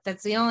age, but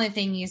that's the only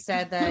thing you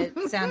said that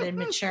sounded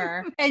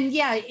mature. And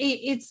yeah,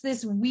 it's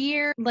this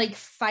weird like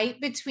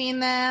fight between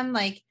them.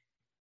 Like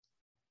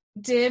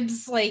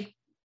Dibs like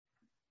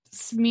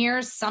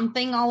smears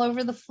something all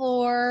over the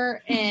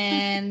floor,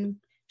 and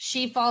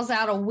she falls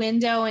out a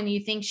window, and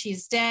you think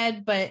she's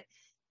dead, but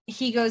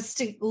he goes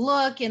to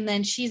look, and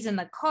then she's in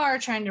the car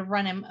trying to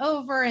run him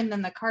over, and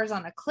then the car's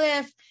on a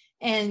cliff.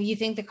 And you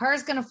think the car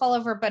is going to fall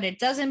over, but it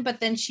doesn't. But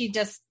then she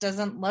just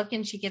doesn't look,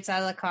 and she gets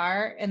out of the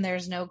car, and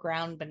there's no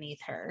ground beneath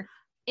her.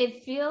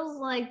 It feels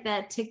like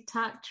that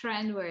TikTok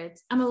trend where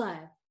it's, I'm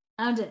alive,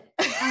 I'm dead.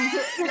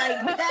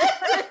 Like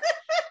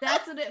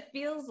that's what it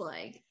feels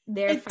like.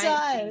 They're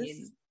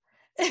fighting.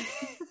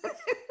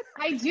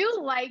 I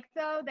do like,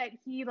 though, that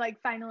he like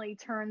finally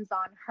turns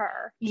on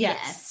her.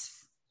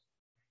 Yes.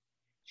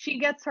 She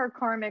gets her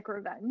karmic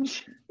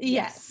revenge.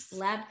 Yes.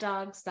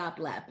 Lapdog, stop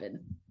lapping.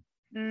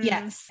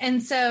 Yes.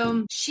 And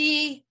so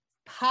she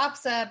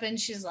pops up and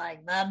she's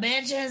like, the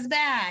bitch is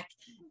back.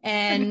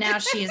 And now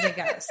she is a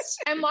ghost.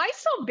 And why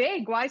so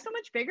big? Why so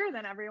much bigger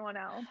than everyone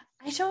else?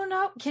 I don't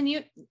know. Can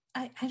you?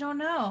 I don't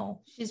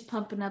know. She's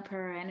pumping up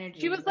her energy.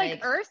 She was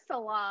like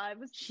Ursula. It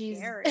was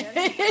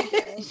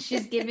scary.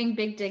 She's giving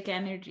big dick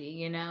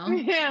energy,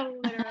 Yeah,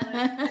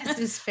 literally. This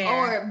is fair.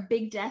 Or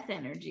big death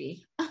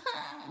energy.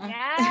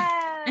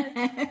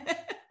 Yes.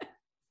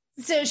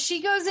 So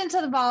she goes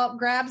into the vault,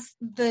 grabs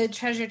the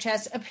treasure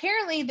chest.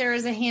 Apparently, there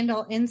is a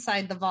handle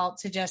inside the vault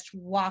to just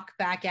walk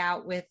back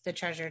out with the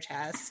treasure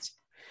chest.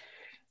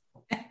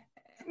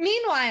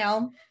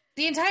 Meanwhile,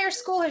 the entire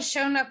school has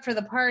shown up for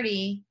the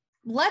party,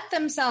 let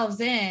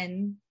themselves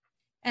in,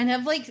 and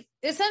have like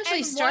essentially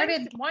And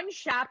started. one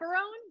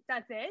chaperone.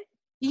 That's it.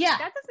 Yeah.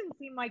 That doesn't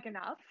seem like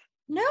enough.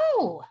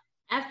 No.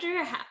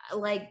 After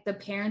like the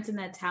parents in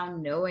that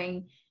town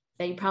knowing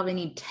that you probably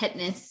need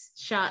tetanus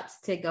shots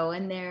to go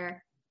in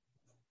there.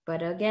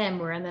 But again,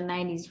 we're in the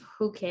 90s.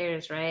 Who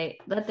cares, right?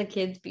 Let the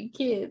kids be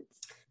kids.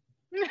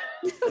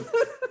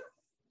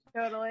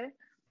 Totally.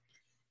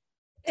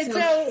 And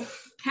so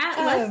Kat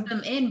lets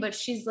them in, but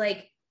she's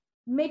like,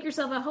 make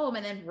yourself at home,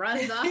 and then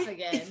runs off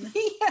again.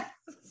 yeah.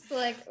 It's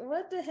like,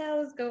 what the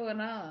hell is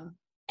going on?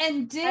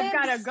 And Dibs, I've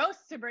got a ghost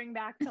to bring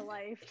back to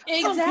life.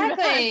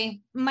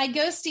 exactly. My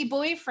ghosty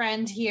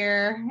boyfriend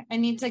here. I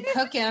need to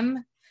cook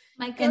him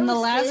My in the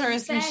ghost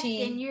Lazarus is back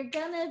machine. and you're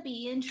gonna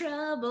be in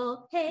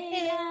trouble. Hey,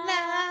 Hey now,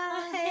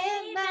 now, hey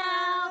hey now.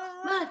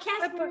 now. My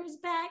Casper's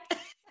back.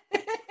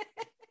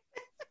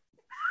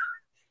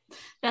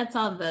 That's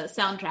on the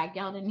soundtrack.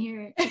 Y'all didn't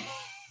hear it.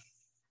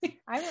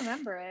 I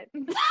remember it.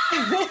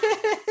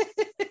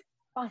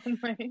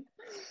 Fondly.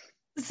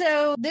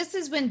 So this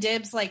is when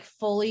Dibs like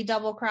fully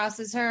double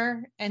crosses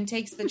her and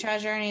takes the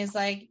treasure, and he's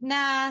like,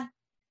 nah,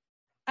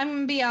 I'm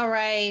gonna be all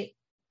right.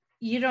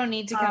 You don't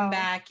need to come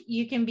back.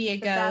 You can be a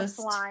The best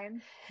ghost.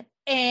 line.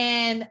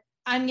 And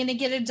I'm gonna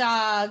get a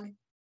dog,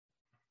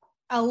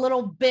 a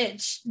little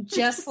bitch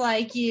just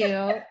like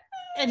you.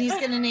 And he's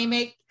gonna name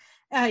it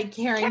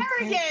Kerrigan.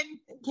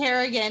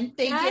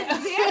 Thank God you. damn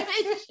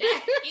it,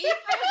 Jackie.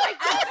 I was like,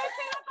 "Don't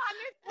say up on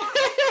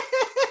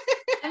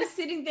this I'm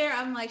sitting there.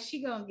 I'm like,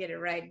 she gonna get it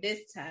right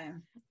this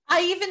time.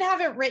 I even have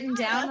it written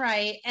down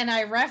right, and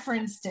I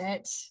referenced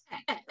it.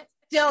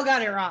 Still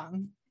got it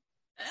wrong.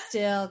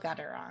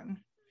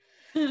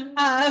 I'm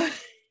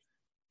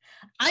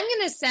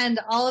going to send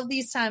all of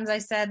these times I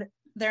said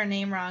their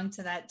name wrong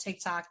to that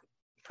TikTok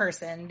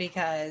person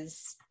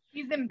because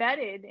She's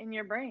embedded in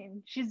your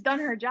brain. She's done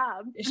her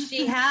job.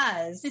 she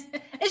has. And she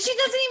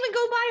doesn't even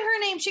go by her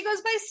name. She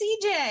goes by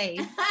CJ.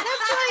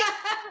 That's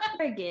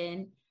like,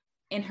 again,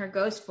 in her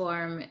ghost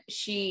form,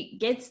 she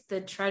gets the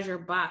treasure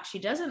box. She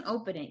doesn't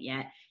open it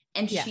yet.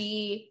 And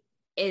she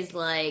is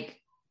like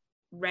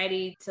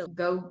ready to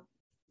go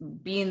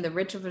being the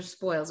rich of her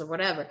spoils or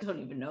whatever. I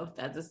don't even know if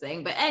that's a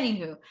saying. But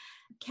anywho,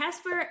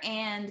 Casper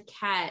and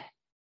Kat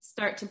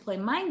start to play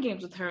mind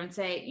games with her and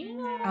say, you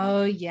know,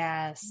 oh,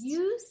 yes.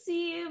 you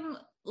seem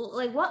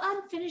like, what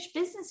unfinished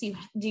business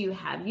do you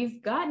have?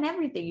 You've gotten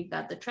everything. You've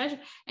got the treasure.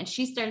 And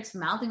she starts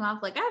mouthing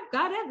off like, I've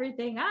got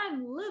everything.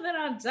 I'm living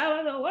on top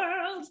of the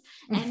world.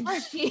 And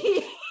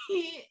she,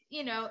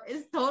 you know,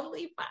 is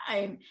totally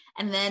fine.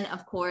 And then,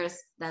 of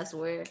course, that's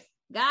where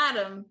got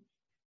him.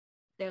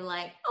 They're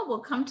like, oh, well,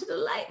 come to the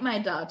light, my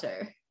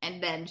daughter.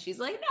 And then she's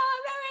like, no,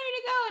 I'm not ready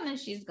to go. And then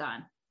she's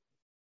gone.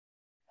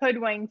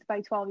 Hoodwinked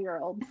by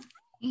 12-year-olds.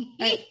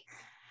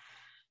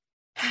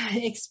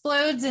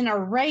 Explodes in a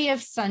ray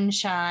of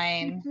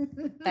sunshine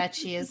that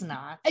she is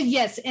not.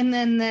 Yes, and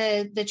then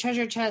the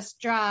treasure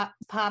chest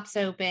pops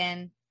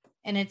open,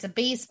 and it's a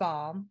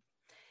baseball,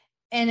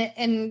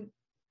 and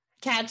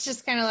Kat's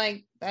just kind of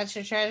like, that's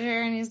your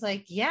treasure? And he's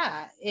like,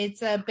 yeah,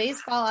 it's a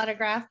baseball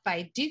autograph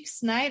by Duke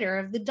Snider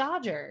of the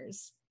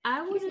Dodgers.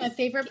 He's my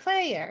favorite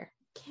player.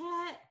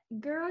 Kat,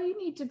 girl, you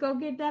need to go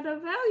get that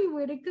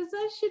evaluated because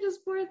that shit is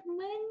worth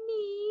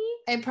money.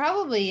 It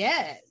probably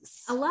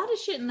is. A lot of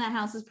shit in that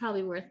house is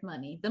probably worth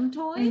money. Them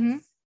toys? Mm-hmm.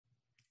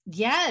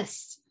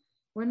 Yes.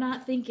 We're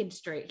not thinking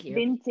straight here.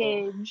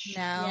 Vintage.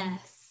 No.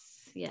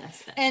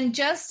 Yes. And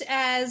just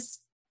as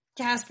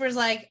Casper's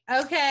like,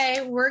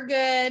 okay, we're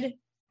good.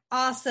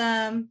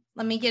 Awesome.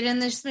 Let me get in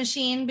this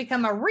machine,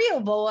 become a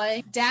real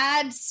boy.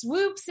 Dad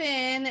swoops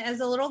in as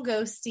a little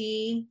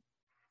ghosty.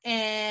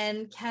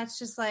 And Kat's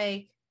just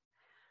like,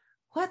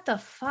 what the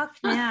fuck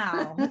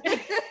now?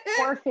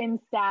 Orphan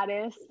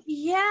status.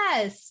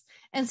 Yes.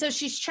 And so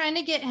she's trying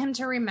to get him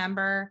to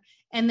remember.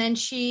 And then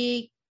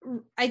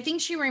I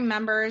think she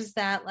remembers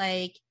that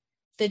like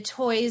the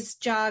toys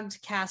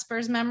jogged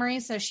Casper's memory.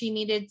 So she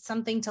needed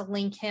something to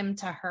link him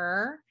to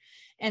her.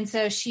 And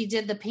so she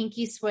did the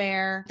pinky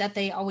swear that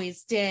they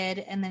always did.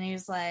 And then he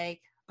was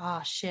like,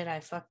 oh shit, I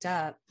fucked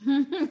up.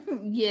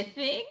 You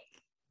think?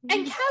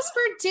 And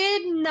Casper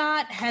did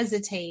not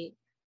hesitate.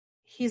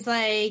 He's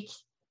like,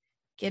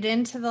 get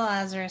into the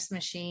Lazarus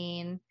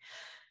machine.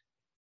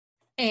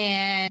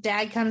 And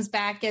Dad comes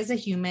back as a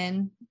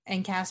human,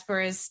 and Casper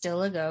is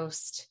still a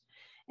ghost.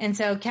 And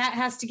so Kat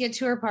has to get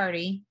to her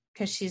party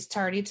because she's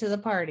tardy to the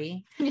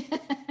party.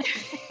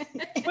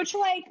 Which,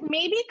 like,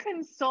 maybe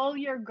console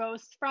your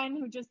ghost friend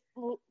who just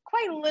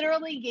quite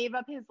literally gave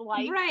up his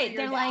life. Right. For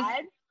They're your like,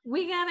 dad.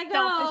 we gotta go.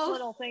 Selfish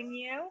little thing,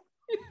 you.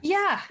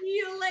 Yeah. See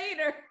you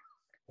later.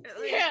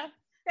 Yeah.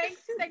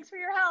 Thanks for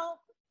your help.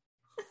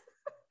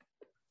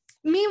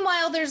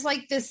 Meanwhile, there's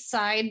like this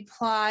side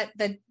plot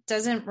that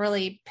doesn't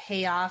really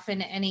pay off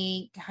in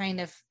any kind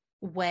of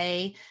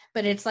way,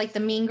 but it's like the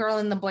mean girl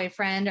and the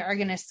boyfriend are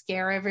going to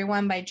scare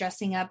everyone by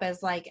dressing up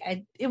as like,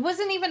 it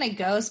wasn't even a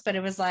ghost, but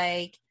it was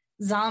like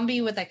zombie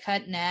with a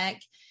cut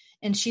neck,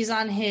 and she's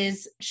on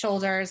his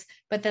shoulders,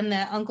 but then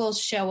the uncles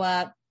show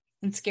up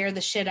and scare the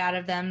shit out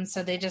of them.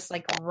 So they just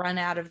like run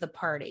out of the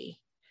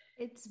party.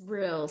 It's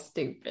real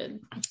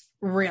stupid.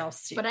 Real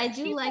stupid. But I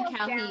do like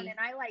how and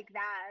I like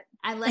that.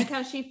 I like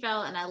how she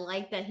felt, and I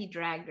like that he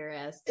dragged her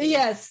ass.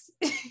 Yes.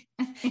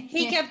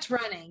 He kept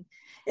running.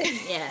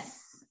 Yes.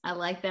 I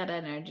like that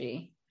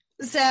energy.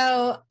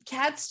 So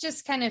Kat's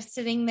just kind of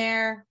sitting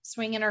there,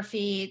 swinging her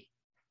feet,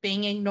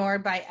 being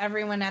ignored by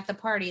everyone at the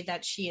party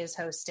that she is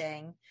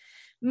hosting.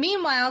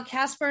 Meanwhile,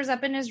 Casper's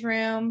up in his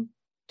room,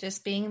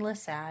 just being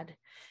sad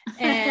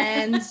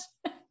and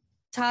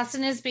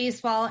tossing his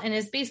baseball, and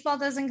his baseball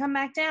doesn't come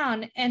back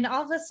down. And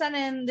all of a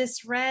sudden,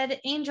 this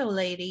red angel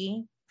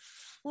lady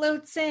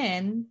floats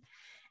in,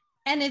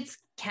 and it's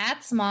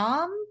Kat's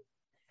mom.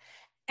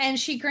 And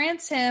she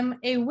grants him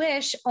a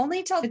wish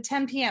only till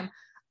 10 p.m.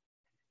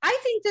 I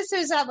think this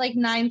was at like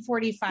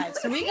 9:45.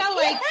 So we got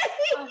like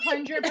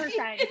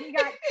 100%. We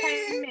got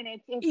 10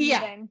 minutes if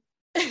even.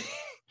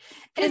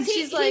 And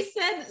she's like, he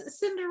said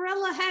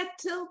Cinderella had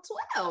till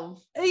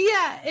 12.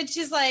 Yeah. And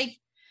she's like,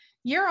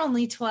 you're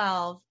only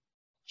 12.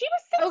 She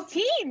was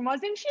 16,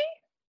 wasn't she?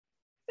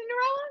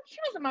 Cinderella? She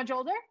wasn't much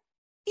older.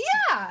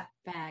 Yeah.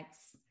 Facts.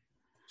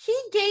 He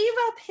gave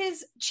up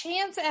his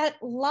chance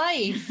at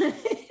life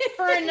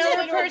for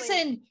another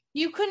person.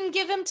 You couldn't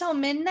give him till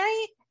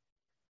midnight?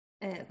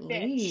 At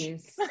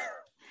least.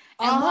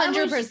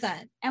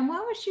 100%. And why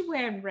was she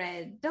wearing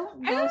red?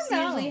 Don't ghosts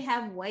usually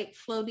have white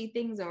floaty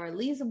things, or at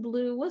least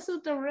blue? What's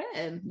with the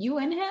red? You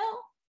in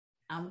hell?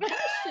 I'm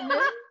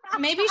questioning.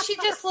 Maybe she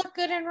just looked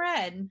good in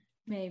red.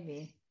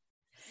 Maybe.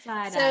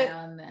 Side eye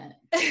on that.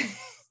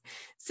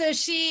 So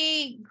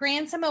she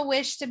grants him a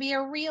wish to be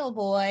a real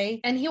boy,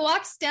 and he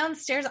walks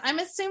downstairs. I'm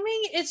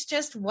assuming it's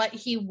just what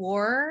he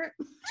wore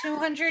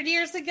 200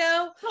 years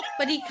ago,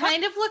 but he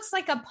kind of looks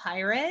like a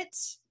pirate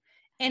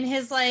in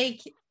his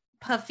like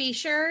puffy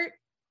shirt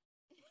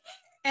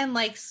and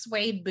like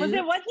suede boots. Was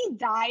it what he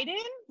died in?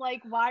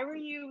 Like, why were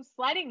you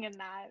sledding in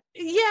that?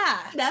 Yeah.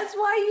 That's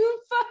why you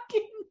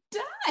fucking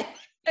died.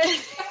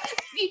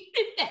 You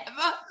didn't have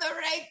on the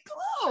right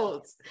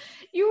clothes.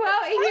 You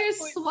out here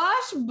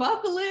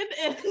swashbuckling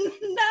and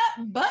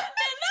not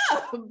buttoning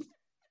up. What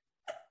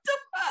the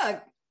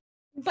fuck?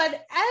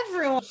 But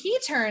he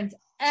turns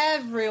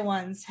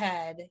everyone's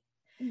head.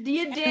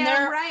 You're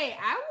damn right.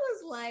 I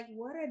was like,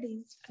 what are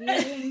these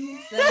feelings?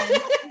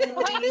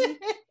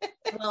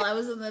 Well, I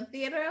was in the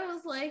theater. I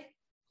was like,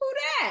 who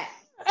that?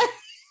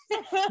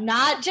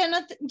 Not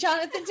Jonathan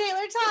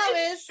Taylor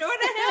Thomas. Sure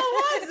the hell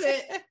was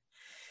it?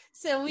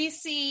 So we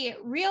see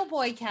real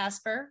boy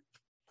Casper,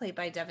 played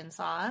by Devin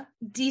Sawa,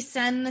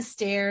 descend the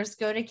stairs,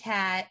 go to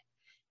Kat,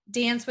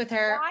 dance with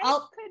her. Why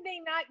could they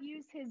not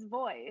use his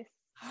voice?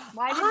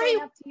 Why did they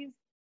have to use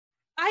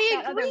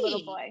that agree. other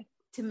little boy?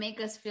 To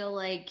make us feel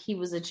like he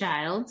was a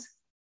child.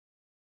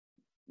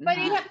 But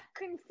it's a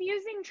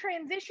confusing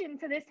transition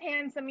to this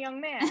handsome young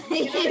man.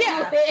 You know?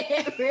 Yeah,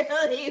 it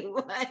really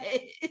was.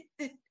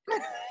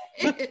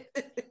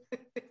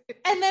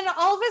 And then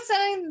all of a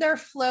sudden they're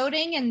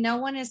floating and no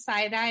one is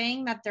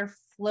side-eyeing that they're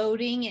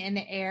floating in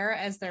air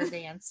as they're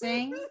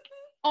dancing.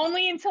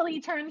 Only until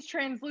he turns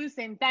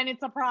translucent, then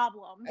it's a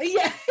problem.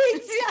 Yeah,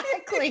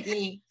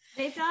 exactly.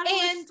 They thought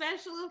it was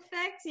special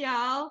effects,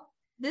 y'all.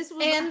 This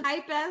was a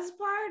hype-ass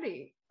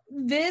party.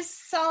 This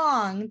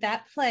song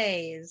that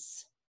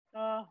plays,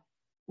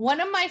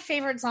 one of my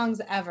favorite songs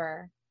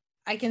ever.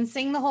 I can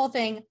sing the whole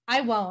thing.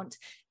 I won't.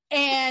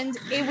 And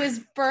it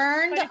was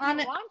burned on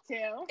it.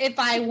 If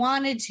I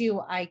wanted to,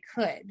 I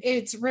could.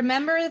 It's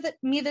Remember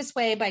Me This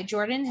Way by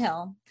Jordan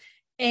Hill.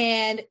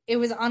 And it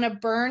was on a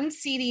burned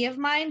CD of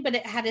mine, but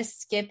it had a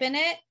skip in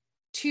it.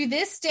 To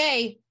this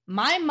day,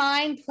 my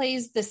mind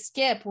plays the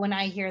skip when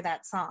I hear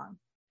that song.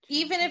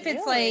 Even if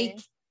it's like,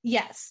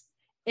 yes,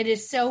 it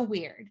is so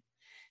weird.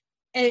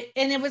 And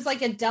it was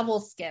like a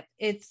double skip.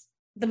 It's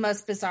the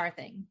most bizarre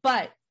thing.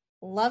 But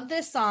love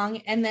this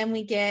song. And then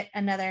we get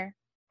another,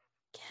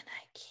 Can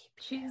I Keep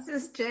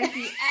Jesus,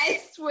 Jackie, I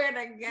swear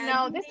to God.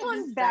 No, this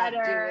one's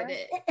better.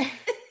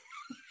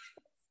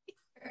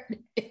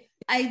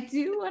 I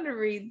do want to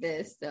read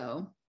this,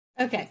 though.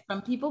 Okay.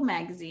 From People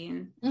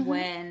Magazine,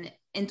 when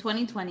in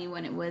 2020,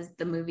 when it was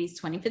the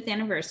movie's 25th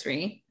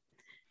anniversary,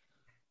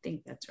 I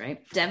think that's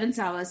right, Devin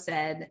Sawa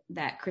said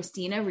that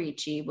Christina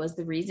Ricci was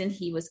the reason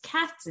he was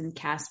cast in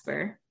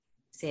Casper.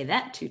 Say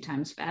that 2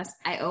 times fast.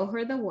 I owe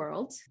her the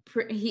world.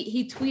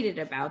 He tweeted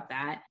about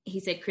that. He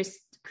said,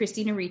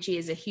 Christina Ricci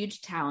is a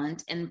huge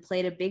talent and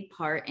played a big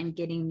part in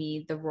getting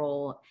me the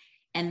role,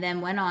 and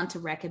then went on to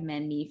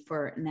recommend me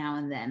for Now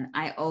and Then.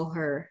 I owe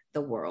her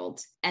the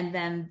world. And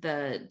then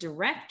the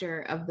director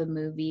of the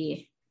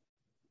movie,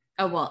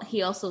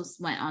 he also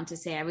went on to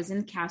say, I was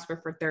in Casper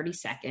for 30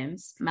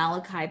 seconds.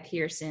 Malachi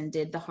Pearson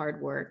did the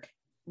hard work.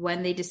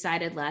 When they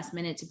decided last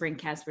minute to bring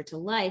Casper to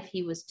life,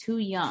 he was too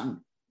young.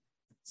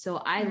 So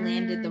I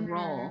landed the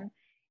role.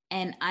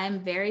 And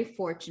I'm very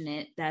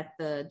fortunate that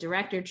the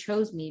director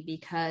chose me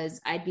because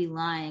I'd be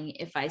lying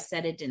if I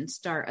said it didn't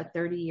start a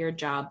 30-year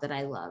job that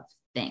I love.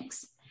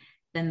 Thanks.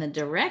 Then the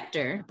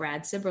director,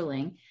 Brad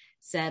Sibberling,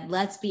 said,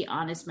 let's be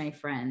honest, my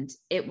friend.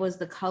 It was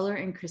the color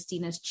in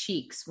Christina's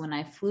cheeks when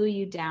I flew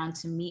you down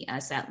to meet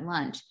us at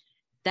lunch.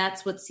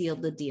 That's what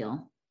sealed the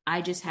deal.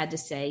 I just had to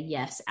say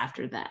yes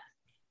after that.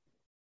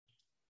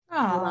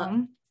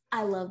 Oh,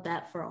 I love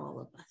that for all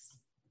of us.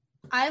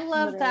 I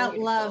love that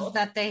Beautiful. love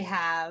that they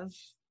have.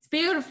 It's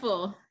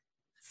beautiful.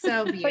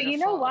 So beautiful. But you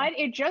know what?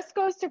 It just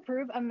goes to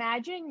prove,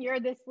 imagine you're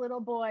this little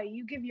boy,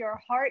 you give your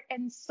heart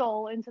and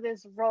soul into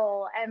this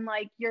role, and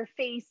like your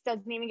face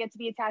doesn't even get to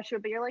be attached to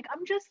it, but you're like,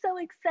 I'm just so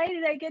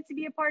excited I get to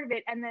be a part of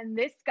it. And then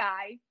this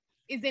guy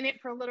is in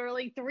it for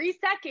literally 3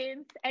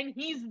 seconds and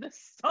he's the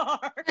star.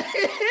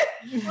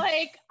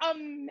 Like,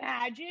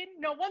 imagine.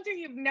 No wonder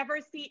you've never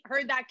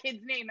heard that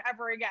kid's name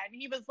ever again.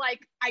 He was like,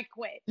 I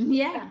quit.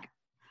 Yeah.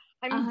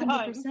 Like, I'm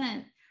 100%.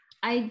 done.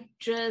 I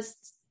just,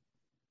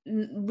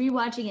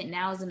 rewatching it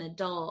now as an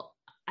adult,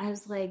 I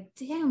was like,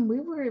 damn, we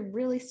were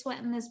really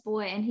sweating this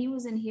boy, and he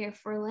was in here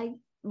for like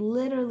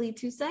literally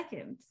 2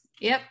 seconds.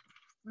 Yep.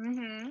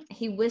 Mm-hmm.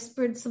 He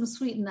whispered some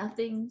sweet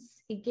nothings.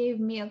 He gave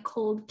me a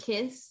cold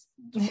kiss,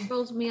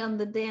 throws me on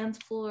the dance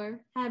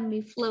floor, had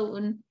me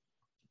floating.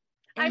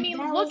 I And mean,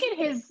 that look was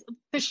at it.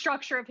 the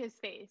structure of his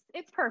face.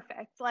 It's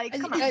perfect. Like,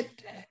 come on.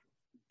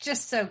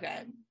 Just so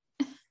good.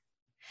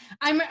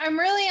 I'm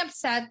really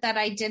upset that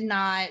I did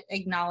not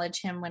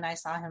acknowledge him when I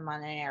saw him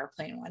on an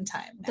airplane one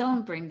time.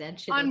 Don't bring that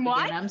shit On up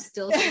what? again. I'm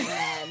still so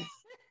mad.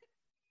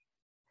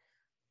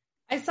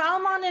 I saw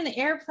him on an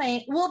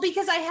airplane. Well,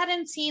 because I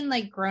hadn't seen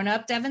like Grown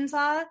Up Devon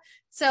Sawa.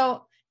 So,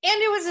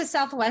 and it was a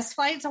Southwest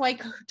flight, so I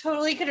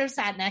totally could have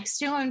sat next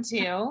to him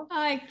too.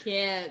 I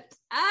can't.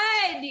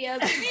 Ay,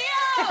 Dios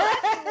mío.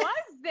 What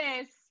was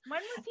this?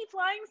 When was he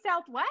flying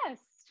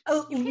Southwest?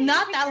 Oh, You can't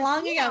not even that get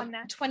long me ago. on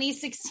that.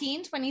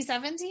 2016,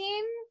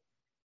 2017?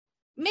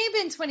 Maybe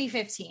in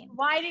 2015.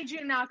 Why did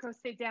you not go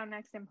sit down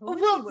next to him? Who was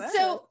he Well, with?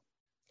 so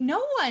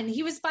no one.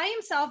 He was by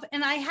himself,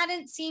 and I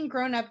hadn't seen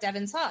Grown Up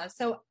Devon Sawa.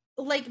 So,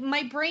 like,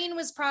 my brain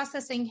was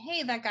processing,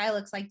 hey, that guy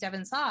looks like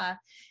Devon Sawa.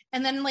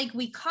 And then, like,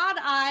 we caught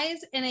eyes,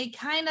 and it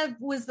kind of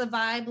was the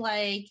vibe,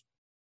 like,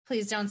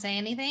 please don't say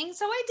anything.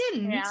 So I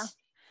didn't. Yeah.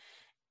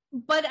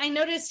 But I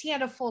noticed he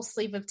had a full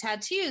sleeve of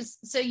tattoos.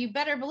 So you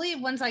better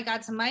believe once I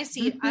got to my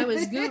seat, I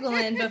was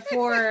Googling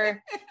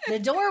before the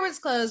door was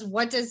closed,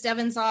 what does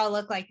Devon Sawa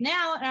look like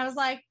now? And I was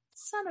like,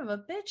 son of a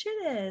bitch,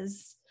 it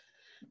is.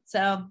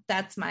 So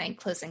that's my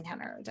close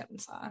encounter with Devon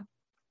Sawa.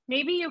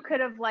 maybe you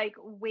could have like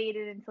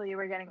waited until you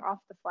were getting off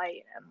the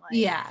flight and like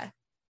Yeah.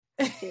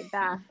 stayed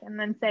back and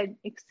then said,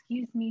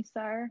 "Excuse me,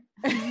 sir,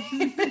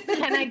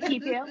 can I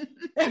keep you?"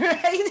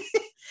 Right?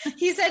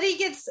 He said he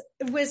gets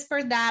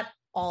whispered that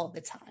all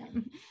the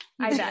time.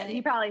 I bet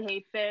he probably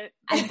hates it.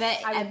 I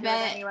bet I would do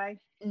it anyway.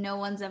 no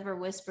one's ever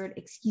whispered,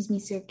 "Excuse me,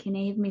 sir, can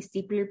I have my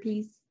stapler,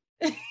 please?"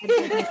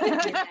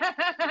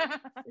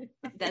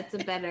 That's a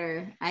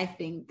better, I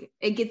think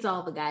it gets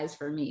all the guys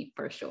for me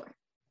for sure.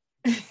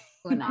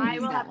 When I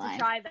use will that have line. to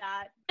try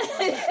that.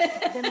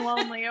 I've been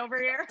lonely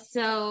over here.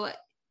 So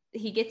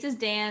he gets his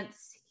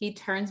dance, he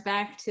turns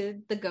back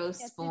to the ghost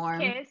Gets his form,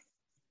 kiss.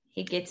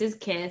 he gets his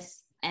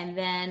kiss, and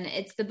then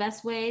it's the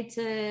best way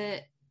to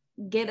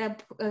get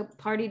a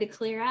party to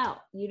clear out.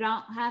 You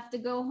don't have to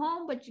go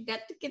home, but you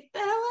got to get the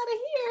hell out of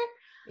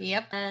here.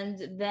 Yep.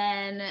 And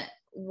then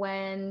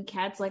when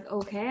Kat's like,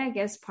 okay, I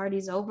guess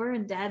party's over,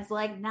 and Dad's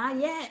like, not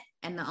yet,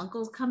 and the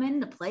uncles come in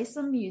to play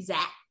some music,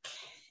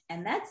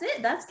 and that's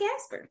it. That's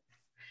Casper.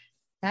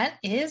 That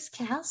is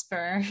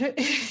Casper.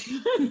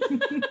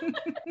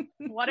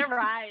 What a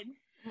ride.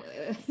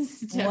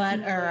 What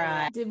a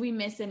ride. Did we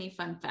miss any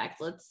fun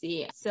facts? Let's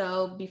see.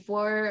 So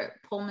before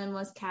Pullman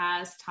was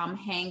cast, Tom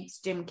Hanks,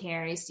 Jim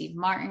Carrey, Steve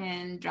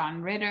Martin,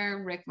 John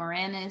Ritter, Rick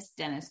Moranis,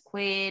 Dennis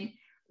Quaid.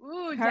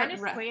 Ooh, Kurt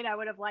Dennis Quaid I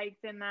would have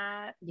liked in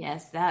that.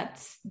 Yes,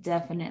 that's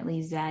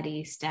definitely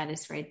Zaddy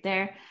status right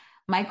there.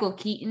 Michael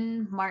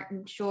Keaton,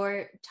 Martin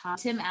Short,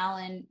 Tim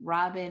Allen,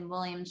 Robin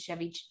Williams,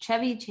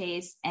 Chevy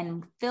Chase,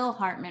 and Phil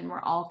Hartman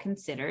were all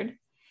considered.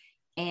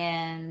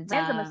 And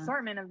There's an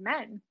assortment of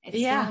men. it's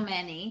Yeah. so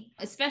many,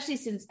 especially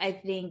since I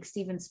think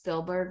Steven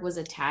Spielberg was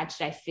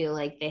attached. I feel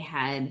like they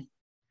had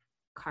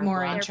carte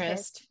More blanche.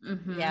 interest.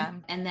 Mhm. Yeah.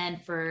 And then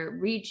for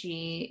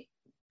Ricci,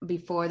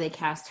 before they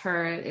cast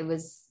her, it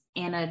was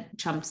Anna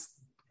Chumsky.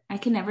 I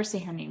can never say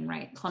her name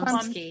right.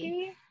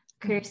 Klumsky.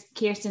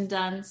 Kirsten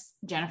Dunst,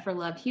 Jennifer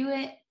Love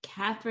Hewitt,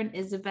 Catherine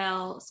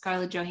Isabel,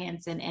 Scarlett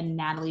Johansson, and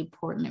Natalie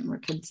Portman were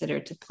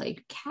considered to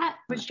play Kat.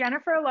 Was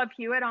Jennifer Love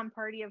Hewitt on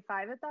Party of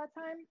Five at that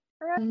time?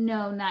 Correct?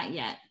 No, not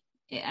yet.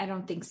 I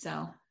don't think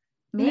so.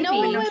 Maybe. No, I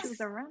didn't know it's- she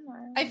was around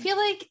there. I feel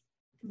like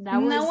That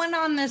was, no one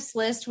on this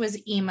list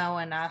was emo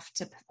enough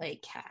to play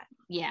Kat.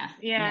 Yeah.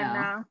 Yeah, no,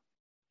 no.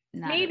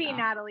 not Maybe at all.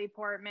 Natalie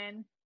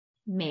Portman.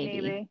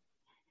 Maybe.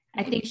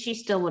 I think she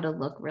still would have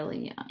looked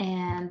really young.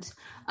 And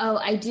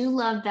I do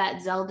love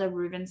that Zelda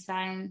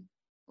Rubinstein,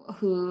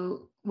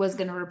 who was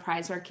going to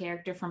reprise her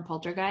character from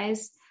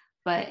Poltergeist,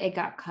 but it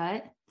got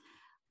cut.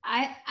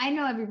 I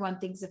know everyone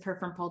thinks of her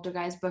from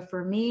Poltergeist, but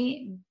for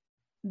me,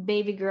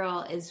 baby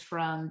girl is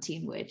from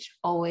Teen Witch,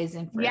 always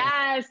and forever.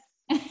 Yes.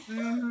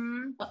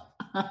 Mm-hmm.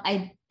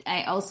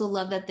 I also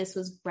love that this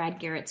was Brad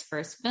Garrett's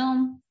first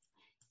film,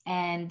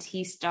 and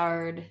he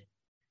starred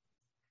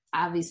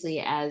obviously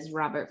as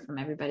Robert from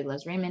Everybody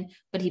Loves Raymond,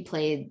 but he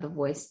played the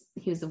voice.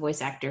 He was the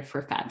voice actor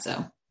for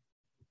Fatso,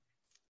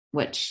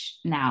 which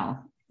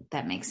now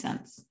that makes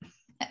sense.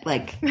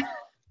 Like,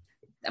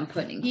 I'm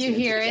putting you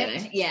hear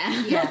it.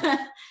 Yeah.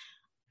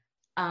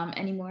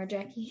 Any more,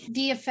 Jackie?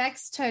 The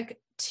effects took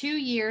 2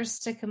 years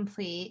to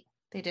complete.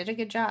 They did a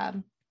good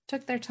job.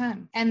 Took their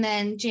time. And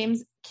then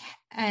James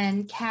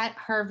and Kat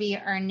Harvey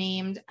are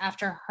named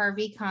after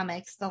Harvey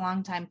Comics, the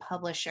longtime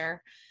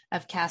publisher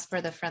of Casper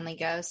the Friendly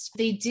Ghost.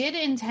 They did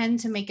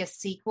intend to make a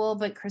sequel,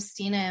 but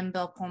Christina and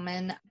Bill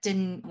Pullman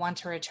didn't want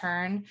to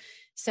return.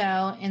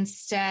 So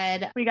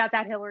instead, we got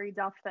that Hilary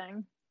Duff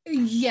thing.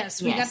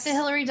 Yes, we got the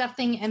Hilary Duff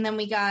thing, and then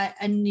we got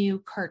a new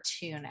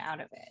cartoon out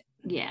of it.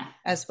 Yeah.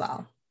 As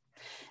well.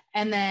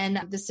 And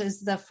then this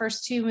is the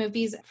first two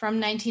movies from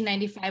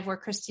 1995 where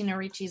Christina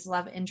Ricci's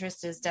love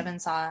interest is Devon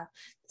Sawa,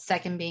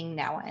 second being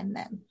Now and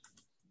Then.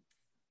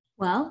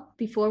 Well,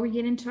 before we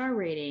get into our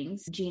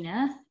ratings,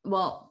 Gina,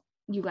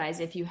 you guys,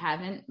 if you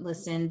haven't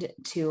listened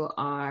to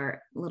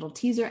our little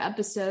teaser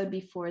episode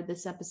before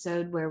this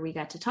episode where we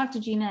got to talk to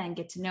Gina and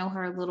get to know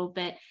her a little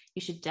bit,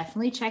 you should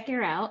definitely check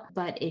her out.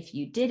 But if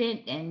you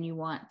didn't and you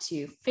want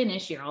to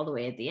finish, you're all the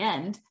way at the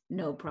end,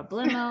 no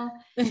problemo.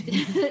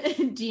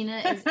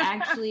 Gina is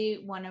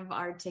actually one of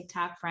our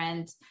TikTok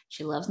friends.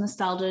 She loves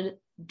nostalgia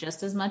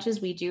just as much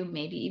as we do,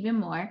 maybe even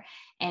more.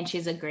 And she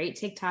has a great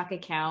TikTok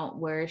account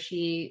where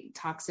she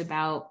talks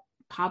about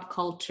pop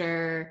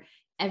culture,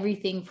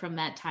 everything from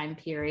that time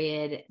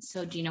period.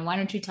 So Gina, why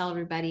don't you tell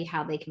everybody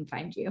how they can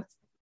find you?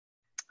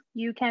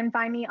 You can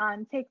find me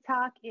on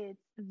TikTok. It's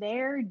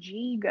There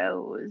G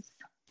Goes.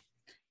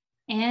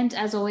 And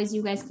as always,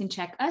 you guys can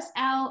check us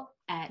out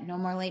at No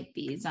More Late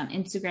Fees on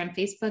Instagram,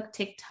 Facebook,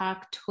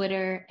 TikTok,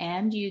 Twitter,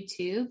 and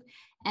YouTube.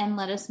 And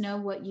let us know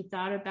what you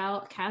thought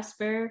about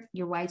Casper,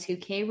 your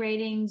Y2K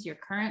ratings, your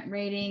current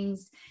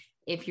ratings.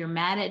 If you're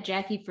mad at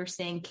Jackie for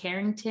saying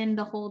Carrington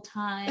the whole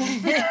time.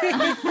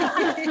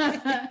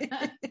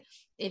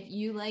 If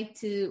you like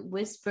to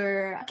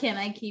whisper, can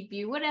I keep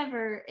you?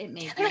 Whatever it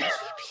may be. Can I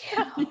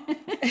keep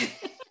you?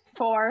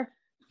 4.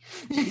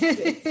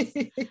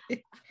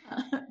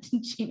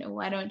 Gina,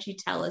 why don't you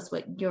tell us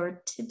what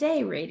your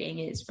today rating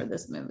is for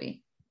this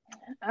movie?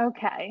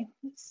 Okay.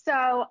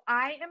 So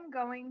I am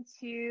going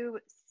to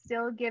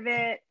still give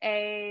it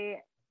a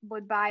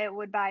would buy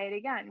it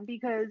again,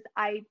 because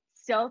I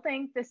still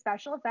think the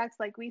special effects,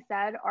 like we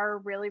said, are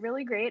really,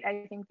 really great.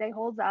 I think they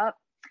hold up.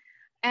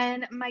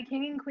 And my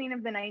king and queen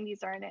of the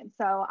 90s are in it.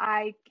 So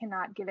I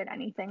cannot give it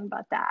anything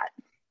but that.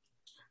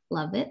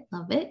 Love it.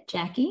 Love it.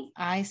 Jackie?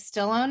 I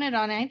still own it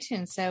on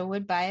iTunes. So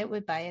would buy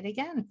it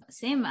again.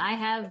 Same. I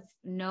have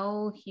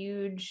no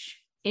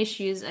huge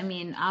issues. I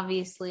mean,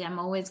 obviously, I'm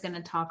always going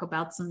to talk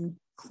about some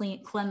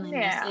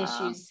cleanliness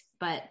issues,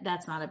 but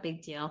that's not a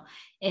big deal.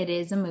 It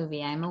is a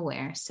movie, I'm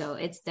aware. So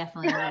it's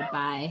definitely a would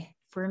buy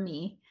for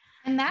me.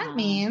 And that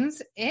means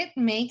it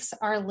makes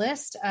our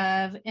list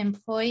of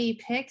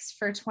employee picks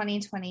for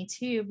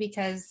 2022,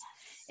 because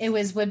it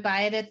was would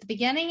buy it at the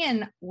beginning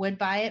and would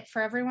buy it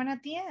for everyone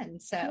at the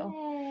end. So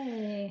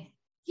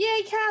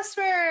yay,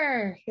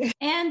 Casper.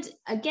 And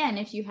again,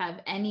 if you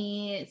have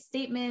any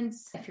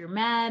statements, if you're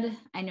mad,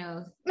 I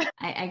know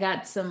I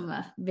got some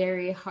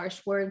very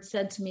harsh words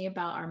said to me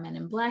about our Men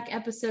in Black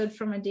episode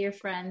from a dear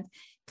friend.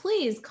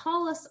 Please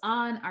call us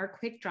on our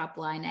quick drop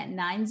line at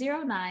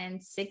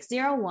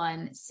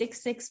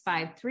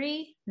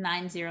 909-601-6653,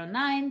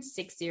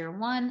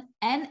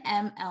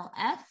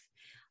 909-601-NMLF,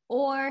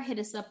 or hit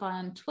us up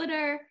on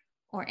Twitter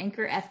or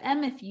Anchor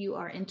FM if you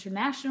are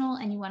international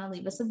and you want to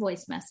leave us a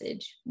voice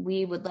message.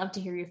 We would love to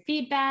hear your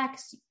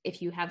feedback.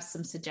 If you have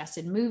some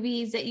suggested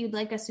movies that you'd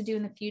like us to do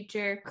in the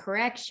future,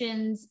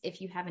 corrections, if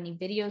you have any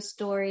video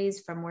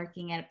stories from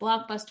working at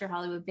Blockbuster,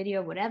 Hollywood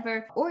Video,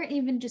 whatever, or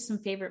even just some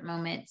favorite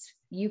moments,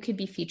 you could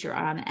be featured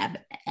on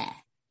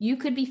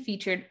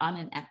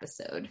an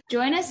episode.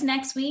 Join us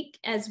next week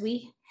as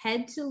we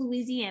head to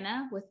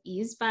Louisiana with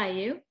Eve's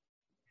Bayou.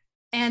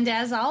 And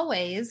as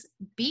always,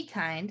 be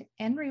kind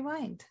and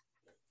rewind.